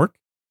my homework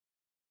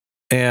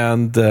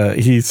and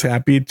he's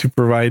happy to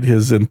provide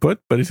his input,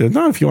 but he said,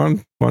 no, if you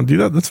want to do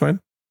that, that's fine.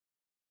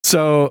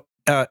 So,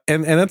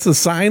 and that's a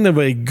sign of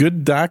a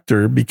good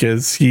doctor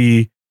because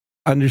he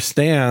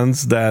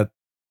understands that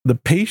the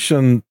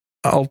patient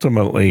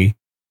ultimately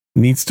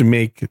needs to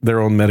make their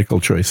own medical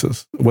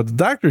choices. What the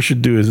doctor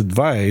should do is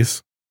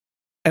advise.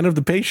 And if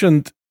the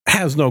patient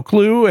has no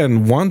clue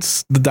and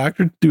wants the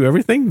doctor to do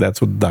everything,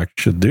 that's what the doctor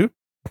should do.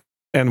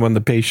 And when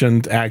the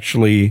patient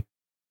actually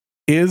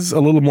is a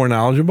little more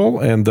knowledgeable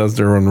and does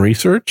their own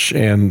research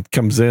and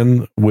comes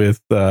in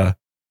with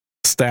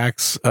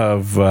stacks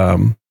of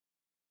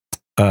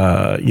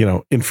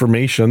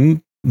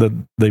information that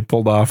they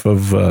pulled off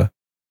of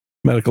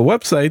medical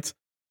websites,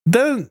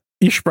 then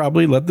you should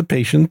probably let the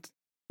patient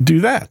do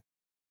that.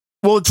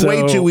 Well, it's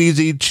way too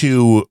easy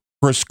to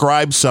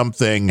prescribe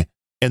something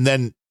and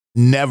then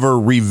never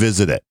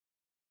revisit it.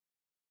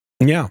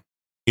 Yeah.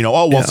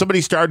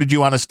 Somebody started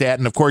you on a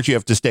statin. Of course you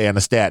have to stay on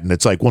a statin.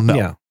 It's like, well, no.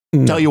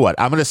 Yeah. Tell you what,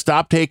 I'm going to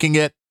stop taking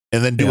it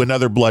and then do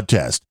another blood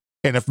test.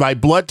 And if my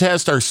blood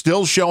tests are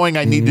still showing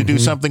I need to do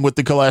something with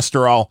the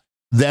cholesterol,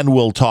 then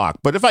we'll talk.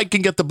 But if I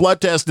can get the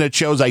blood test and it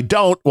shows I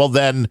don't, well,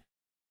 then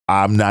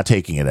I'm not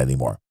taking it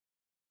anymore.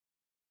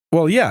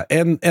 Well, yeah.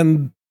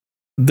 And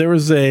there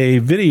was a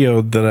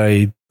video that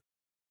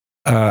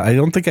I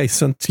don't think I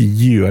sent to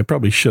you. I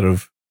probably should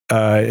have.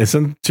 I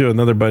sent it to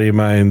another buddy of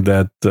mine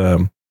that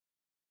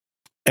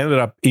ended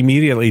up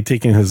immediately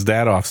taking his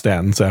dad off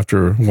statins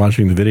after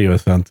watching the video I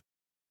sent.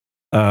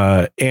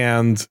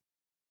 And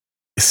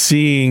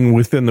seeing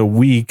within a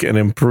week an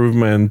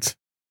improvement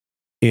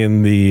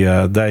in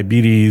the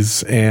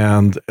diabetes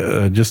and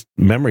just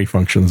memory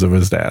functions of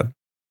his dad.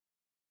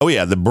 Oh,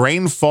 yeah. The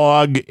brain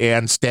fog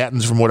and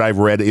statins, from what I've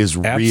read, is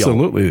real.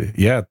 Absolutely.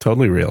 Yeah,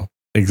 totally real.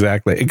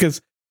 Exactly.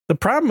 Because the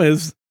problem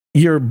is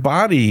your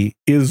body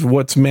is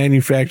what's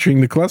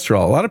manufacturing the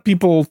cholesterol. A lot of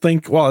people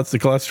think, well, it's the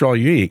cholesterol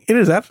you're eating. It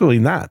is absolutely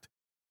not.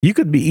 You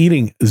could be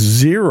eating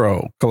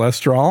zero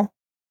cholesterol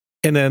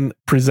and then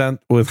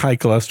present with high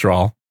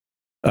cholesterol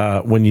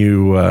when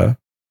you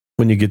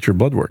get your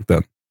blood work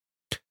done.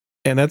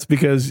 And that's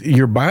because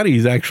your body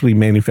is actually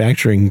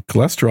manufacturing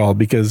cholesterol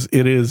because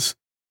it is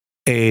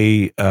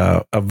a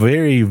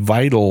very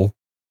vital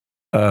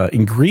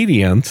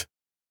ingredient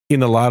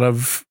in a lot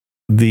of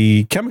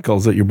the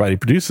chemicals that your body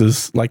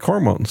produces, like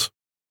hormones.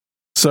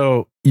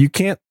 So you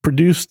can't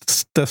produce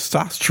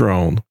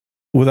testosterone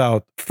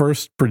without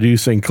first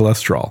producing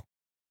cholesterol.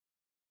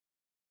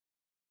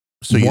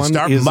 So you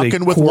start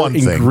mucking with one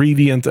thing.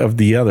 Ingredient of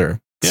the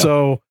other. Yeah.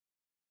 So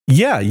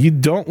yeah, you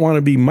don't want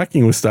to be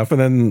mucking with stuff.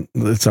 And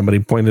then somebody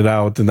pointed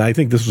out, and I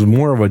think this was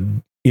more of a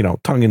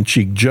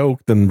tongue-in-cheek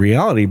joke than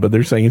reality, but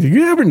they're saying, have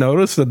you ever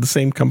noticed that the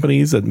same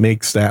companies that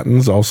make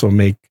statins also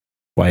make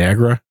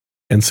Viagra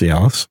and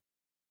Cialis?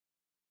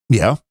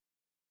 Yeah.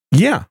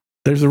 Yeah.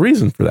 There's a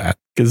reason for that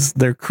because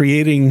they're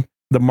creating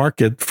the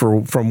market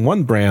from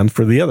one brand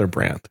for the other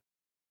brand.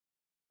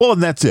 Well,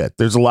 and that's it.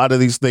 There's a lot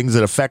of these things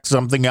that affect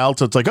something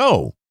else. It's like,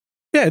 oh.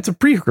 Yeah, it's a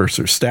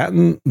precursor.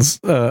 Statins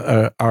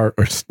are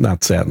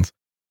not statins.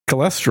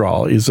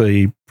 Cholesterol is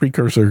a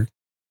precursor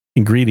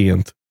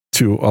ingredient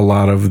to a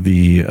lot of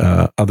the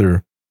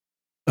other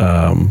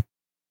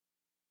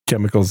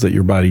chemicals that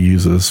your body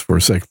uses for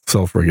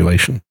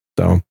self-regulation.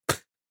 So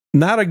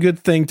not a good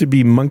thing to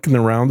be monkeying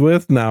around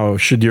with. Now,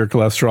 should your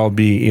cholesterol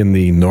be in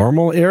the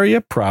normal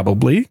area?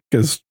 Probably,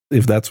 because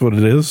if that's what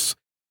it is,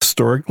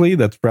 historically,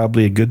 that's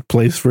probably a good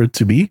place for it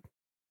to be.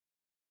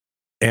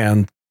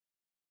 And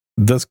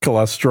does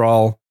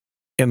cholesterol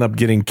end up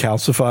getting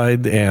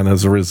calcified and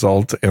as a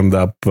result end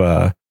up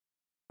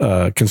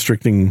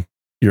constricting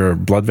your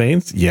blood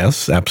veins?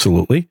 Yes,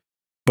 absolutely.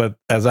 But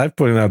as I've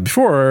pointed out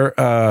before,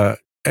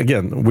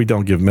 again, we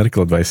don't give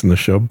medical advice in the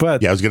show.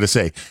 But yeah, I was going to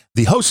say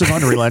the hosts of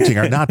Unrelenting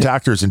are not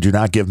doctors and do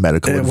not give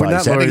medical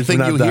advice. Anything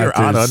you hear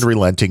on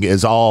Unrelenting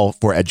is all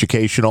for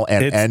educational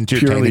and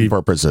entertaining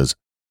purposes.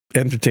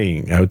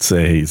 Entertaining, I would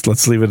say.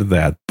 Let's leave it at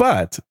that.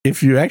 But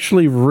if you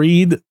actually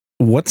read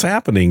what's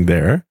happening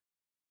there,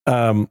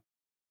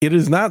 it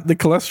is not the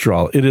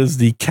cholesterol; it is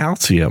the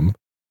calcium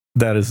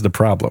that is the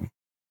problem.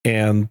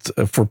 And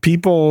for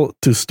people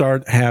to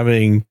start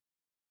having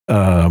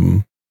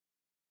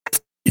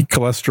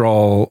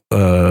cholesterol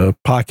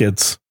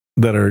pockets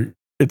that are,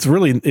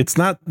 it's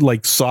not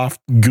like soft,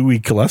 gooey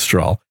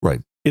cholesterol.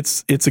 Right.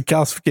 It's a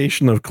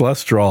calcification of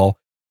cholesterol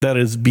that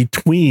is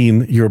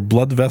between your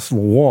blood vessel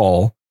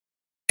wall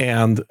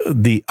and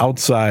the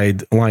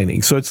outside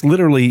lining. So it's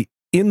literally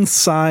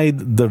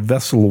inside the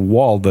vessel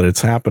wall that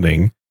it's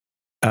happening.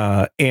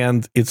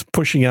 And it's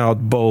pushing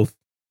out both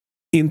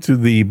into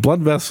the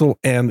blood vessel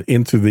and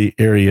into the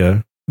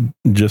area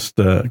just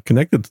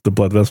connected to the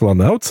blood vessel on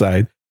the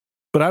outside.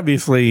 But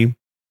obviously,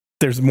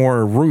 there's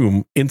more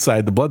room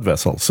inside the blood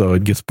vessel, so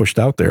it gets pushed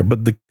out there.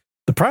 But the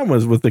problem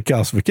is with the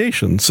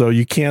calcification, so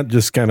you can't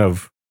just kind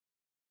of,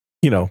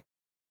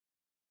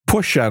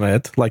 push on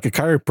it like a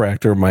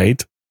chiropractor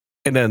might,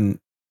 and then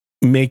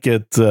make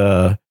it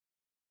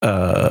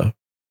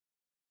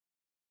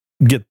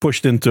get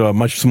pushed into a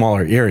much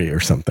smaller area or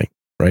something,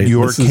 right?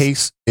 Your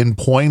case in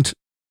point,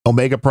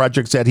 Omega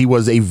Project said he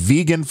was a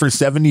vegan for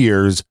 7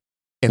 years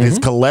and his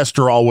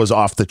cholesterol was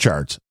off the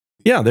charts.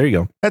 Yeah, there you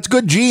go. That's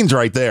good genes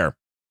right there.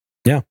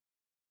 Yeah.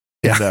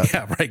 And,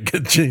 yeah, right.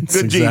 Good genes.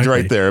 Good genes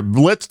right there.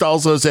 Blitz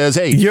also says,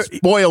 hey,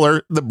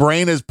 spoiler, the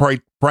brain is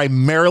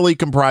primarily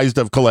comprised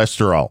of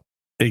cholesterol.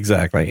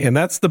 Exactly. And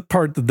that's the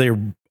part that they're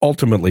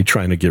ultimately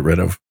trying to get rid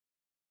of.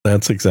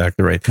 That's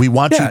exactly right. We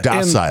want you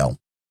docile.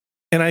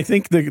 And I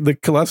think the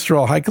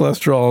cholesterol, high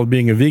cholesterol,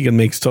 being a vegan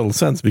makes total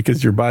sense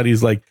because your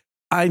body's like,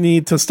 I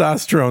need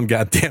testosterone,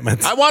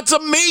 goddammit. I want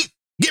some meat.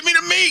 Give me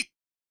the meat.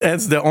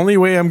 That's the only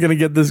way I'm going to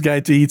get this guy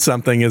to eat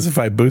something is if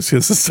I boost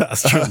his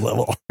testosterone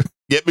level.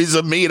 Get me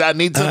some meat. I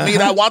need some meat.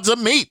 I want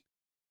some meat.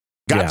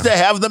 Got to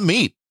have the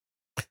meat.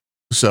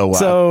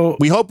 So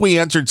we hope we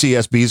answered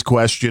CSB's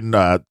question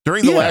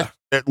during the last.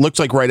 It looks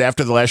like right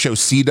after the last show,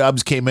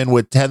 C-Dubs came in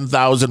with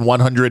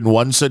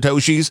 10,101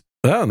 Satoshis.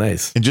 Oh,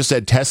 nice. And just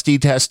said testy,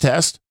 test.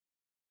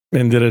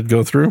 And did it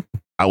go through?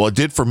 Well, it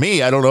did for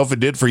me. I don't know if it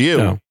did for you.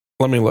 No.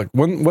 Let me look.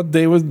 What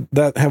day would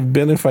that have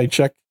been if I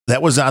check?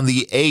 That was on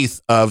the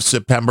 8th of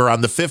September.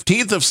 On the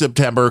 15th of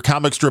September,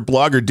 Comic Strip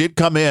Blogger did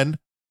come in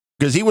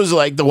because he was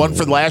like the one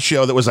for the last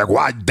show that was like,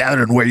 why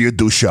better than where you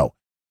do show?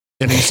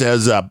 And he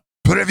says,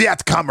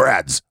 Privyet,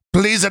 comrades.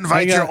 Please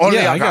invite your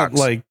oligarchs. I got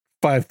like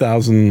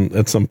 5,000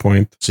 at some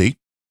point. See?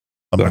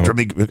 Come on,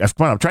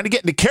 I'm trying to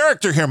get into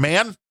character here,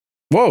 man.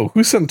 Whoa,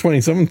 who sent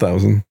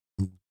 27,000?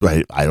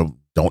 I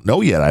don't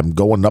know yet. I'm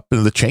going up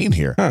into the chain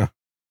here. Huh.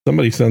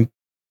 Somebody sent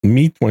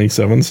me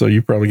 27, so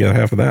you probably got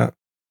half of that.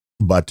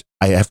 But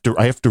I have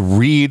to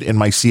read in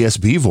my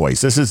CSB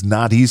voice. This is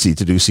not easy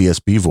to do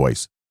CSB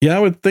voice. Yeah, I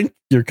would think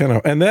you're kind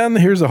of. And then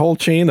here's a whole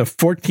chain of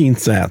 14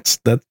 sats.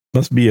 That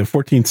must be a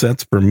 14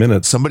 cents per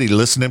minute. Somebody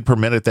listening per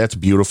minute. That's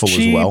beautiful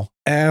as well.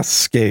 Ass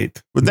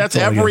skate. But that's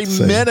every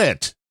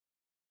minute.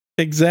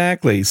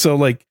 Exactly. So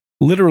like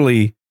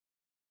literally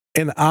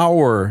an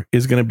hour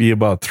is going to be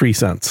about 3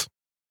 cents.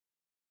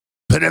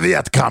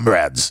 Privyet,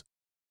 comrades.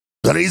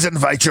 Please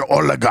invite your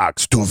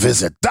oligarchs to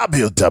visit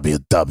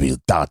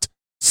www.csb.lol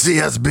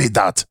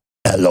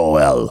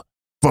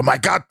for my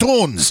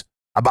cartoons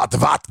about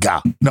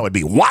vodka. No, it'd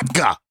be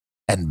Watka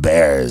and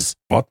bears.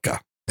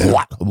 Vodka.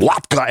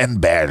 Watka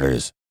and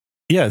bears.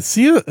 Yeah,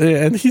 see,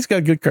 and he's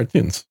got good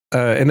cartoons.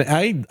 And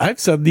I've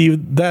said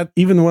that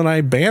even when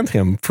I banned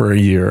him for a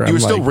year. You were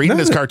still reading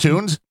his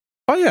cartoons?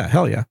 Oh, yeah,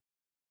 hell yeah.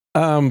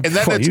 And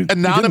then it's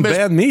anonymous. He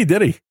didn't ban me,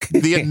 did he?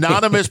 The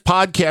anonymous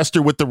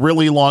podcaster with the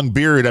really long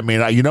beard. I mean,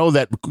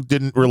 that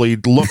didn't really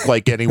look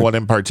like anyone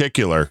in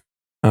particular.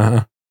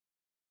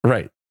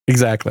 Right.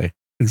 Exactly.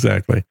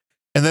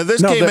 And then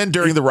this came in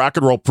during the Rock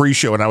and Roll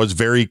pre-show, and I was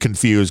very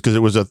confused because it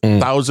was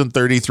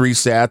 1,033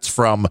 sats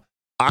from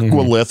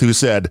Aqualith, who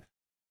said,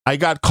 I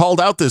got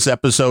called out this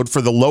episode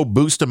for the low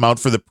boost amount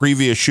for the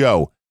previous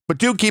show. But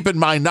do keep in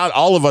mind, not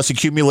all of us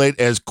accumulate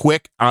as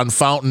quick on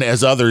Fountain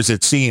as others,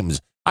 it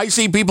seems. I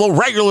see people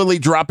regularly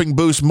dropping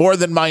boosts more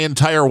than my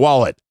entire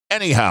wallet.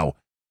 Anyhow,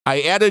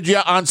 I added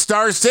you on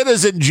Star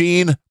Citizen,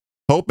 Gene,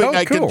 hoping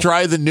I can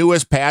try the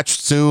newest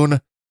patch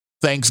soon.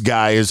 Thanks,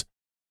 guys.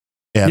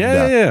 And,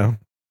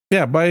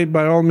 yeah.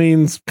 By all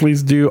means,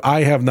 please do.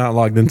 I have not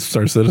logged into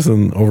Star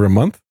Citizen over a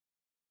month,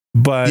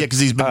 but because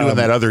he's been doing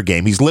that other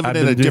game. He's living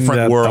in a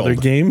different world. Other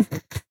game,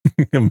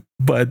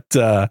 but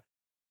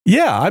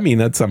yeah, I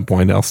mean, at some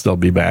point I'll still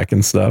be back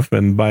and stuff.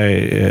 And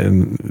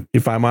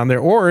if I'm on there,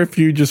 or if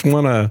you just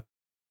want to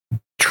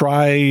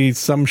try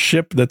some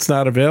ship that's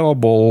not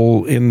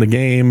available in the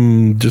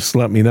game, just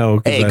let me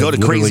know. Hey, go to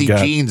Crazy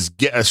Jeans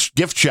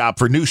gift shop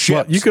for new ships.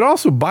 Well, you could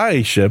also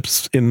buy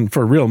ships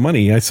for real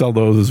money. I sell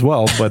those as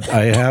well, but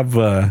I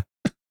have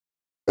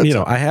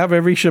I have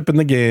every ship in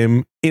the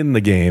game,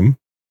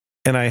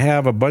 and I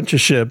have a bunch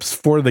of ships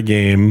for the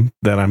game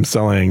that I'm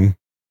selling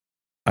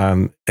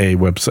on a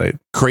website.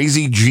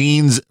 Crazy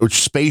Jeans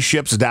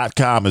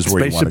Spaceships.com is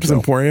where you want to go.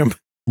 Emporium.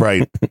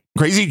 Right.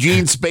 Crazy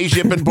Jeans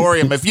Spaceship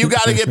Emporium. If you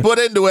got to get put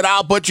into it,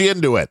 I'll put you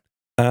into it.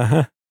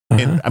 And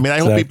I mean, I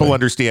hope people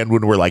understand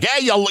when we're like,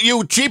 hey,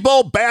 you cheap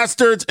old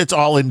bastards. It's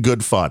all in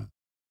good fun.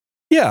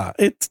 Yeah,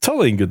 it's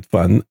totally good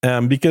fun.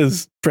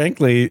 Because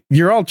frankly,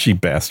 you're all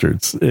cheap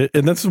bastards.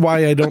 And that's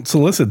why I don't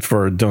solicit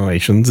for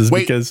donations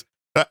because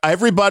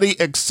everybody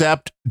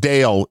except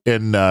Dale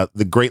in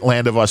the great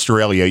land of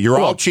Australia. You're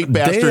all cheap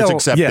bastards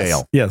except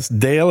Dale. Yes,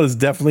 Dale is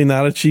definitely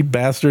not a cheap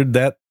bastard.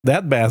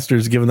 That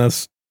bastard's given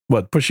us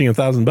pushing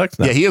 $1,000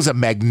 now. Yeah, he is a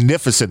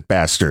magnificent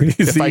bastard.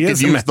 If I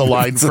could use the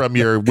line from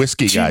your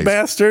whiskey cheap guys.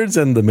 Bastards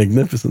and the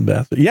magnificent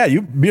bastard. Yeah,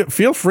 you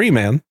feel free,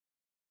 man.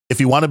 If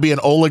you want to be an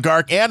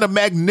oligarch and a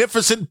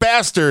magnificent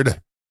bastard,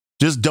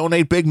 just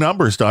donate big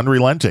numbers to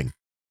Unrelenting.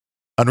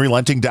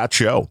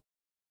 Unrelenting.show.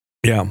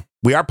 Yeah.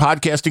 We are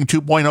podcasting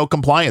 2.0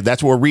 compliant.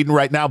 That's what we're reading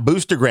right now.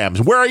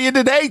 Boostergrams. Where are you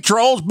today,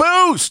 trolls?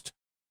 Boost!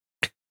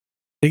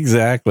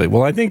 Exactly.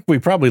 Well, I think we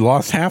probably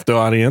lost half the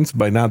audience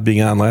by not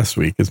being on last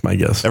week, is my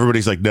guess.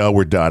 Everybody's like, no,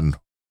 we're done.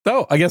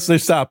 Oh, I guess they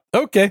stopped.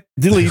 Okay,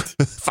 delete.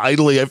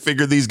 Finally, I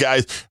figured these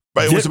guys,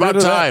 but it was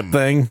about time.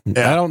 Thing.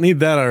 Yeah. I don't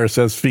need that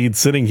RSS feed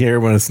sitting here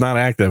when it's not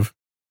active.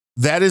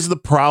 That is the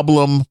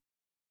problem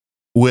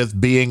with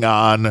being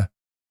on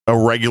a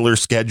regular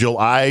schedule.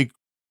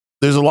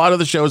 There's a lot of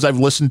the shows I've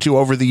listened to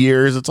over the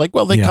years. It's like,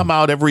 well, they come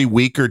out every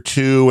week or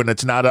two, and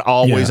it's not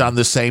always on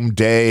the same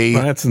day.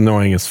 Well, that's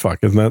annoying as fuck,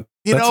 isn't that?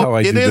 That's how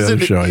I do the other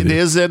show. It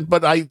isn't,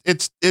 but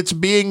it's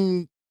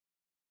being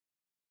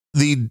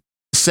the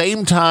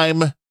same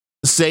time,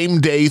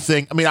 same day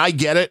thing. I mean, I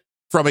get it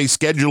from a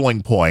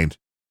scheduling point,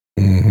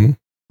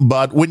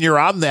 but when you're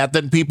on that,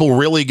 then people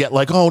really get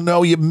like, oh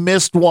no, you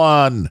missed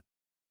one.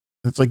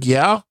 It's like,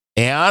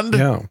 and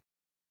that's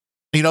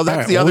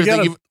right, the other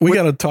thing. We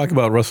got to talk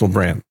about Russell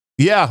Brand.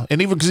 Yeah,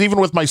 and even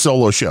with my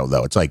solo show,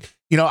 though, it's like,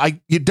 you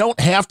don't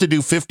have to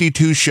do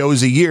 52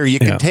 shows a year. You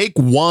can take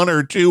 1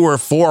 or 2 or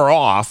 4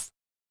 off.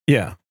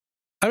 Yeah.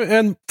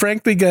 And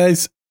frankly,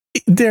 guys,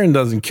 Darren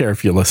doesn't care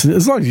if you listen,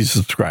 as long as you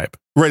subscribe.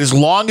 Right, as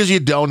long as you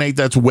donate,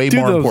 that's way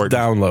more important.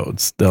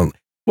 Downloads.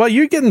 Well,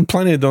 you're getting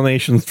plenty of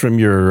donations from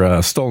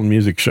your Stolen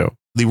Music show.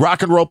 The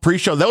Rock and Roll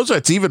Pre-Show,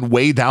 it's even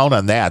way down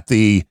on that.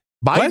 The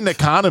Biden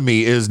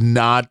economy is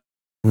not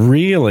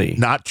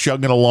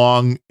chugging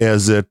along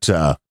as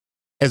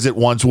it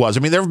once was. I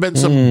mean, there have been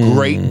some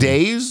great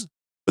days,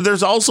 but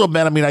there's also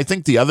been, I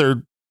think the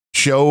other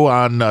show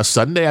on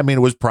Sunday, it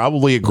was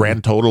probably a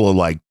grand total of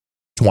like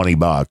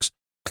 $20.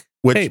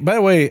 Which, hey, by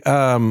the way,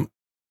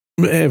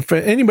 if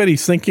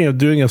anybody's thinking of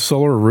doing a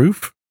solar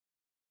roof,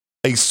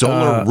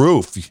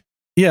 roof.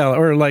 Yeah,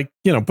 or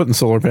putting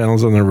solar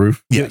panels on their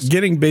roof,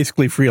 getting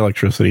basically free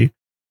electricity.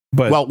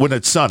 But when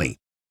it's sunny.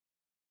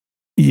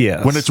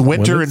 Yes. When it's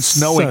winter and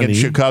snowing in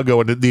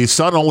Chicago, and the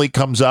sun only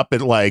comes up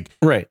at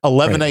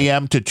 11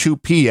 a.m. to 2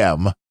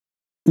 p.m.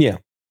 Yeah.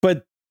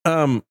 But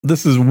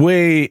this is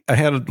way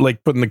ahead of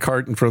putting the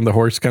cart in front of the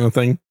horse kind of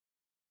thing.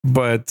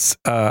 But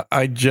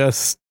I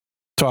just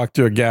talked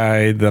to a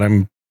guy that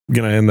I'm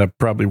going to end up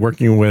probably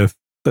working with.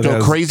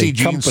 That Crazy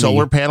Gene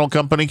Solar Panel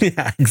Company.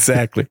 Yeah,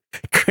 exactly.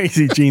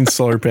 Crazy Gene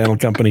Solar Panel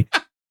Company.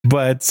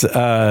 But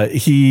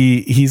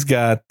he's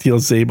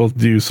able to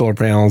do solar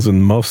panels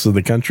in most of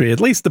the country,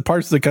 at least the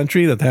parts of the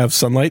country that have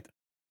sunlight.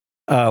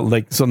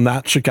 So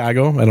not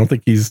Chicago. I don't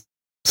think he's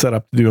set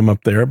up to do them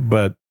up there.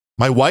 But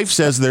my wife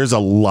says there's a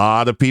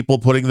lot of people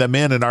putting them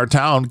in our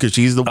town because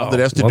she's the one that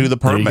has to do the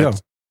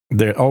permit.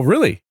 Oh,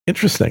 really?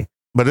 Interesting.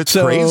 But it's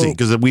crazy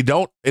because we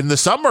don't in the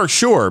summer,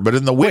 sure, but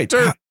in the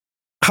winter.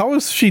 How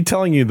is she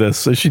telling you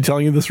this? Is she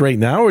telling you this right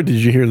now, or did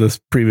you hear this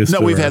previously?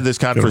 No, we've had this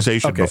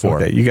conversation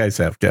before. Okay, you guys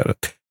have got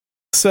it.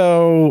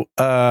 So,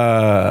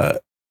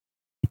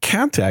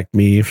 contact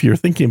me if you're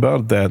thinking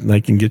about that, and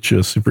I can get you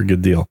a super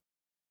good deal.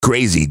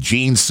 Crazy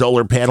Gene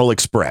Solar Panel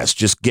Express.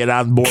 Just get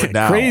on board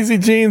now. Crazy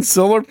Gene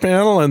Solar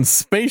Panel and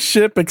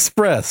Spaceship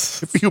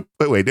Express. If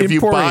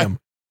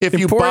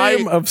you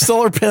buy of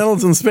solar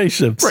panels and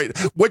spaceships. Right.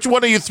 Which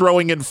one are you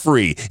throwing in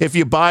free? If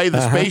you buy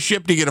the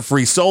spaceship, do you get a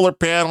free solar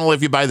panel?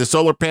 If you buy the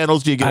solar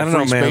panels, do you get a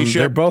free spaceship?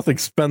 They're both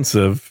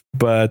expensive,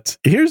 but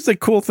here's the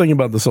cool thing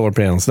about the solar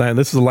panels. Now,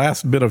 this is the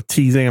last bit of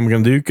teasing I'm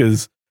going to do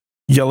because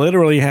you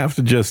literally have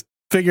to just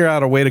figure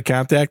out a way to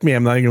contact me.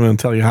 I'm not even going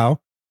to tell you how,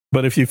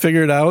 but if you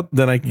figure it out,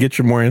 then I can get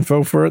you more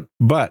info for it.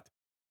 But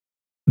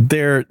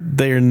they're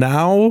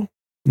now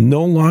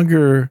no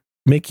longer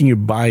making you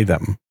buy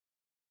them.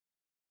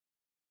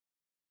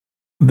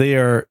 They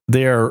are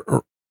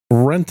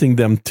renting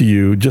them to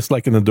you just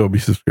like an Adobe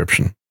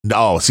subscription.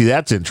 Oh, see,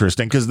 that's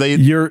interesting because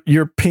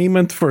your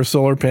payment for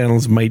solar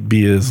panels might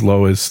be as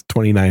low as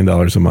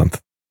 $29 a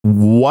month.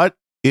 What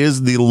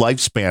is the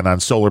lifespan on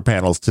solar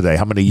panels today?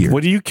 How many years?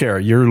 What do you care?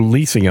 You're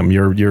leasing them.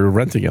 You're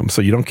renting them,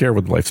 so you don't care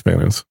what the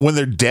lifespan is. When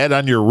they're dead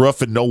on your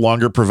roof and no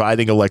longer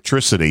providing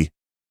electricity,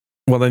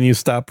 well, then you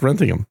stop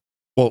renting them.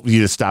 Well,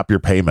 you just stop your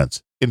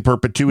payments. in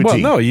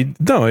perpetuity. Well,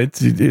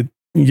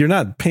 you're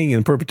not paying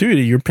in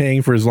perpetuity. You're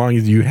paying for as long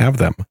as you have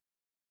them.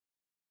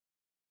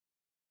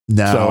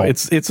 No. So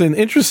it's an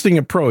interesting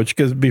approach,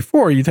 because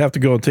before you'd have to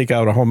go and take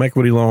out a home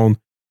equity loan,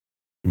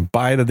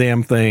 buy the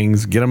damn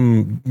things, get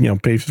them,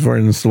 pay for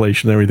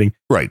installation and everything.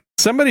 Right.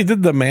 Somebody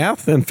did the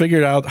math and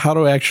figured out how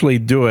to actually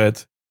do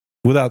it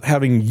without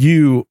having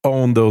you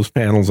own those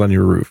panels on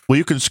your roof. Well,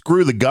 you can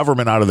screw the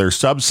government out of their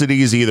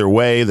subsidies either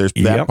way. There's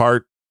that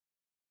part.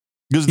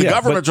 Because the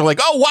governments are like,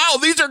 oh, wow,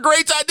 these are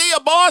great idea,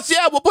 boss.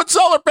 Yeah, we'll put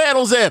solar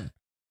panels in.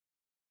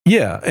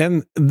 Yeah,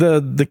 and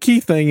the key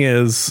thing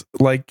is,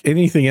 like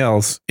anything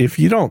else, if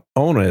you don't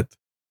own it,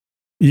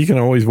 you can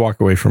always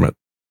walk away from it.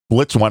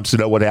 Blitz wants to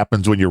know what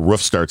happens when your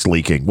roof starts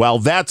leaking. Well,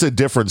 that's a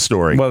different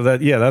story. Well,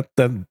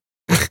 that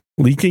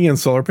leaking and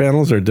solar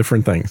panels are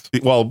different things.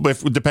 Well,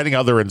 depending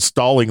how they're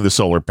installing the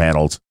solar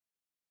panels.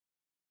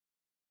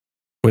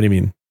 What do you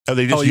mean? Are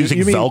they just using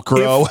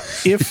Velcro?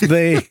 If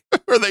they,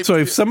 so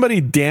if somebody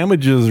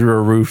damages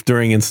your roof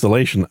during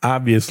installation,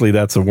 obviously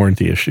that's a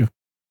warranty issue.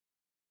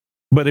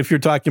 But if you're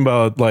talking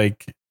about,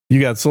 like,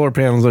 you got solar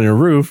panels on your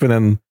roof and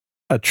then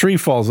a tree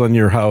falls on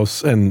your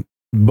house and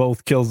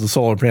both kills the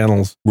solar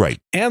panels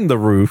and the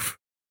roof,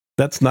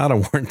 that's not a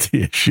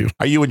warranty issue.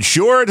 Are you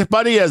insured,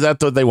 buddy? Is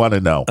that what they want to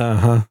know?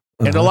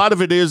 And a lot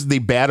of it is the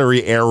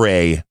battery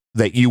array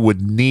that you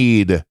would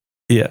need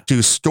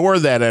to store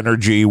that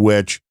energy,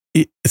 which...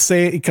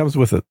 Say it comes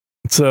with it.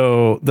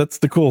 So that's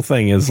the cool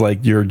thing, is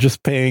like you're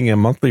just paying a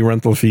monthly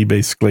rental fee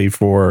basically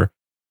for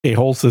a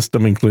whole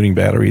system, including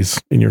batteries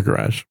in your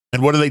garage.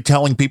 And what are they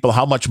telling people?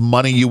 How much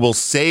money you will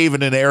save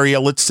in an area,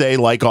 let's say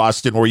like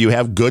Austin, where you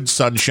have good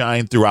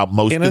sunshine throughout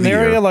most of the year? In an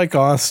area like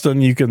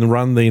Austin, you can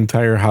run the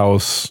entire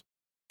house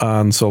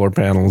on solar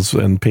panels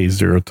and pay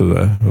zero to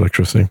the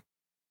electricity.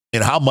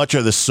 And how much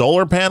are the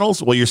solar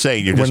panels? Well, you're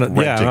saying you're just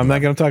renting I'm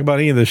not going to talk about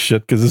any of this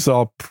shit, because it's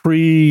all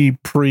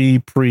pre-price,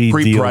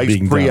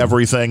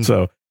 pre-everything.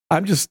 So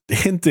I'm just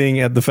hinting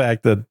at the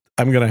fact that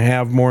I'm going to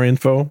have more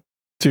info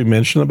to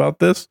mention about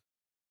this,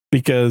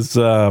 because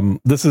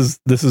this is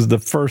the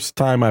first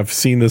time I've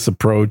seen this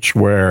approach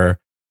where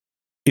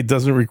it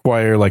doesn't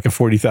require like a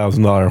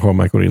 $40,000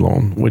 home equity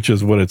loan, which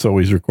is what it's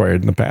always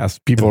required in the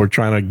past. People are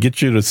trying to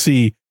get you to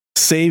see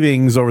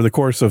savings over the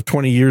course of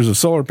 20 years of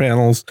solar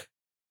panels,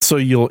 so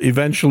you'll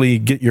eventually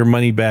get your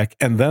money back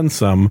and then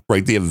some.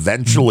 Right. The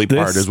eventually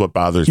part is what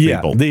bothers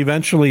people. The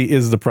eventually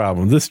is the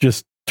problem. This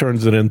just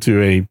turns it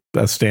into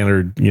a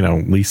standard,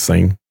 lease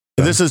thing.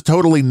 This is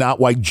totally not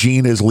why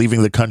Gene is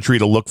leaving the country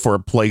to look for a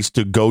place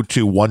to go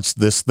to once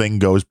this thing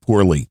goes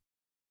poorly.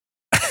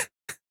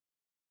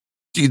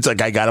 Gene's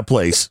like, I got a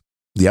place.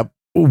 Yep.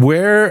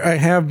 Where I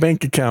have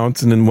bank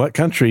accounts and in what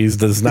countries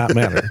does not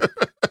matter.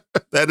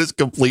 That is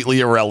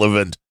completely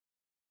irrelevant.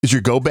 Is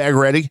your go bag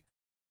ready?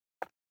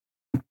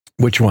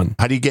 Which one?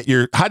 How do you get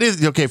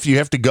if you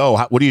have to go,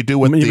 what do you do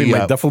with you mean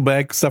my duffel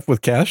bag stuff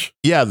with cash?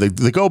 Yeah,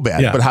 the go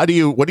bag. Yeah. But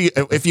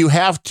if you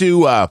have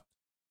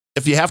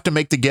to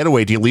make the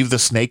getaway, do you leave the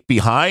snake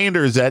behind,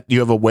 or is that you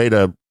have a way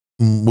to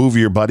move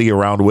your buddy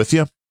around with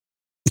you?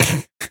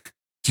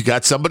 You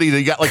got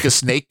like a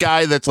snake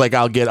guy that's like,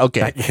 I'll get,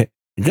 okay.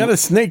 You got a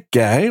snake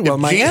guy. Well,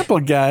 my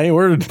Apple guy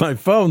ordered my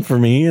phone for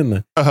me,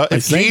 and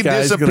if Gene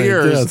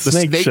disappears, the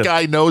snake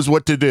guy knows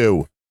what to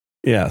do.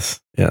 Yes.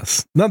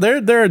 No,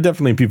 there are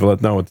definitely people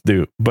that know what to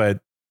do, but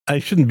I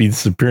shouldn't be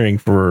disappearing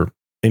for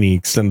any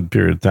extended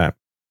period of time.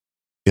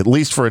 At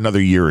least for another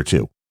year or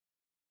two.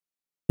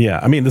 Yeah,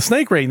 I mean, the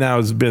snake right now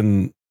has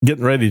been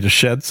getting ready to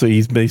shed, so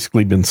he's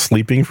basically been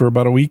sleeping for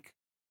about a week.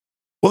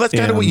 Well, that's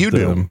kind of what you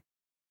do.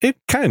 It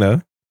kind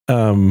of.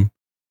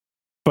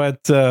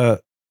 But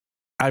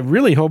I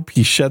really hope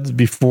he sheds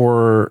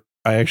before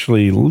I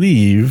actually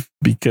leave,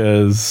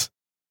 because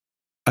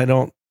I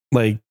don't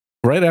like...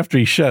 Right after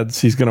he sheds,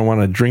 he's going to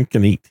want to drink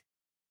and eat,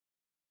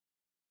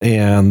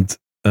 and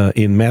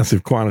in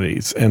massive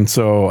quantities. And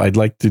so I'd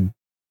like to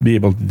be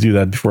able to do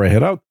that before I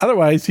head out.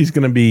 Otherwise, he's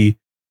going to be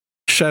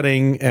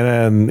shedding,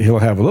 and he'll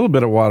have a little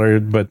bit of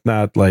water, but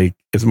not like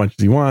as much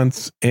as he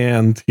wants.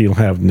 And he'll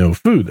have no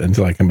food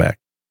until I come back.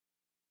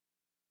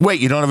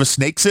 Wait, you don't have a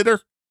snake sitter?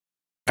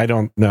 I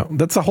don't know.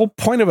 That's the whole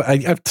point of it.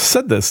 I've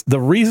said this. The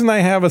reason I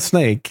have a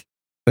snake,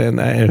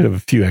 and I have a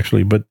few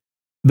actually, but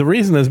the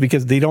reason is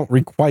because they don't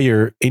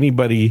require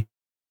anybody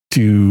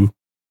to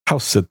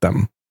house sit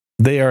them.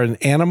 They are an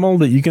animal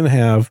that you can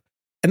have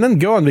and then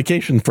go on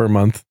vacation for a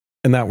month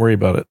and not worry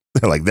about it.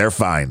 They're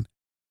fine.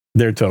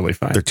 They're totally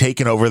fine. They're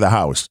taking over the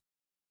house.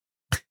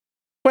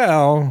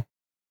 Well,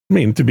 I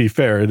mean, to be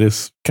fair, it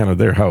is kind of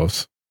their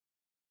house.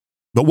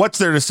 But what's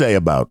there to say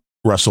about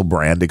Russell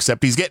Brand,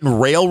 except he's getting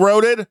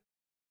railroaded?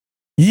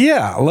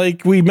 Yeah,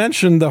 like we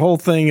mentioned the whole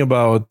thing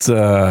about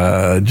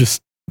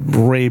just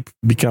rape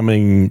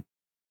becoming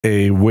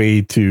a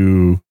way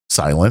to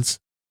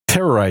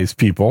terrorize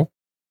people.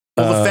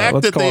 Well, the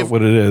fact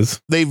that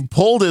they've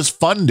pulled his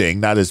funding,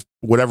 not his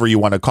whatever you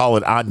want to call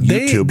it, on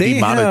YouTube,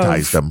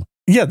 demonetized him.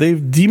 Yeah,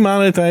 they've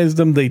demonetized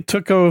him. They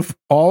took off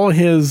all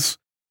his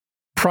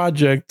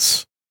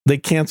projects. They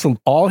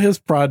canceled all his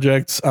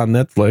projects on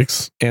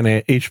Netflix and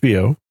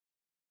HBO.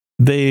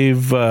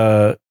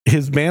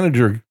 his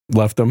manager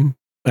left him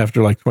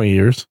after like 20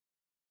 years.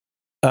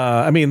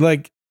 I mean,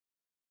 like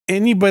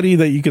anybody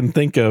that you can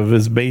think of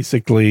is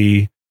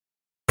basically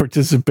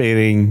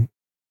participating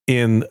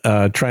in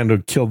trying to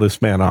kill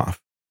this man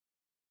off.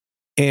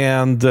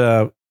 And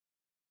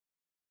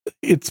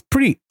it's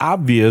pretty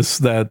obvious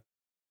that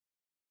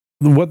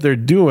what they're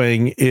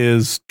doing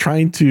is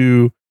trying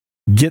to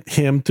get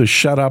him to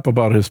shut up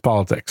about his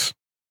politics.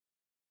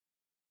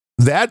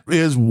 That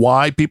is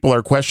why people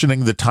are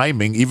questioning the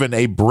timing. Even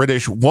a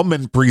British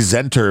woman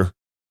presenter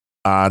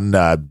on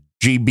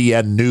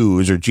GBN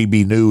News or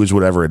GB News,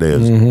 whatever it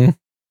is. Mm-hmm.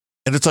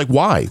 And it's like,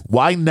 why?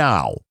 Why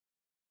now?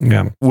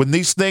 Yeah. When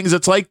these things,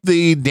 it's like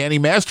the Danny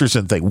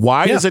Masterson thing.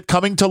 Why is it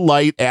coming to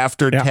light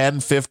after 10,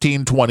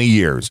 15, 20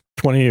 years?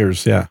 20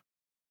 years, yeah.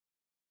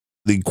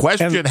 The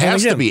question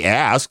has to be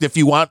asked if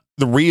you want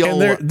the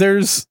real... And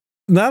there's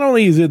not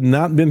only has it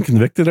not been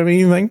convicted of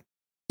anything,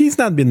 he's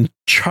not been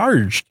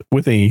charged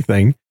with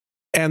anything.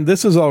 And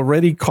this has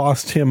already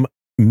cost him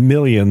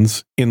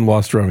millions in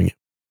lost revenue.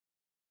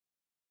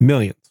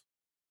 Millions.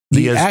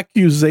 The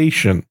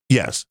accusation.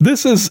 Yes.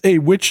 This is a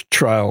witch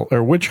trial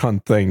or witch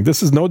hunt thing.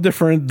 This is no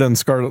different than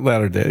Scarlet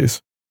Letter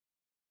days.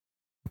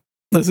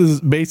 This is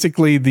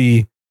basically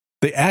the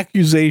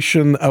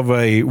accusation of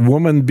a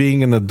woman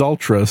being an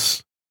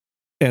adulteress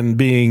and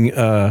being,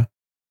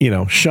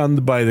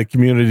 shunned by the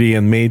community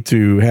and made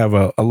to have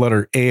a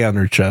letter A on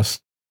her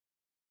chest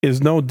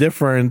is no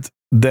different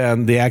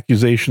than the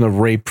accusation of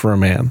rape for a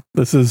man.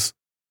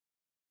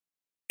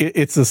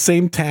 It's the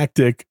same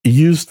tactic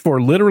used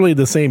for literally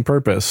the same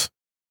purpose,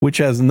 which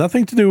has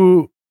nothing to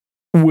do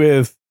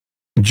with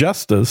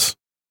justice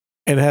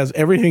and has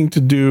everything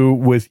to do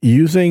with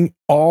using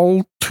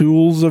all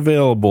tools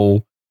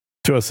available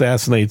to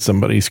assassinate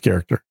somebody's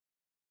character.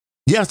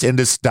 Yes, and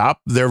to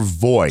stop their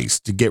voice,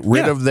 to get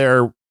rid of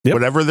their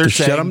whatever they're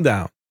saying. Shut them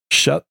down.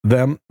 Shut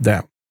them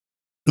down.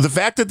 The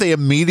fact that they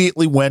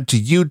immediately went to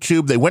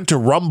YouTube, they went to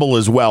Rumble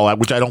as well,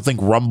 which I don't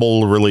think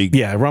Rumble really...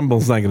 Yeah,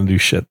 Rumble's not going to do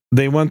shit.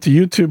 They went to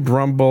YouTube,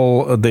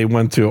 Rumble, they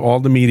went to all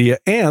the media,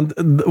 and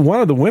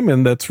one of the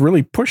women that's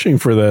really pushing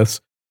for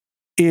this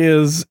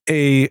is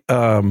a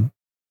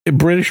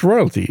British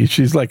royalty.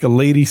 She's like a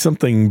lady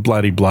something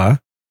blah-de-blah,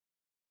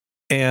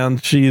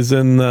 and she's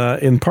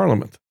in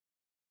Parliament.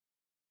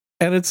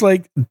 And it's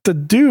like, the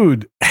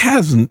dude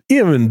hasn't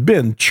even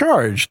been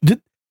charged.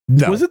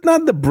 Was it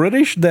not the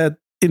British that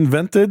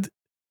invented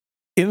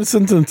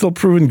innocent until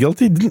proven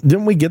guilty?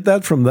 Didn't we get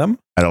that from them?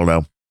 I don't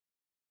know.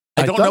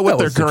 I don't know what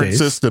their current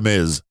system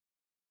is.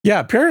 Yeah,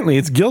 apparently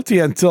it's guilty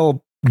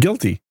until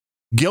guilty.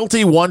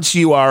 Guilty once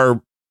you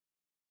are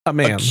a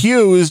man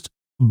accused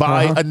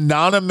by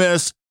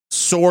anonymous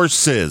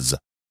sources.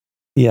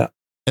 Yeah.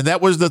 And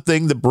that was the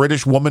thing the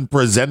British woman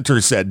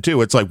presenter said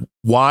too. It's like,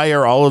 why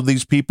are all of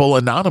these people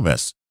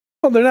anonymous?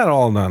 Well, they're not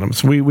all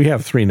anonymous. We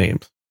have 3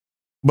 names.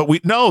 But we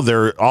know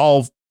they're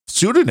all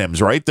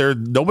pseudonyms, right?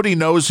 Nobody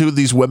knows who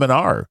these women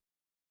are.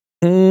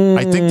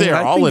 I think they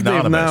are all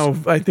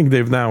anonymous. I think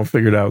they've now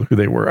figured out who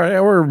they were,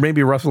 or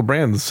maybe Russell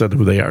Brand said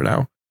who they are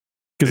now,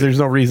 because there's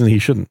no reason he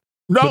shouldn't.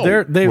 No,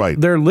 but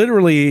they're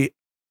literally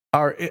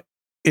are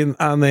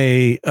on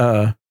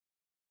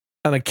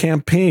a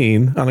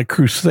campaign, on a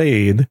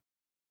crusade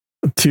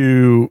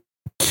to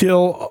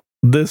kill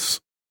this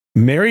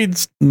married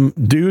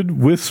dude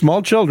with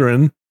small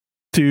children,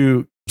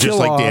 to just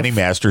like Danny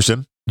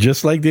Masterson.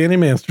 Just like Danny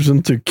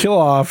Masterson, to kill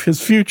off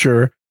his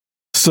future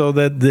so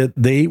that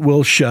they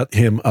will shut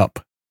him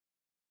up.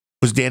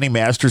 Was Danny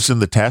Masterson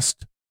the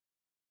test?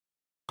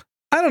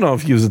 I don't know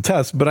if he was a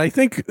test, but I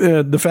think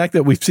the fact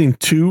that we've seen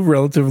 2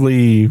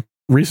 relatively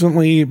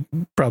recently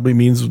probably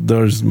means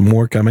there's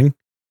more coming.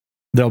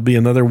 There'll be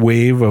another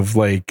wave of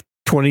like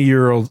 20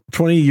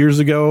 years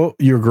ago,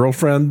 your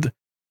girlfriend,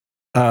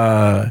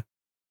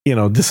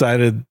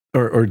 decided,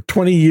 or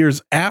 20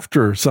 years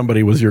after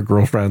somebody was your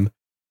girlfriend,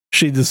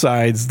 she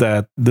decides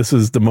that this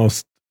is the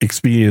most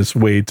expedient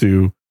way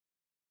to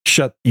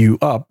shut you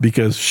up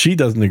because she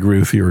doesn't agree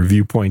with your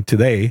viewpoint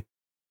today,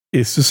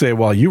 is to say,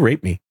 well, you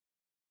raped me.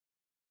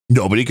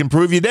 Nobody can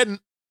prove you didn't.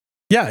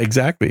 Yeah,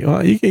 exactly.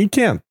 Well, you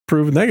can't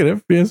prove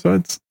negative. Yeah, so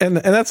it's and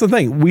that's the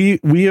thing.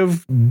 We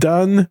have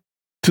done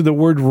to the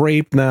word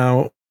rape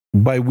now,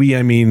 by we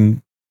I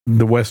mean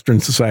the Western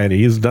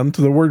society has done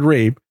to the word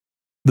rape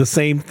the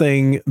same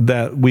thing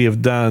that we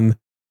have done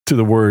to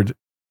the word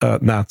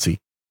Nazi.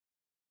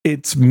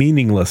 It's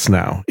meaningless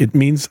now. It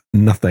means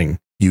nothing.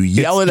 You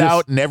yell it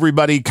out and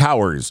everybody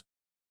cowers.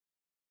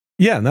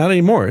 Yeah, not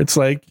anymore. It's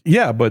like,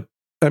 yeah, but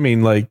I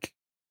mean, like,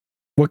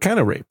 what kind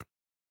of rape?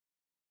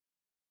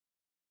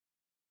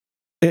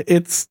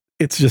 It's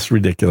just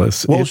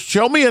ridiculous. Well,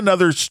 show me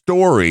another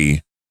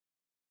story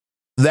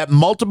that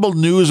multiple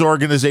news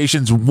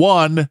organizations,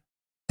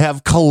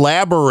 have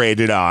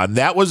collaborated on.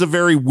 That was a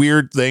very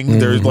weird thing.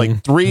 There's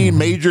like 3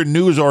 major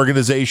news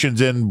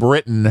organizations in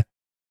Britain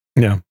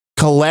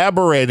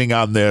collaborating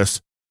on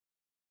this.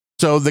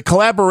 So the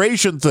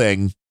collaboration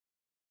thing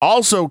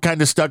also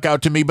kind of stuck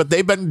out to me, but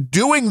they've been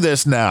doing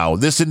this now,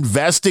 this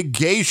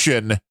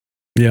investigation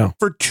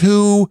for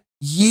 2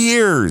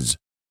 Years.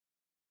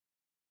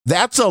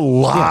 That's a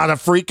lot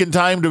of freaking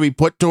time to be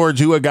put towards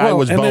who a guy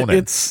was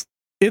boning.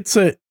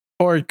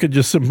 Or it could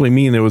just simply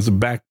mean it was a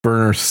back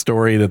burner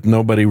story that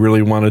nobody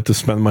really wanted to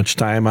spend much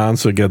time on,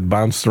 so it got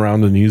bounced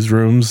around the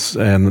newsrooms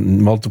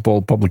and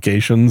multiple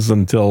publications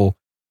until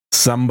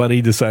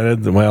somebody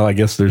decided that, well, I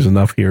guess there's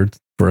enough here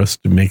for us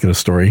to make it a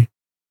story.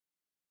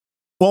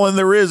 Well, and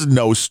there is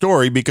no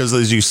story because,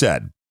 as you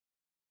said,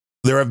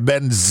 there have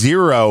been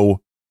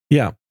zero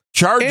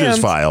charges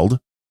filed.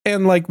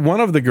 And like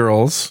one of the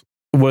girls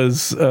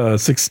was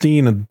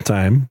 16 at the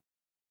time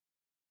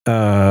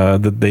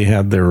that they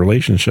had their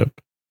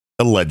relationship.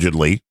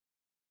 Allegedly.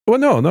 Well,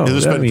 no.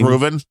 Has this been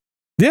proven?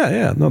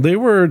 Yeah. No, they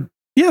were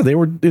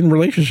in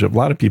relationship. A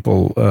lot of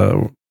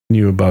people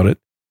knew about it.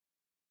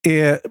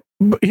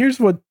 But here's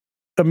what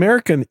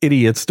American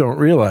idiots don't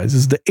realize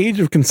is the age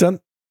of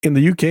consent in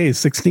the UK is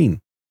 16.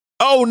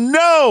 Oh,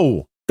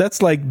 no.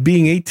 That's like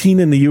being 18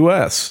 in the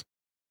US.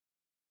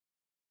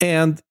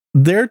 And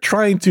they're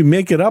trying to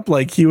make it up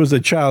like he was a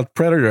child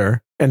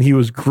predator and he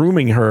was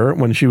grooming her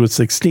when she was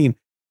 16.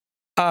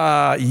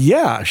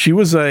 She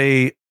was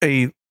a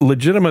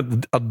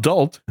legitimate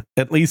adult,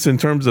 at least in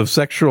terms of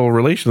sexual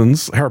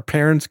relations. Her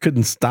parents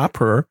couldn't stop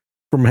her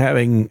from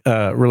having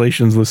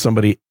relations with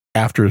somebody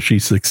after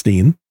she's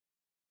 16.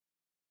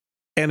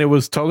 And it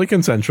was totally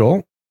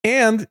consensual.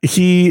 And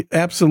he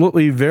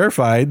absolutely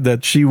verified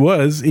that she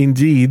was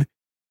indeed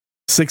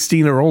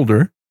 16 or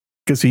older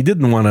because he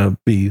didn't want to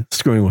be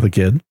screwing with a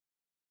kid.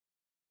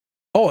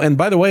 Oh, and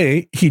by the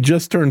way, he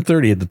just turned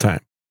 30 at the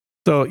time.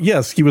 So,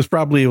 yes, he was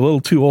probably a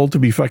little too old to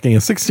be fucking a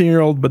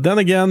 16-year-old. But then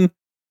again,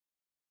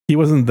 he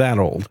wasn't that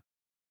old.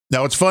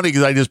 Now, it's funny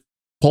because I just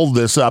pulled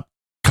this up.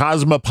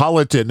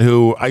 Cosmopolitan,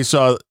 who I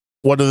saw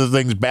one of the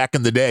things back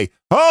in the day.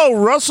 Oh,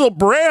 Russell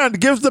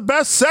Brand gives the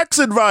best sex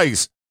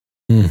advice.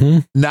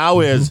 Now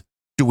is,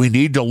 do we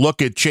need to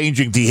look at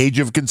changing the age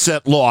of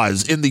consent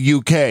laws in the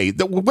UK?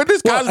 When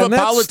does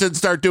Cosmopolitan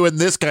start doing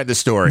this kind of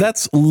story?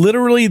 That's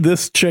literally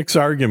this chick's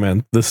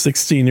argument. The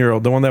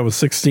 16-year-old, the one that was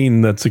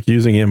 16 that's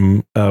accusing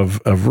him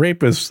of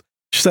rape,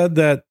 said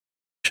that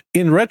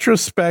in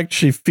retrospect,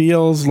 she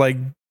feels like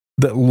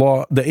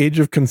the age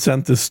of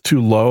consent is too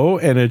low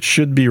and it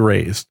should be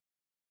raised.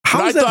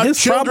 How is that his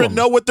children problem?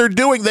 Know what they're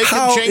doing. They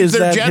can change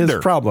their gender.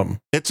 His problem?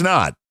 It's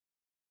not.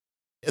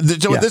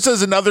 So this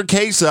is another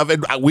case of,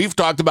 and we've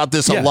talked about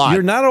this a lot.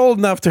 You're not old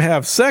enough to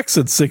have sex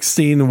at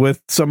 16 with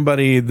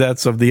somebody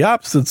that's of the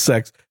opposite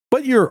sex,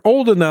 but you're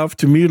old enough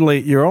to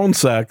mutilate your own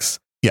sex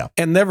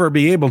and never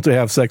be able to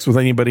have sex with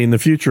anybody in the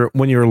future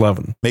when you're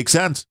 11. Makes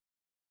sense.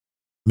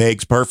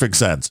 Makes perfect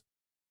sense.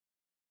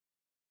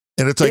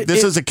 And it's like,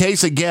 this is a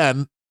case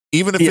again,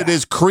 even if it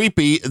is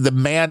creepy, the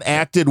man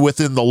acted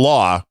within the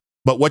law,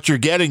 but what you're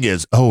getting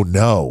is, oh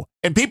no.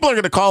 And people are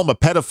going to call him a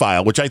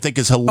pedophile, which I think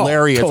is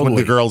hilarious when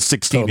the girl's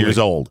 16 years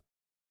old.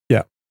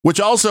 Yeah.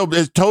 Which also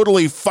is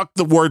totally fuck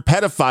the word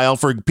pedophile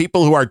for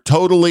people who are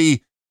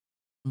totally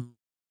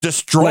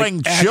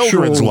destroying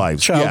children's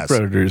lives. Child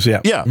predators.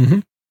 Yeah. Yeah. Mm-hmm.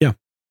 Yeah.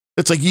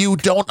 It's like, you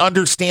don't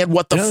understand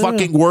what the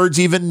fucking words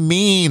even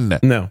mean.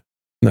 No.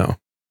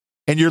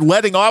 And you're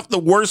letting off the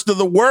worst of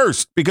the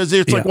worst because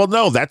it's like, well,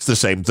 no, that's the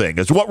same thing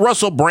as what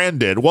Russell Brand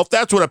did. Well, if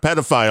that's what a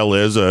pedophile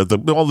is,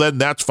 well, then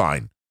that's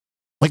fine.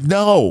 Like,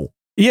 no.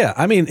 Yeah,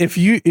 I mean, if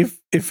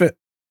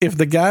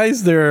the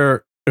guys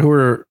there who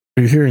are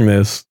hearing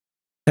this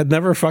had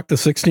never fucked a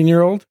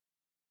 16-year-old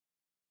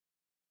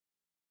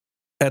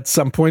at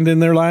some point in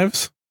their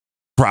lives,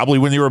 probably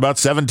when you were about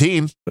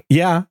 17,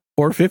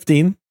 or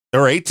 15,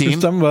 or 18,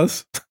 for some of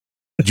us,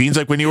 Gene's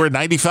like when you were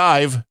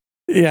 95.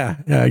 Yeah,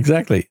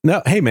 exactly.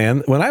 No, hey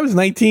man, when I was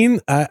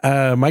 19,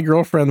 my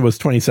girlfriend was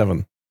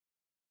 27.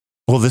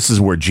 Well, this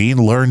is where Gene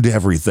learned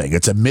everything.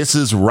 It's a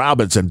Mrs.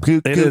 Robinson.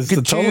 It is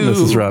the total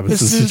Mrs.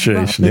 Robinson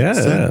situation.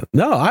 Yeah.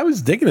 No, I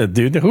was digging it,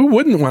 dude. Who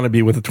wouldn't want to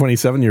be with a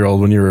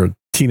 27-year-old when you're a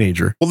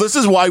teenager? Well, this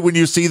is why when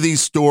you see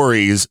these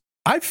stories,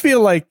 I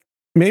feel like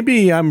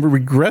maybe I'm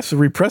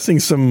repressing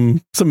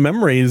some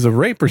memories of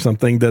rape or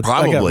something. That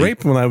I got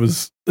raped when I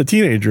was a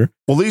teenager.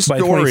 Well, these by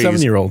stories, a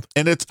 27-year-old,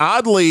 and it's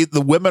oddly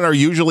the women are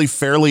usually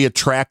fairly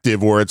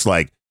attractive, where it's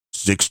like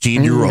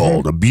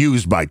 16-year-old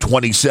abused by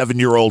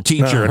 27-year-old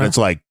teacher, and it's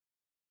like,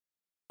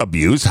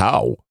 abused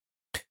how?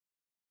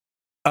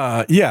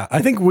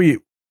 I think we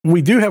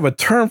do have a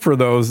term for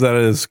those that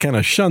is kind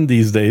of shunned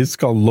these days. It's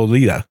called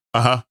Lolita.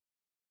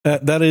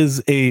 That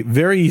is a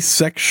very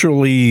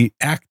sexually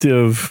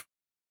active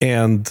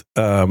and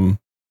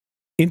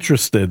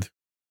interested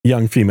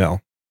young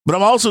female. But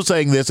I'm also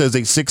saying this as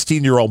a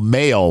 16-year-old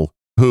male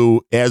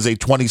who has a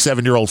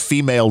 27-year-old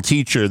female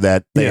teacher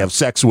that they have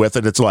sex with,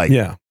 and it's like,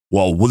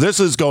 well,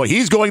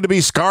 he's going to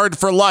be scarred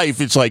for life.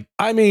 It's like,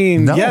 I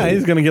mean,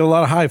 he's going to get a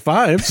lot of high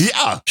fives.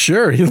 Yeah.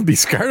 Sure, he'll be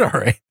scarred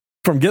all right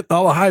from getting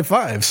all the high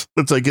fives.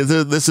 It's like,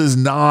 this is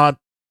not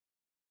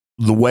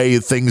the way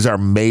things are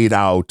made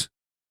out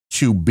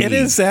to be. It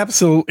is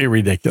absolutely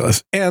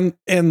ridiculous. And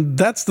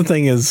that's the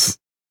thing is,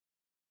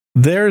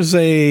 there's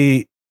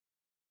again,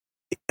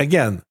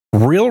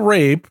 real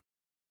rape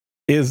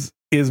is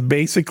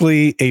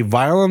basically a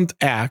violent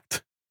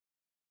act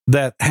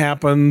that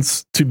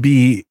happens to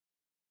be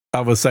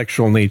of a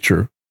sexual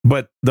nature,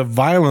 but the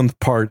violent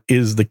part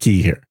is the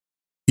key here.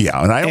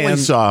 Yeah, and I only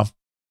saw...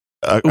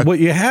 what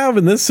you have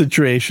in this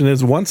situation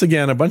is, once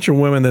again, a bunch of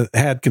women that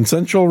had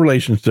consensual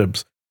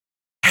relationships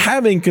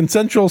having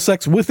consensual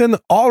sex with an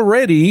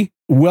already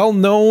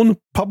well-known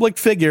public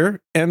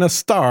figure and a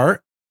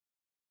star,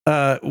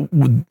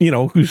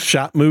 who's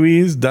shot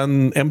movies,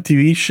 done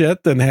MTV shit,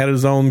 and had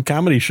his own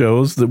comedy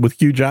shows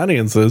with huge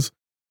audiences.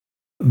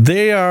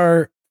 They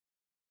are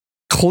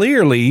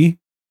clearly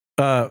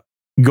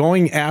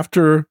going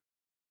after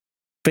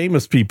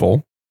famous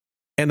people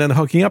and then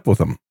hooking up with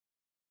them.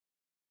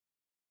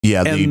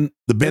 Yeah, the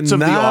bits of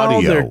the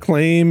audio. They're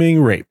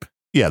claiming rape.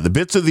 Yeah, the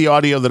bits of the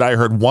audio that I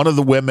heard, one of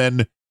the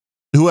women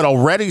who had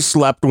already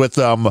slept with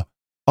them,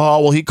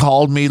 he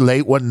called me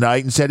late one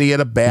night and said he had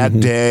a bad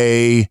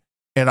day.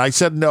 And I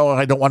said, no,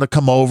 I don't want to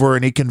come over.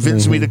 And he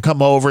convinced me to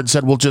come over and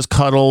said, we'll just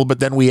cuddle. But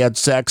then we had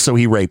sex, so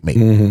he raped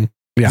me.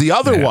 Yeah, the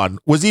other one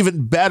was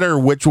even better,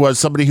 which was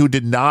somebody who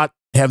did not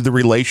have the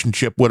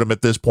relationship with him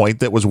at this point,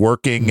 that was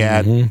working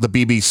at the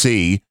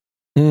BBC.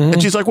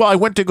 And she's like, well, I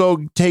went to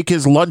go take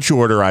his lunch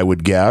order, I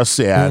would guess.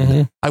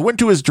 And I went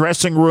to his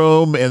dressing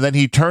room, and then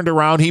he turned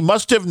around. He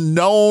must have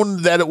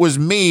known that it was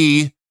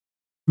me,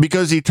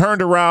 because he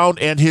turned around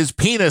and his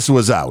penis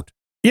was out.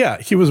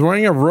 Yeah, he was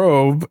wearing a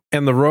robe,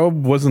 and the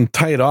robe wasn't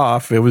tied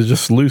off. It was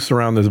just loose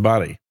around his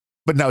body.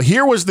 But now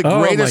here was the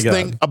greatest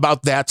thing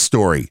about that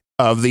story.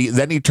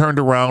 Then he turned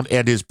around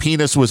and his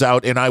penis was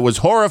out, and I was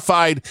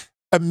horrified.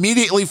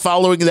 Immediately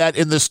following that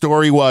in the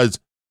story was,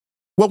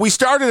 well, we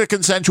started a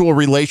consensual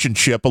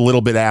relationship a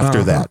little bit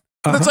after that.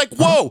 And it's like,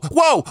 whoa.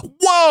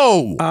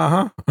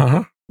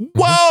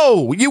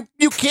 Whoa,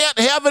 you can't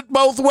have it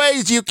both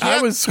ways. You can't.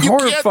 I was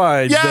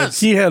horrified that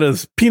he had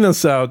his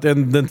penis out,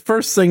 and the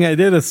first thing I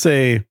did is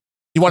say,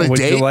 "You want to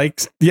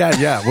date?"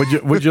 Yeah.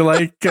 Would you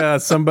like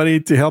somebody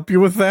to help you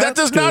with that? That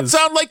does not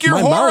sound like you're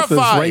horrified. My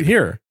mouth is right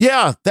here.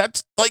 Yeah,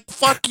 that's like,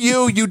 fuck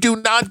you. You do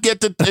not get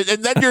to,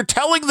 and then you're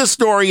telling the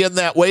story in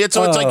that way. And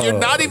so it's like you're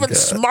not even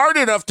smart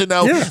enough to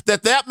know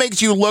that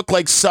makes you look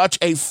like such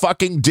a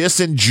fucking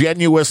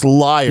disingenuous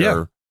liar.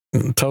 Yeah.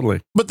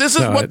 Totally. But this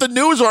is what the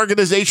news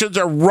organizations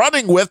are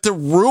running with to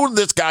ruin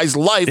this guy's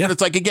life. And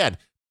it's like, again,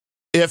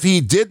 if he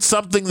did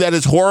something that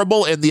is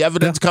horrible and the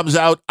evidence comes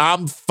out,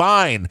 I'm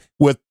fine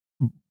with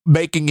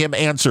making him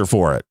answer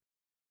for it.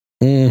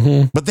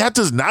 But that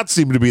does not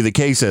seem to be the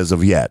case as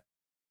of yet.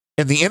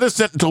 And the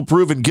innocent until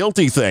proven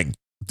guilty thing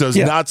does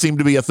not seem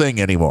to be a thing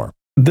anymore.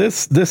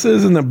 This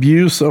is an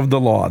abuse of the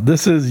law.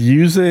 This is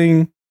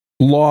using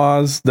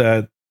laws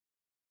that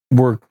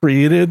were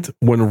created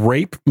when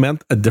rape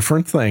meant a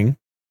different thing.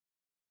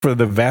 For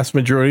the vast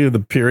majority of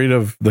the period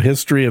of the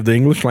history of the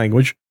English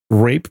language,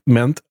 rape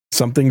meant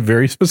something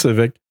very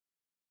specific,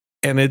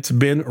 and it's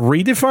been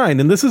redefined.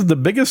 And this is the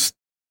biggest,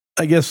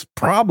 I guess,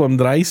 problem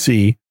that I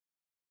see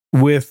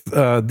with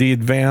the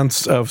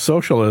advance of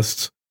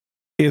socialists,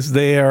 is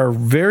they are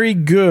very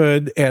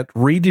good at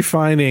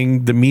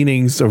redefining the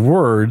meanings of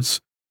words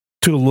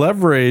to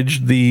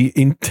leverage the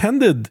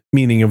intended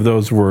meaning of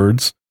those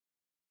words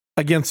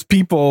against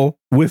people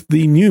with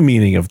the new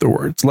meaning of the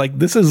words. Like,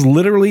 this is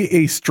literally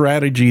a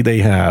strategy they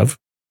have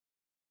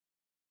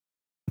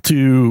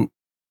to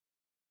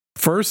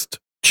first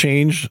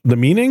change the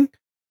meaning,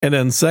 and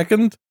then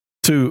second,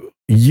 to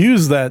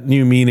use that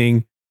new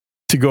meaning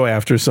to go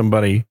after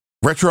somebody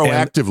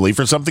retroactively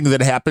for something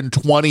that happened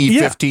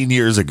 15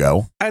 years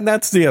ago. And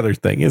that's the other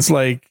thing. It's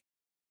like,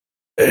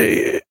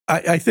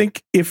 I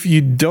think if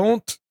you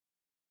don't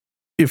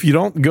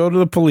go to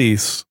the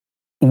police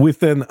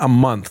within a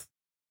month,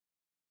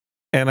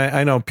 and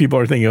I know people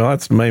are thinking,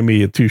 that's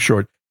maybe too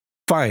short.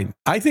 Fine.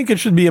 I think it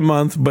should be a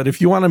month, but if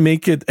you want to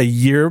make it a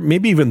year,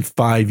 maybe even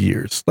 5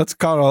 years, let's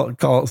call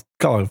it a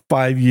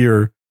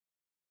 5-year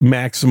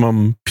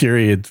maximum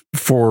period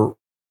for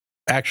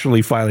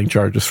actually filing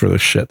charges for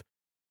this shit.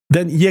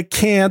 Then you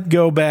can't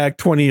go back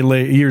 20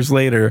 years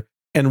later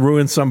and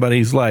ruin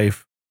somebody's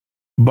life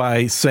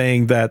by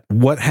saying that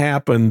what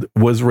happened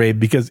was rape,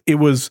 because it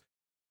was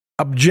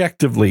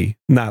objectively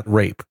not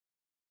rape.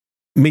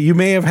 You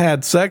may have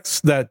had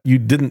sex that you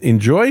didn't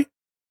enjoy.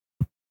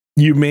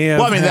 You may have.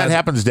 Well, I mean, that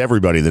happens to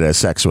everybody that has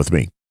sex with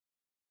me.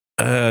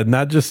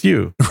 Not just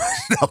you.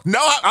 No,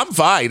 I'm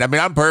fine. I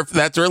mean, I'm perfect.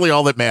 That's really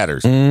all that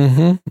matters.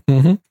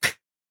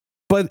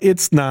 But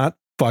it's not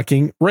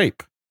fucking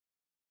rape.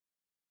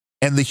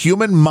 And the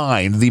human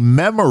mind, the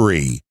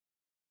memory,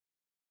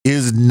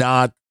 is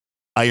not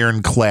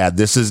ironclad.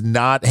 This is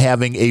not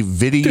having a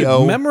video.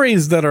 Dude,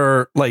 memories that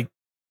are like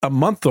a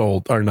month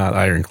old are not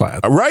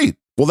ironclad. Right.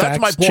 Well, that's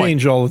my point.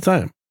 Change all the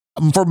time.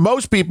 For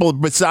most people,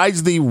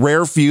 besides the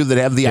rare few that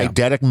have the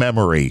eidetic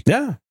memory.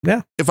 Yeah.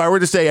 If I were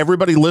to say,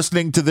 everybody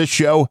listening to this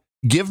show,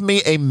 give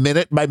me a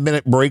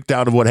minute-by-minute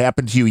breakdown of what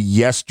happened to you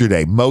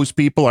yesterday, most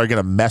people are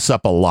going to mess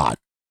up a lot.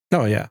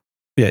 Oh, yeah.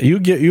 Yeah,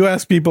 you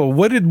ask people,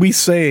 what did we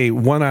say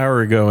 1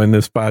 hour ago in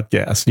this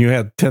podcast? And you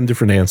had 10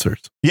 different answers.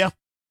 Yeah.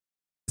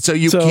 So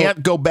you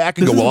can't go back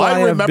and go, well,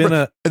 I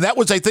remember. And that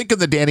was, I think, in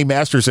the Danny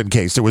Masterson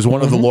case. There was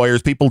one of the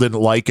lawyers, people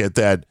didn't like it,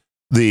 that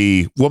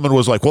the woman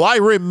was like, well, I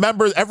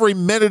remember every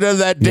minute of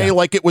that day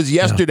like it was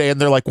yesterday.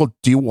 And they're like, well,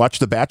 do you watch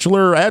The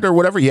Bachelor, Ed, or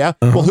whatever? Yeah.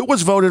 Well, who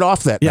was voted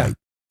off that night?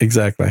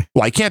 Exactly.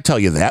 Well, I can't tell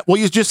you that. Well,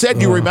 you just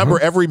said you remember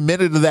every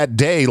minute of that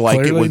day like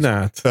Clearly it was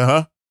not.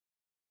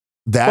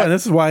 That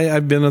this is why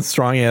I've been a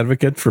strong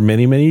advocate for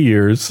many, many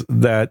years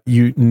that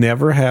you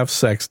never have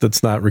sex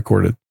that's not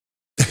recorded.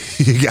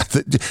 You got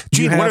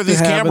Gene, what are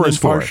these cameras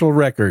for? Partial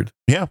record.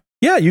 Yeah.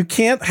 Yeah, you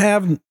can't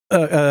have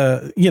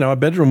a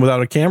bedroom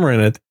without a camera in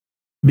it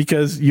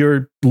because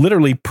you're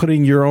literally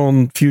putting your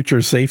own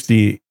future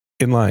safety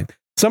in line.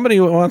 Somebody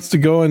who wants to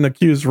go and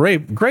accuse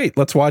rape, great,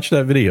 let's watch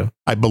that video.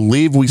 I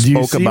believe we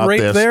spoke about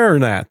rape this there or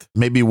not.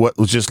 Maybe what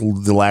was just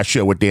the last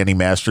show with Danny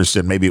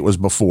Masterson. Maybe it was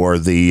before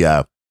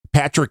the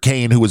Patrick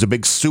Kane, who was a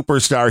big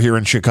superstar here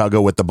in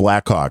Chicago with the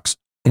Blackhawks,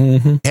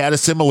 had a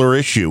similar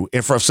issue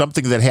for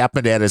something that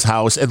happened at his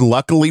house. And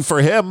luckily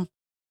for him,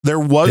 there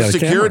was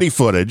security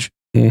footage,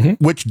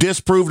 which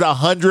disproved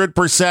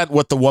 100%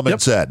 what the woman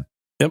said.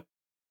 Yep.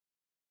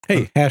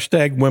 Hey,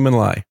 hashtag women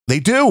lie. They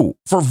do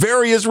for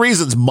various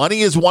reasons.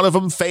 Money is one of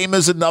them. Fame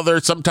is another.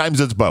 Sometimes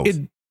it's both.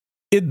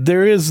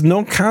 There is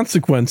no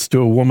consequence to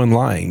a woman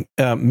lying.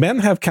 Men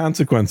have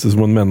consequences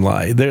when men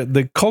lie.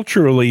 They're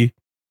culturally,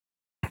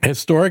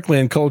 historically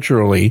and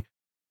culturally,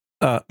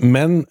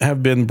 men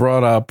have been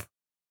brought up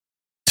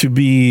to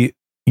be,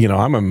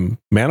 I'm a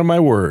man of my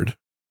word.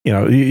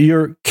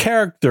 Your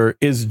character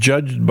is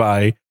judged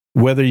by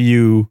whether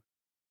you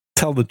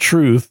tell the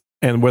truth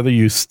and whether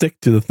you stick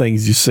to the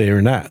things you say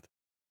or not.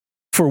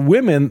 For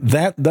women,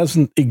 that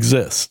doesn't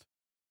exist.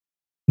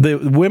 The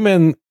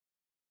women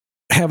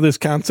have this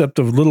concept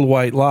of little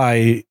white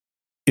lie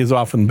is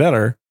often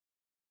better.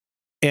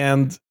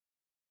 And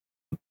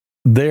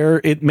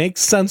it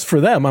makes sense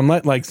for them. I'm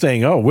not like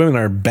saying, oh, women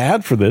are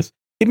bad for this.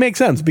 It makes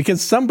sense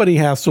because somebody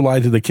has to lie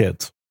to the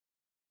kids.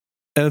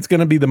 And it's going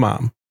to be the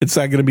mom. It's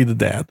not going to be the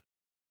dad.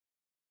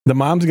 The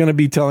mom's going to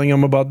be telling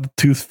them about the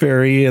Tooth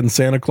Fairy and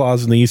Santa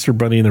Claus and the Easter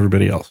Bunny and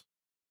everybody else.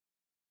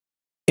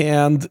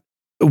 And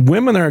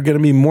women are going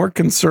to be more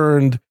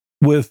concerned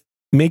with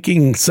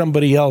making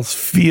somebody else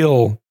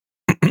feel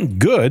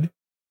good.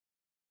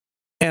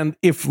 And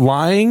if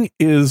lying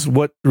is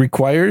what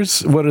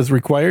is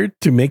required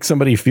to make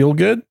somebody feel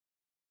good,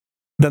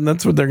 then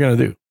that's what they're going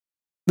to do.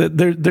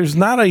 There's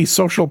not a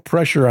social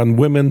pressure on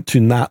women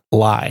to not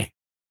lie.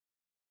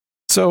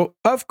 So,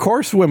 of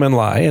course, women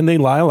lie, and they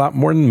lie a lot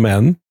more than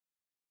men.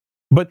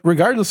 But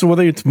regardless of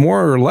whether it's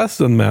more or less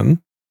than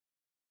men,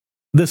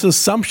 this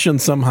assumption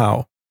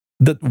somehow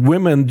that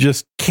women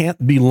just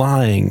can't be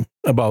lying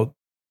about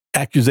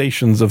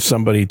accusations of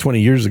somebody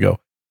 20 years ago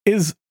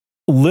is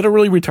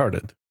literally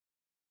retarded.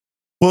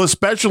 Well,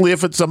 especially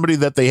if it's somebody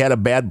that they had a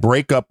bad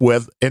breakup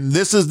with. And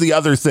this is the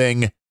other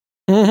thing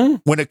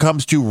when it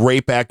comes to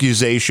rape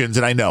accusations.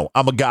 And I know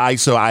I'm a guy,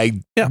 so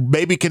I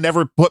maybe can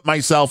never put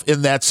myself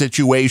in that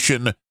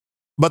situation.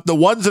 But the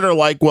ones that are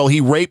like, well, he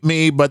raped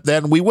me, but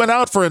then we went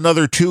out for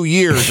another 2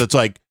 years. It's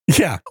like,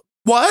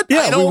 what?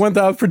 Yeah, we went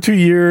out for 2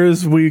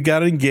 years. We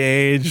got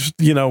engaged.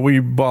 We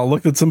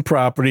looked at some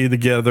property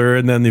together,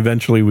 and then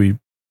eventually we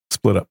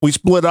split up. We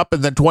split up,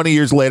 and then 20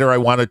 years later, I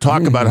want to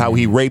talk about how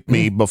he raped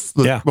me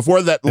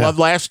before that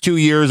last 2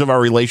 years of our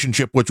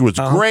relationship, which was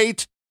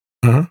great.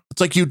 It's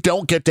like you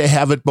don't get to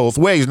have it both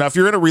ways. Now, if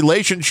you're in a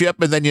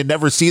relationship and then you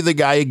never see the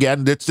guy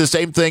again, it's the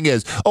same thing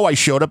as, oh, I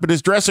showed up at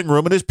his dressing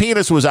room and his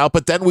penis was out,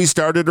 but then we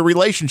started a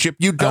relationship.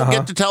 You don't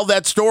get to tell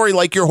that story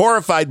like you're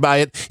horrified by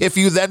it if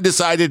you then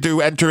decided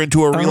to enter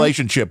into a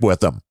relationship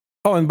with him.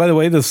 Oh, and by the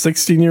way, the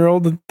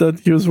 16-year-old that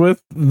he was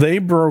with, they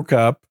broke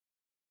up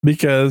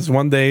because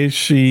one day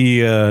she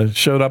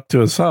showed up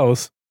to his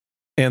house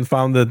and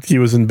found that he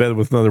was in bed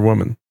with another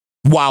woman.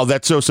 Wow,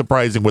 that's so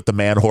surprising with the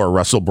man whore,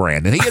 Russell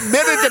Brand. And he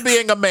admitted to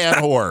being a man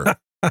whore.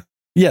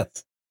 Yes.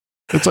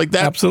 It's like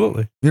that.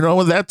 Absolutely.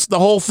 That's the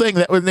whole thing.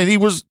 And he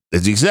was,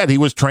 as he said, he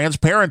was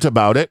transparent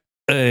about it.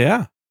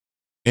 Yeah.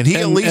 And he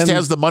at least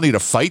has the money to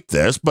fight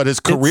this, but his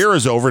career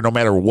is over no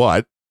matter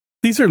what.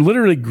 These are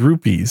literally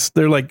groupies.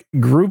 They're like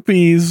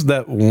groupies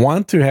that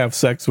want to have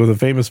sex with a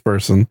famous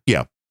person.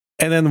 Yeah.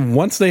 And then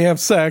once they have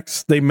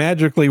sex, they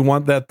magically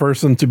want that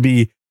person to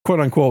be quote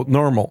unquote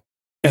normal.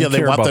 Yeah,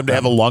 they want them to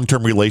have a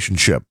long-term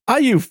relationship.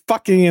 Are you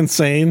fucking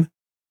insane?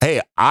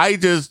 Hey, I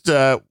just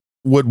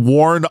would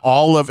warn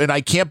and I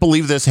can't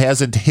believe this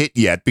hasn't hit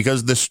yet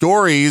because the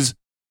stories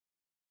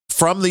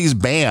from these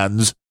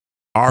bands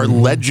are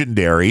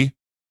legendary.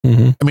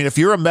 I mean, if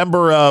you're a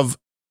member of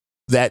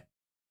that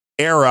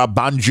era,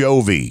 Bon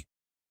Jovi,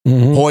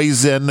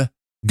 Poison,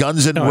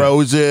 Guns N'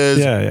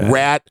 Roses,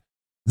 Rat,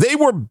 they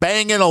were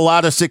banging a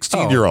lot of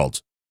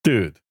 16-year-olds.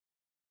 Dude,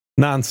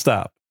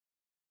 nonstop.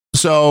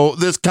 So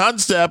this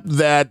concept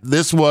that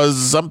this was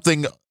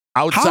something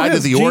outside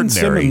of the ordinary. Gene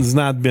Simmons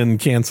not been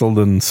canceled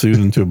and sued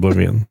into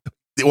oblivion?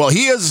 Well,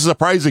 he is a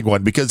surprising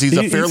one because he's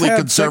a fairly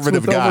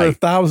conservative guy. Over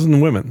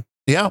 1,000 women.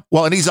 Yeah.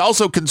 Well, and he's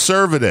also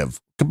conservative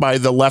by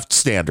the left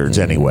standards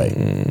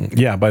anyway.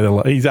 Yeah,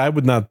 I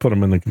would not put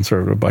him in the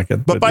conservative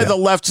bucket. But by the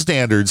left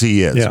standards,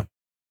 he is. Yeah.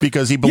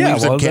 Because he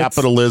believes in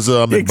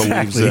capitalism and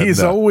believes in...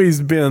 He's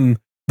always been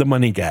the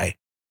money guy.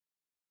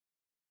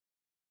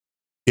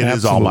 It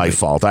is all my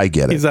fault. I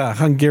get it. He's a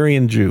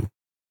Hungarian Jew.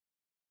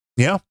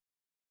 Yeah.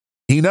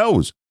 He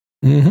knows.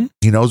 Mm-hmm.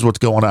 He knows what's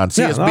going on.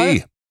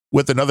 CSB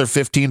with another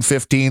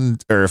 1515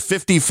 or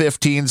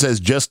 5015 says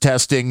just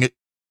testing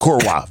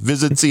Korwa.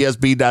 Visit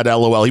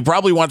csb.lol. He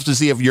probably wants to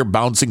see if you're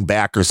bouncing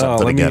back or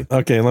something again.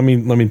 Let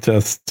me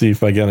just see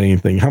if I got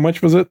anything. How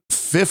much was it?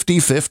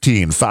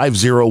 5015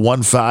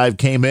 5015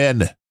 came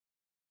in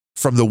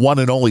from the one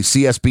and only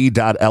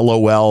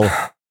csb.lol.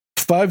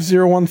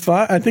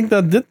 5015. I think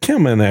that did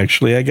come in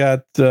actually. I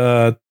got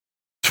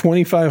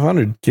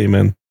 2500 came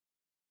in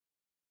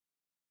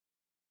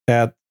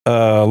at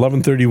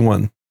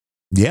 11:31.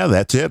 Yeah,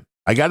 that's it.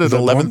 I got it at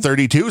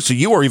 11:32, so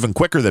you are even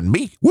quicker than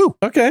me. Woo.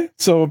 Okay,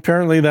 so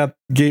apparently that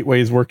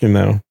gateway is working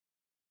now.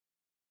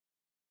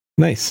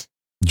 Nice.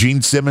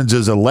 Gene Simmons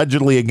is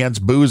allegedly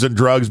against booze and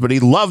drugs, but he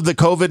loved the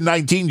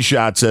COVID-19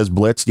 shot, says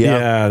Blitz.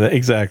 Yeah,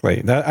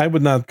 exactly. I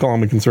would not call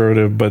him a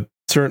conservative, but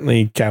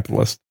certainly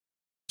capitalist.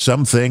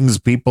 Some things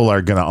people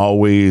are going to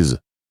always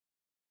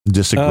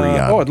disagree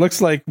on. Oh, it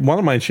looks like two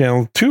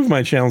of my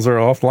channels are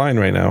offline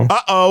right now.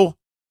 Uh-oh.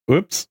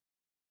 Whoops.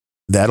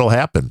 That'll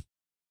happen.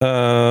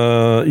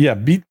 Yeah,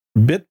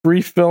 Bit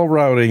Refill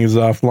Routing is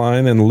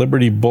offline and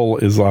Liberty Bull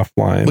is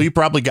offline. Well, you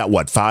probably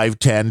got 5,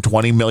 10,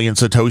 20 million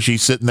Satoshi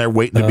sitting there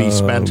waiting to be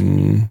spent?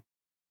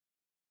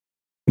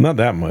 Not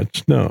that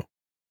much, no.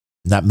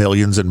 Not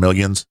millions and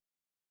millions?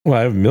 Well,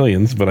 I have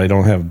millions, but I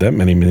don't have that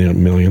many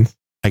millions.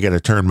 I got to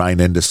turn mine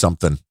into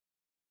something.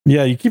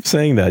 Yeah, you keep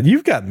saying that.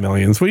 You've got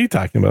millions. What are you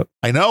talking about?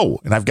 I know.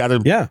 And I've got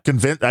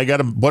to I got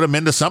to put them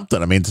into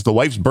something. I mean, it's the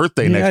wife's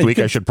birthday next week.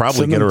 I should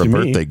probably get her a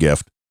birthday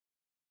gift.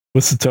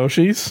 With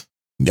Satoshis?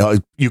 No,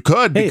 you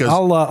could. Hey, because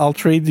I'll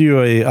trade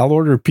you I'll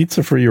order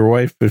pizza for your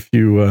wife if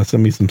you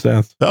send me some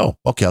sats. Oh,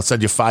 okay. I'll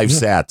send you 5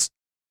 sats.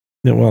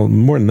 Yeah, well,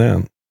 more than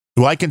that.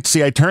 Well, I can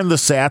see I turned the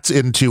sats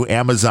into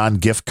Amazon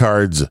gift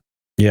cards.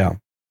 Yeah,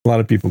 a lot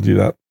of people do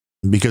that.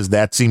 Because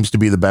that seems to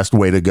be the best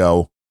way to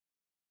go.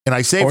 And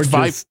I saved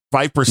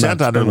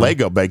 5% on her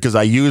Lego bag because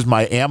I use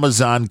my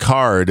Amazon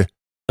card.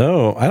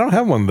 Oh, I don't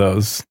have one of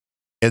those.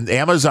 And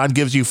Amazon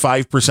gives you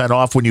 5%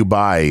 off when you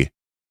buy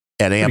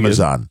at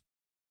Amazon.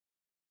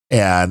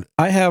 And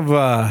I have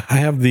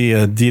the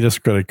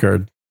Adidas credit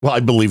card. Well, I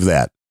believe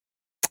that.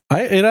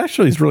 It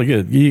actually is really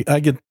good.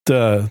 I get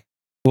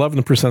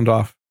 11%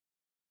 off.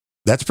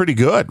 That's pretty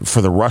good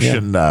for the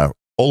Russian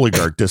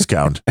oligarch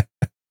discount.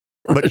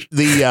 But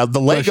the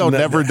Lego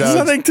never does. It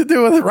has nothing to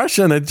do with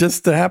Russian. It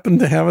just happened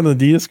to have an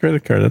Adidas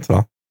credit card. That's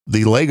all.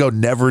 The Lego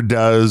never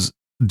does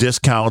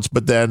discounts.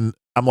 But then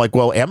I'm like,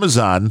 well,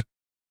 Amazon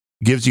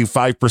gives you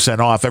 5%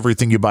 off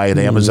everything you buy at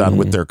Amazon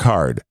with their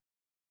card.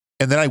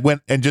 And then I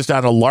went and just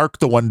on a lark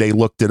the one day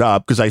looked it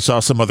up because I saw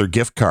some other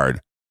gift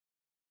card.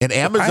 And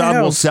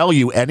Amazon will sell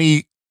you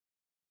any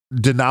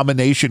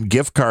denomination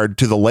gift card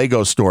to the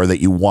Lego store that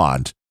you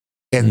want.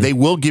 And they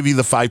will give you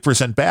the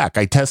 5% back.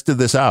 I tested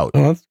this out.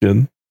 Oh, that's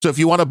good. So if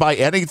you want to buy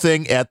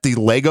anything at the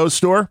Lego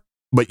store,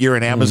 but you're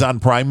an Amazon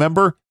Prime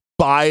member,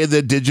 buy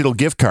the digital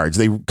gift cards.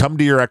 They come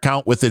to your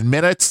account within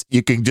minutes.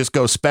 You can just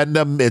go spend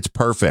them. It's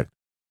perfect.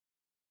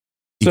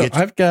 So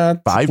I've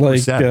got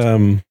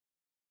 5%.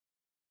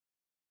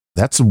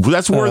 That's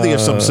worthy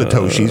of some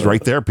Satoshis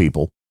right there,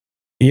 people.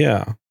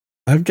 Yeah.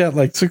 I've got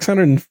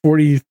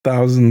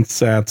 640,000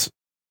 sats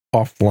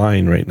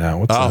offline right now.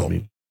 What's that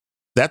mean?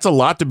 That's a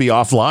lot to be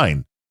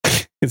offline.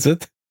 Is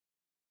it?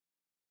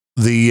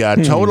 The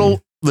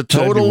total. Should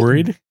I be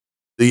worried?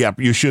 Yeah,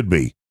 you should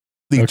be.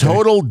 The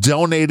total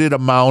donated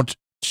amount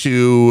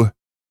to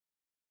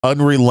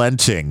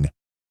Unrelenting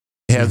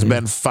has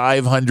been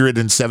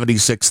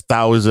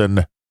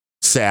 576,000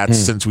 sats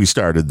since we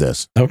started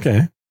this.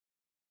 Okay.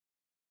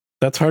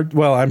 That's hard.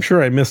 Well, I'm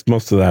sure I missed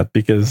most of that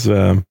because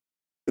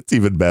it's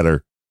even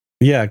better.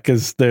 Yeah,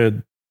 because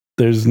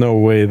there's no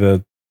way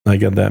that I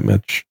got that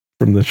much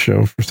from this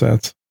show for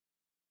sats.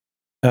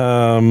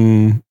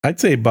 I'd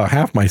say about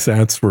half my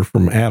sats were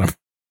from Adam.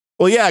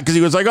 Well, yeah, because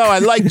he was like, "Oh, I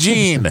like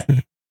Gene."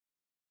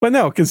 But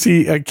no, because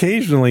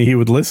he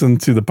would listen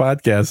to the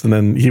podcast and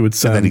then he would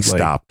send. And then he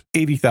stopped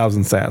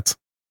 80,000 sats.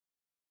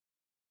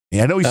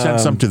 Yeah, I know he sent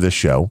some to this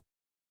show.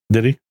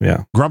 Did he?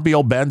 Yeah. Grumpy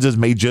Old Benz has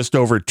made just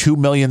over 2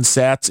 million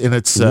sats in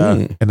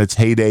its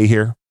heyday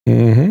here.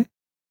 Mm-hmm.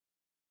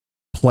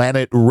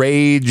 Planet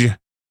Rage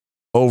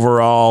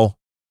overall,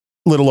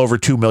 little over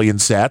 2 million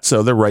sats,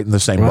 so they're right in the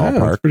same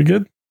ballpark. That's pretty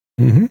good.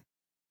 Mm-hmm.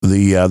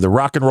 The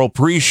rock and roll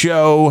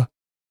pre-show,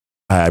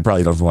 I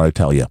probably don't want to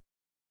tell you.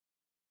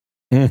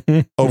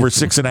 Over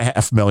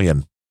 6.5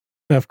 million.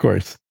 Of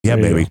course. Yeah,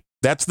 baby.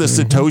 That's the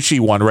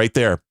Satoshi one right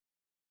there.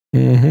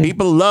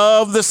 People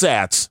love the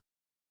sats.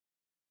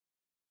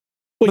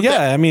 Well,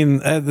 I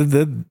mean, at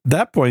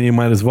that point, you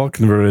might as well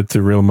convert it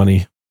to real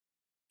money.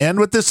 And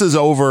what this is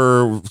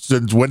over,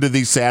 since when did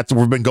these sats,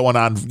 we've been going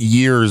on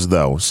years,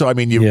 though. So, I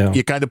mean,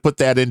 you kind of put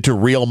that into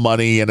real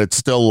money, and it's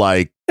still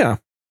like $400,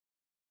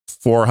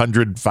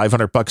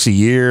 $500 a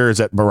year. Is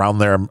that around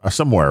there?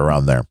 Somewhere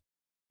around there.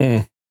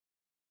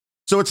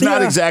 So it's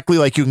not exactly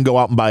like you can go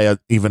out and buy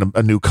even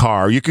a new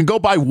car. You can go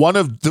buy one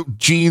of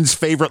Gene's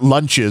favorite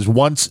lunches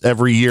once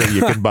every year.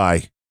 You can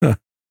buy.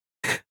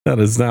 That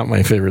is not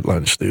my favorite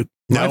lunch, dude.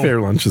 My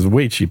favorite lunch is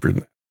way cheaper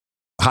than that.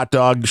 Hot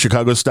dog,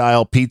 Chicago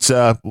style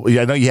pizza.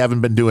 I know you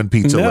haven't been doing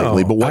pizza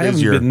lately, but what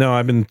is your?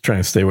 I've been trying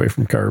to stay away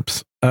from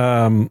carbs.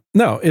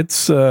 No,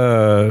 it's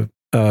Fogo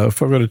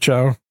de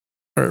Chao,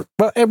 or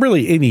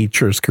really any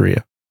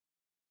churrascaria.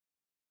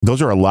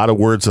 Those are a lot of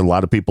words that a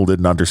lot of people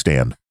didn't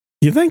understand.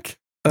 You think?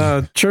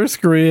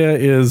 Churrascaria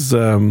is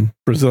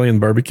Brazilian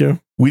barbecue.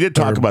 We did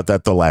talk about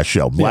that the last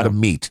show. A lot of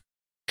meat.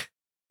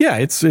 Yeah,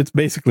 it's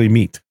basically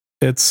meat.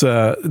 It's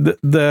the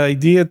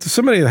idea to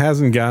somebody that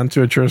hasn't gone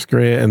to a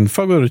churrascaria, and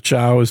Fogo de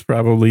Chao is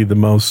probably the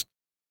most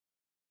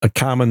a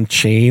common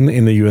chain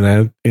in the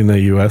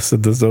U.S.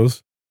 that does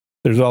those.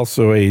 There's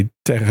also a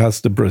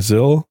Terras de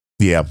Brazil.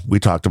 Yeah, we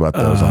talked about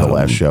those on the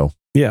last show.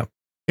 Yeah,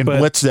 and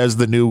Blitz says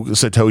the new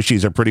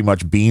Satoshis are pretty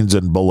much beans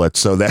and bullets,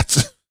 so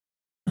that's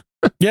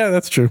yeah,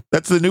 that's true.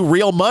 That's the new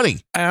real money.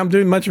 I'm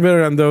doing much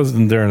better on those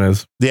than Darren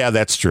is. Yeah,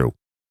 that's true.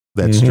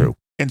 That's true.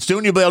 And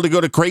soon you'll be able to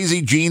go to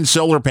Crazy Gene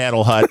Solar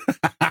Panel Hut.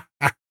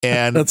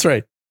 And that's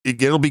right.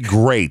 It'll be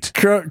great.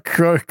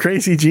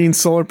 Crazy Gene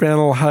Solar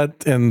Panel Hut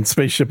and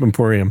Spaceship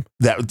Emporium.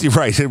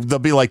 Right. They'll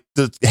be like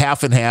the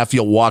half and half.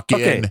 You'll walk in.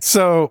 Okay,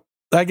 so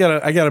I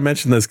gotta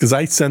mention this because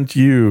I sent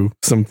you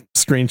some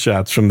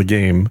screenshots from the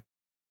game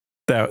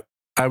that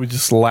I was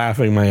just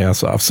laughing my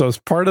ass off. So as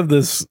part of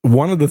this,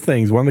 one of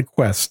the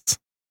quests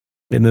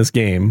in this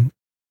game,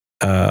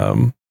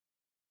 in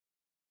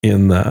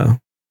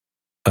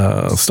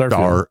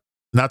Starfield.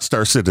 Not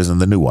Star Citizen,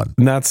 the new one.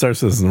 Not Star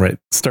Citizen, right.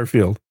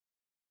 Starfield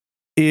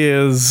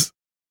is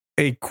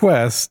a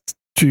quest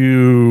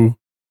to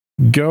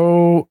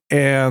go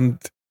and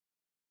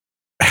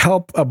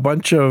help a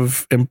bunch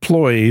of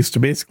employees to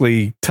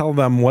basically tell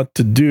them what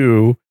to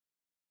do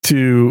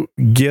to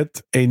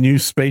get a new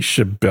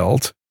spaceship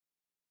built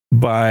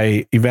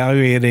by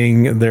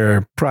evaluating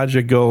their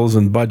project goals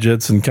and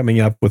budgets and coming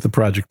up with a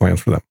project plan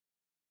for them.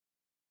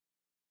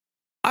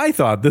 I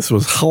thought this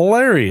was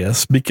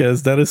hilarious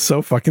because that is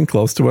so fucking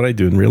close to what I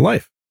do in real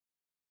life.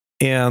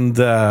 And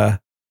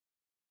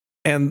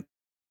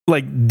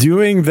like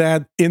doing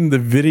that in the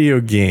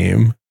video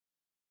game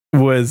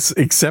was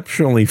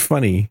exceptionally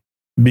funny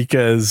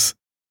because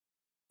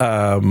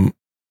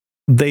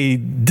they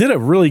did a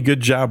really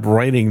good job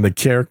writing the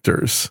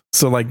characters.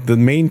 So like the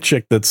main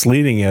chick that's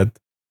leading it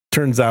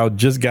turns out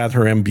just got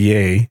her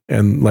MBA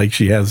and like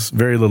she has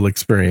very little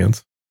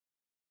experience.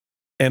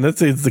 And it's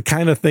the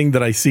kind of thing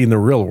that I see in the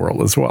real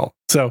world as well.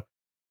 So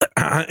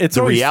it's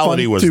the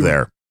reality was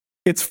there.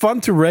 It's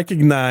fun to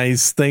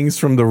recognize things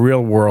from the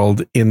real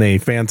world in a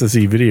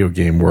fantasy video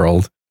game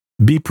world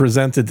be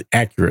presented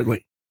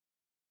accurately.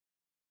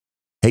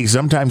 Hey,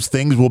 sometimes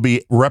things will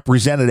be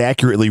represented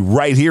accurately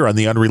right here on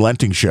the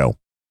Unrelenting Show.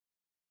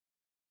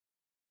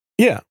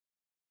 Yeah,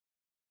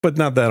 but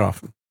not that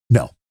often.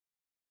 No.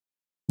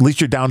 At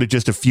least you're down to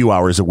just a few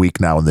hours a week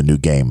now in the new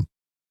game.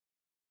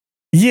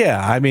 Yeah,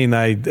 I mean,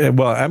 I'm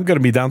going to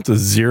be down to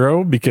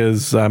 0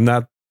 because I'm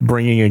not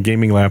bringing a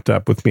gaming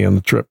laptop with me on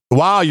the trip.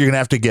 Wow, you're going to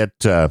have to get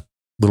a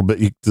little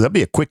bit. That'll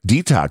be a quick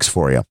detox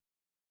for you.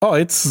 Oh,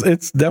 it's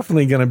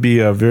definitely going to be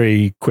a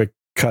very quick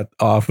cut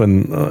off,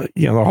 and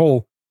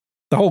the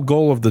whole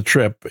goal of the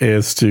trip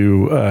is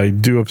to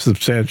do a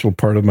substantial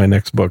part of my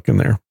next book in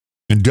there.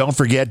 And don't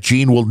forget,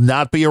 Gene will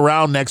not be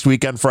around next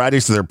week on Friday,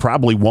 so there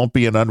probably won't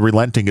be an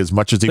Unrelenting as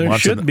much as he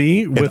wants. There should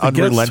be with an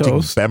Unrelenting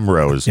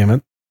Bemrose. Damn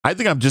it. I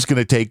think I'm just going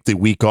to take the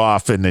week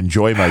off and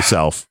enjoy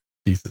myself.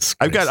 Jesus Christ.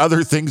 I've got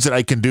other things that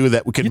I can do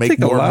that can make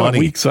more money. A lot of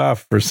weeks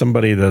off for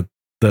somebody that's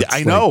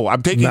I know.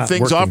 I'm taking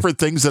things off for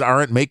things that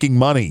aren't making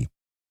money.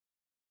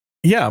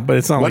 Yeah, but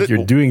it's not like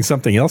you're doing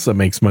something else that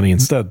makes money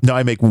instead. No,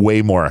 I make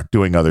way more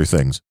doing other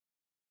things.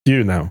 Do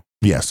you now?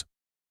 Yes.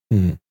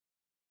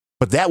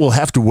 But that will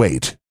have to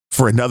wait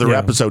for another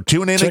episode.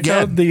 Tune in Check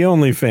again. Out the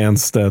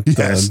OnlyFans that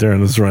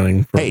Darren is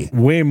running for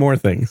way more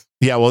things.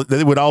 Yeah, well,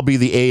 it would all be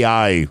the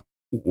AI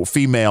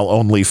female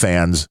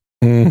OnlyFans.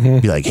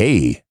 Be like,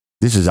 hey,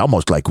 this is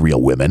almost like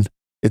real women.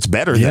 It's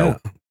better though.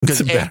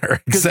 It's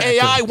better. Because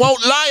AI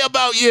won't lie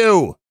about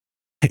you.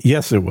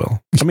 Yes, it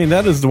will. I mean,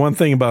 that is the one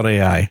thing about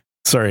AI.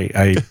 Sorry,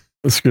 I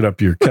screwed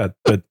up your cut,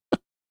 but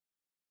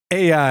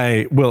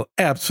AI will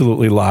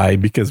absolutely lie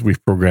because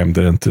we've programmed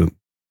it into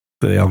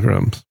the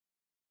algorithms.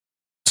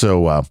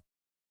 So,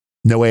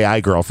 no AI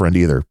girlfriend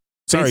either.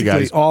 Sorry, basically,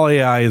 guys. All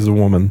AI is a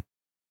woman.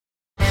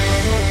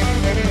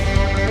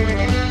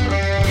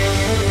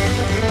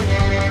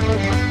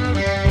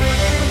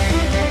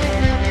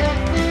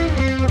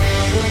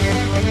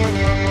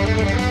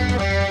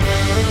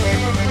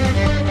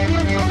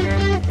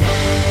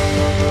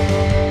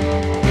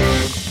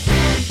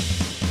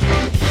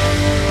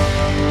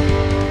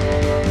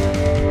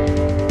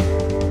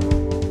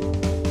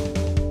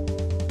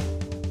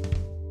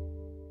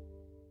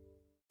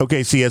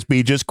 Okay,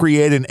 CSB, just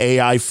create an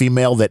AI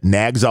female that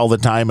nags all the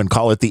time and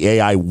call it the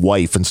AI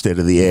wife instead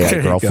of the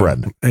AI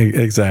girlfriend.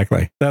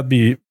 Exactly. That'd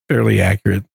be fairly accurate.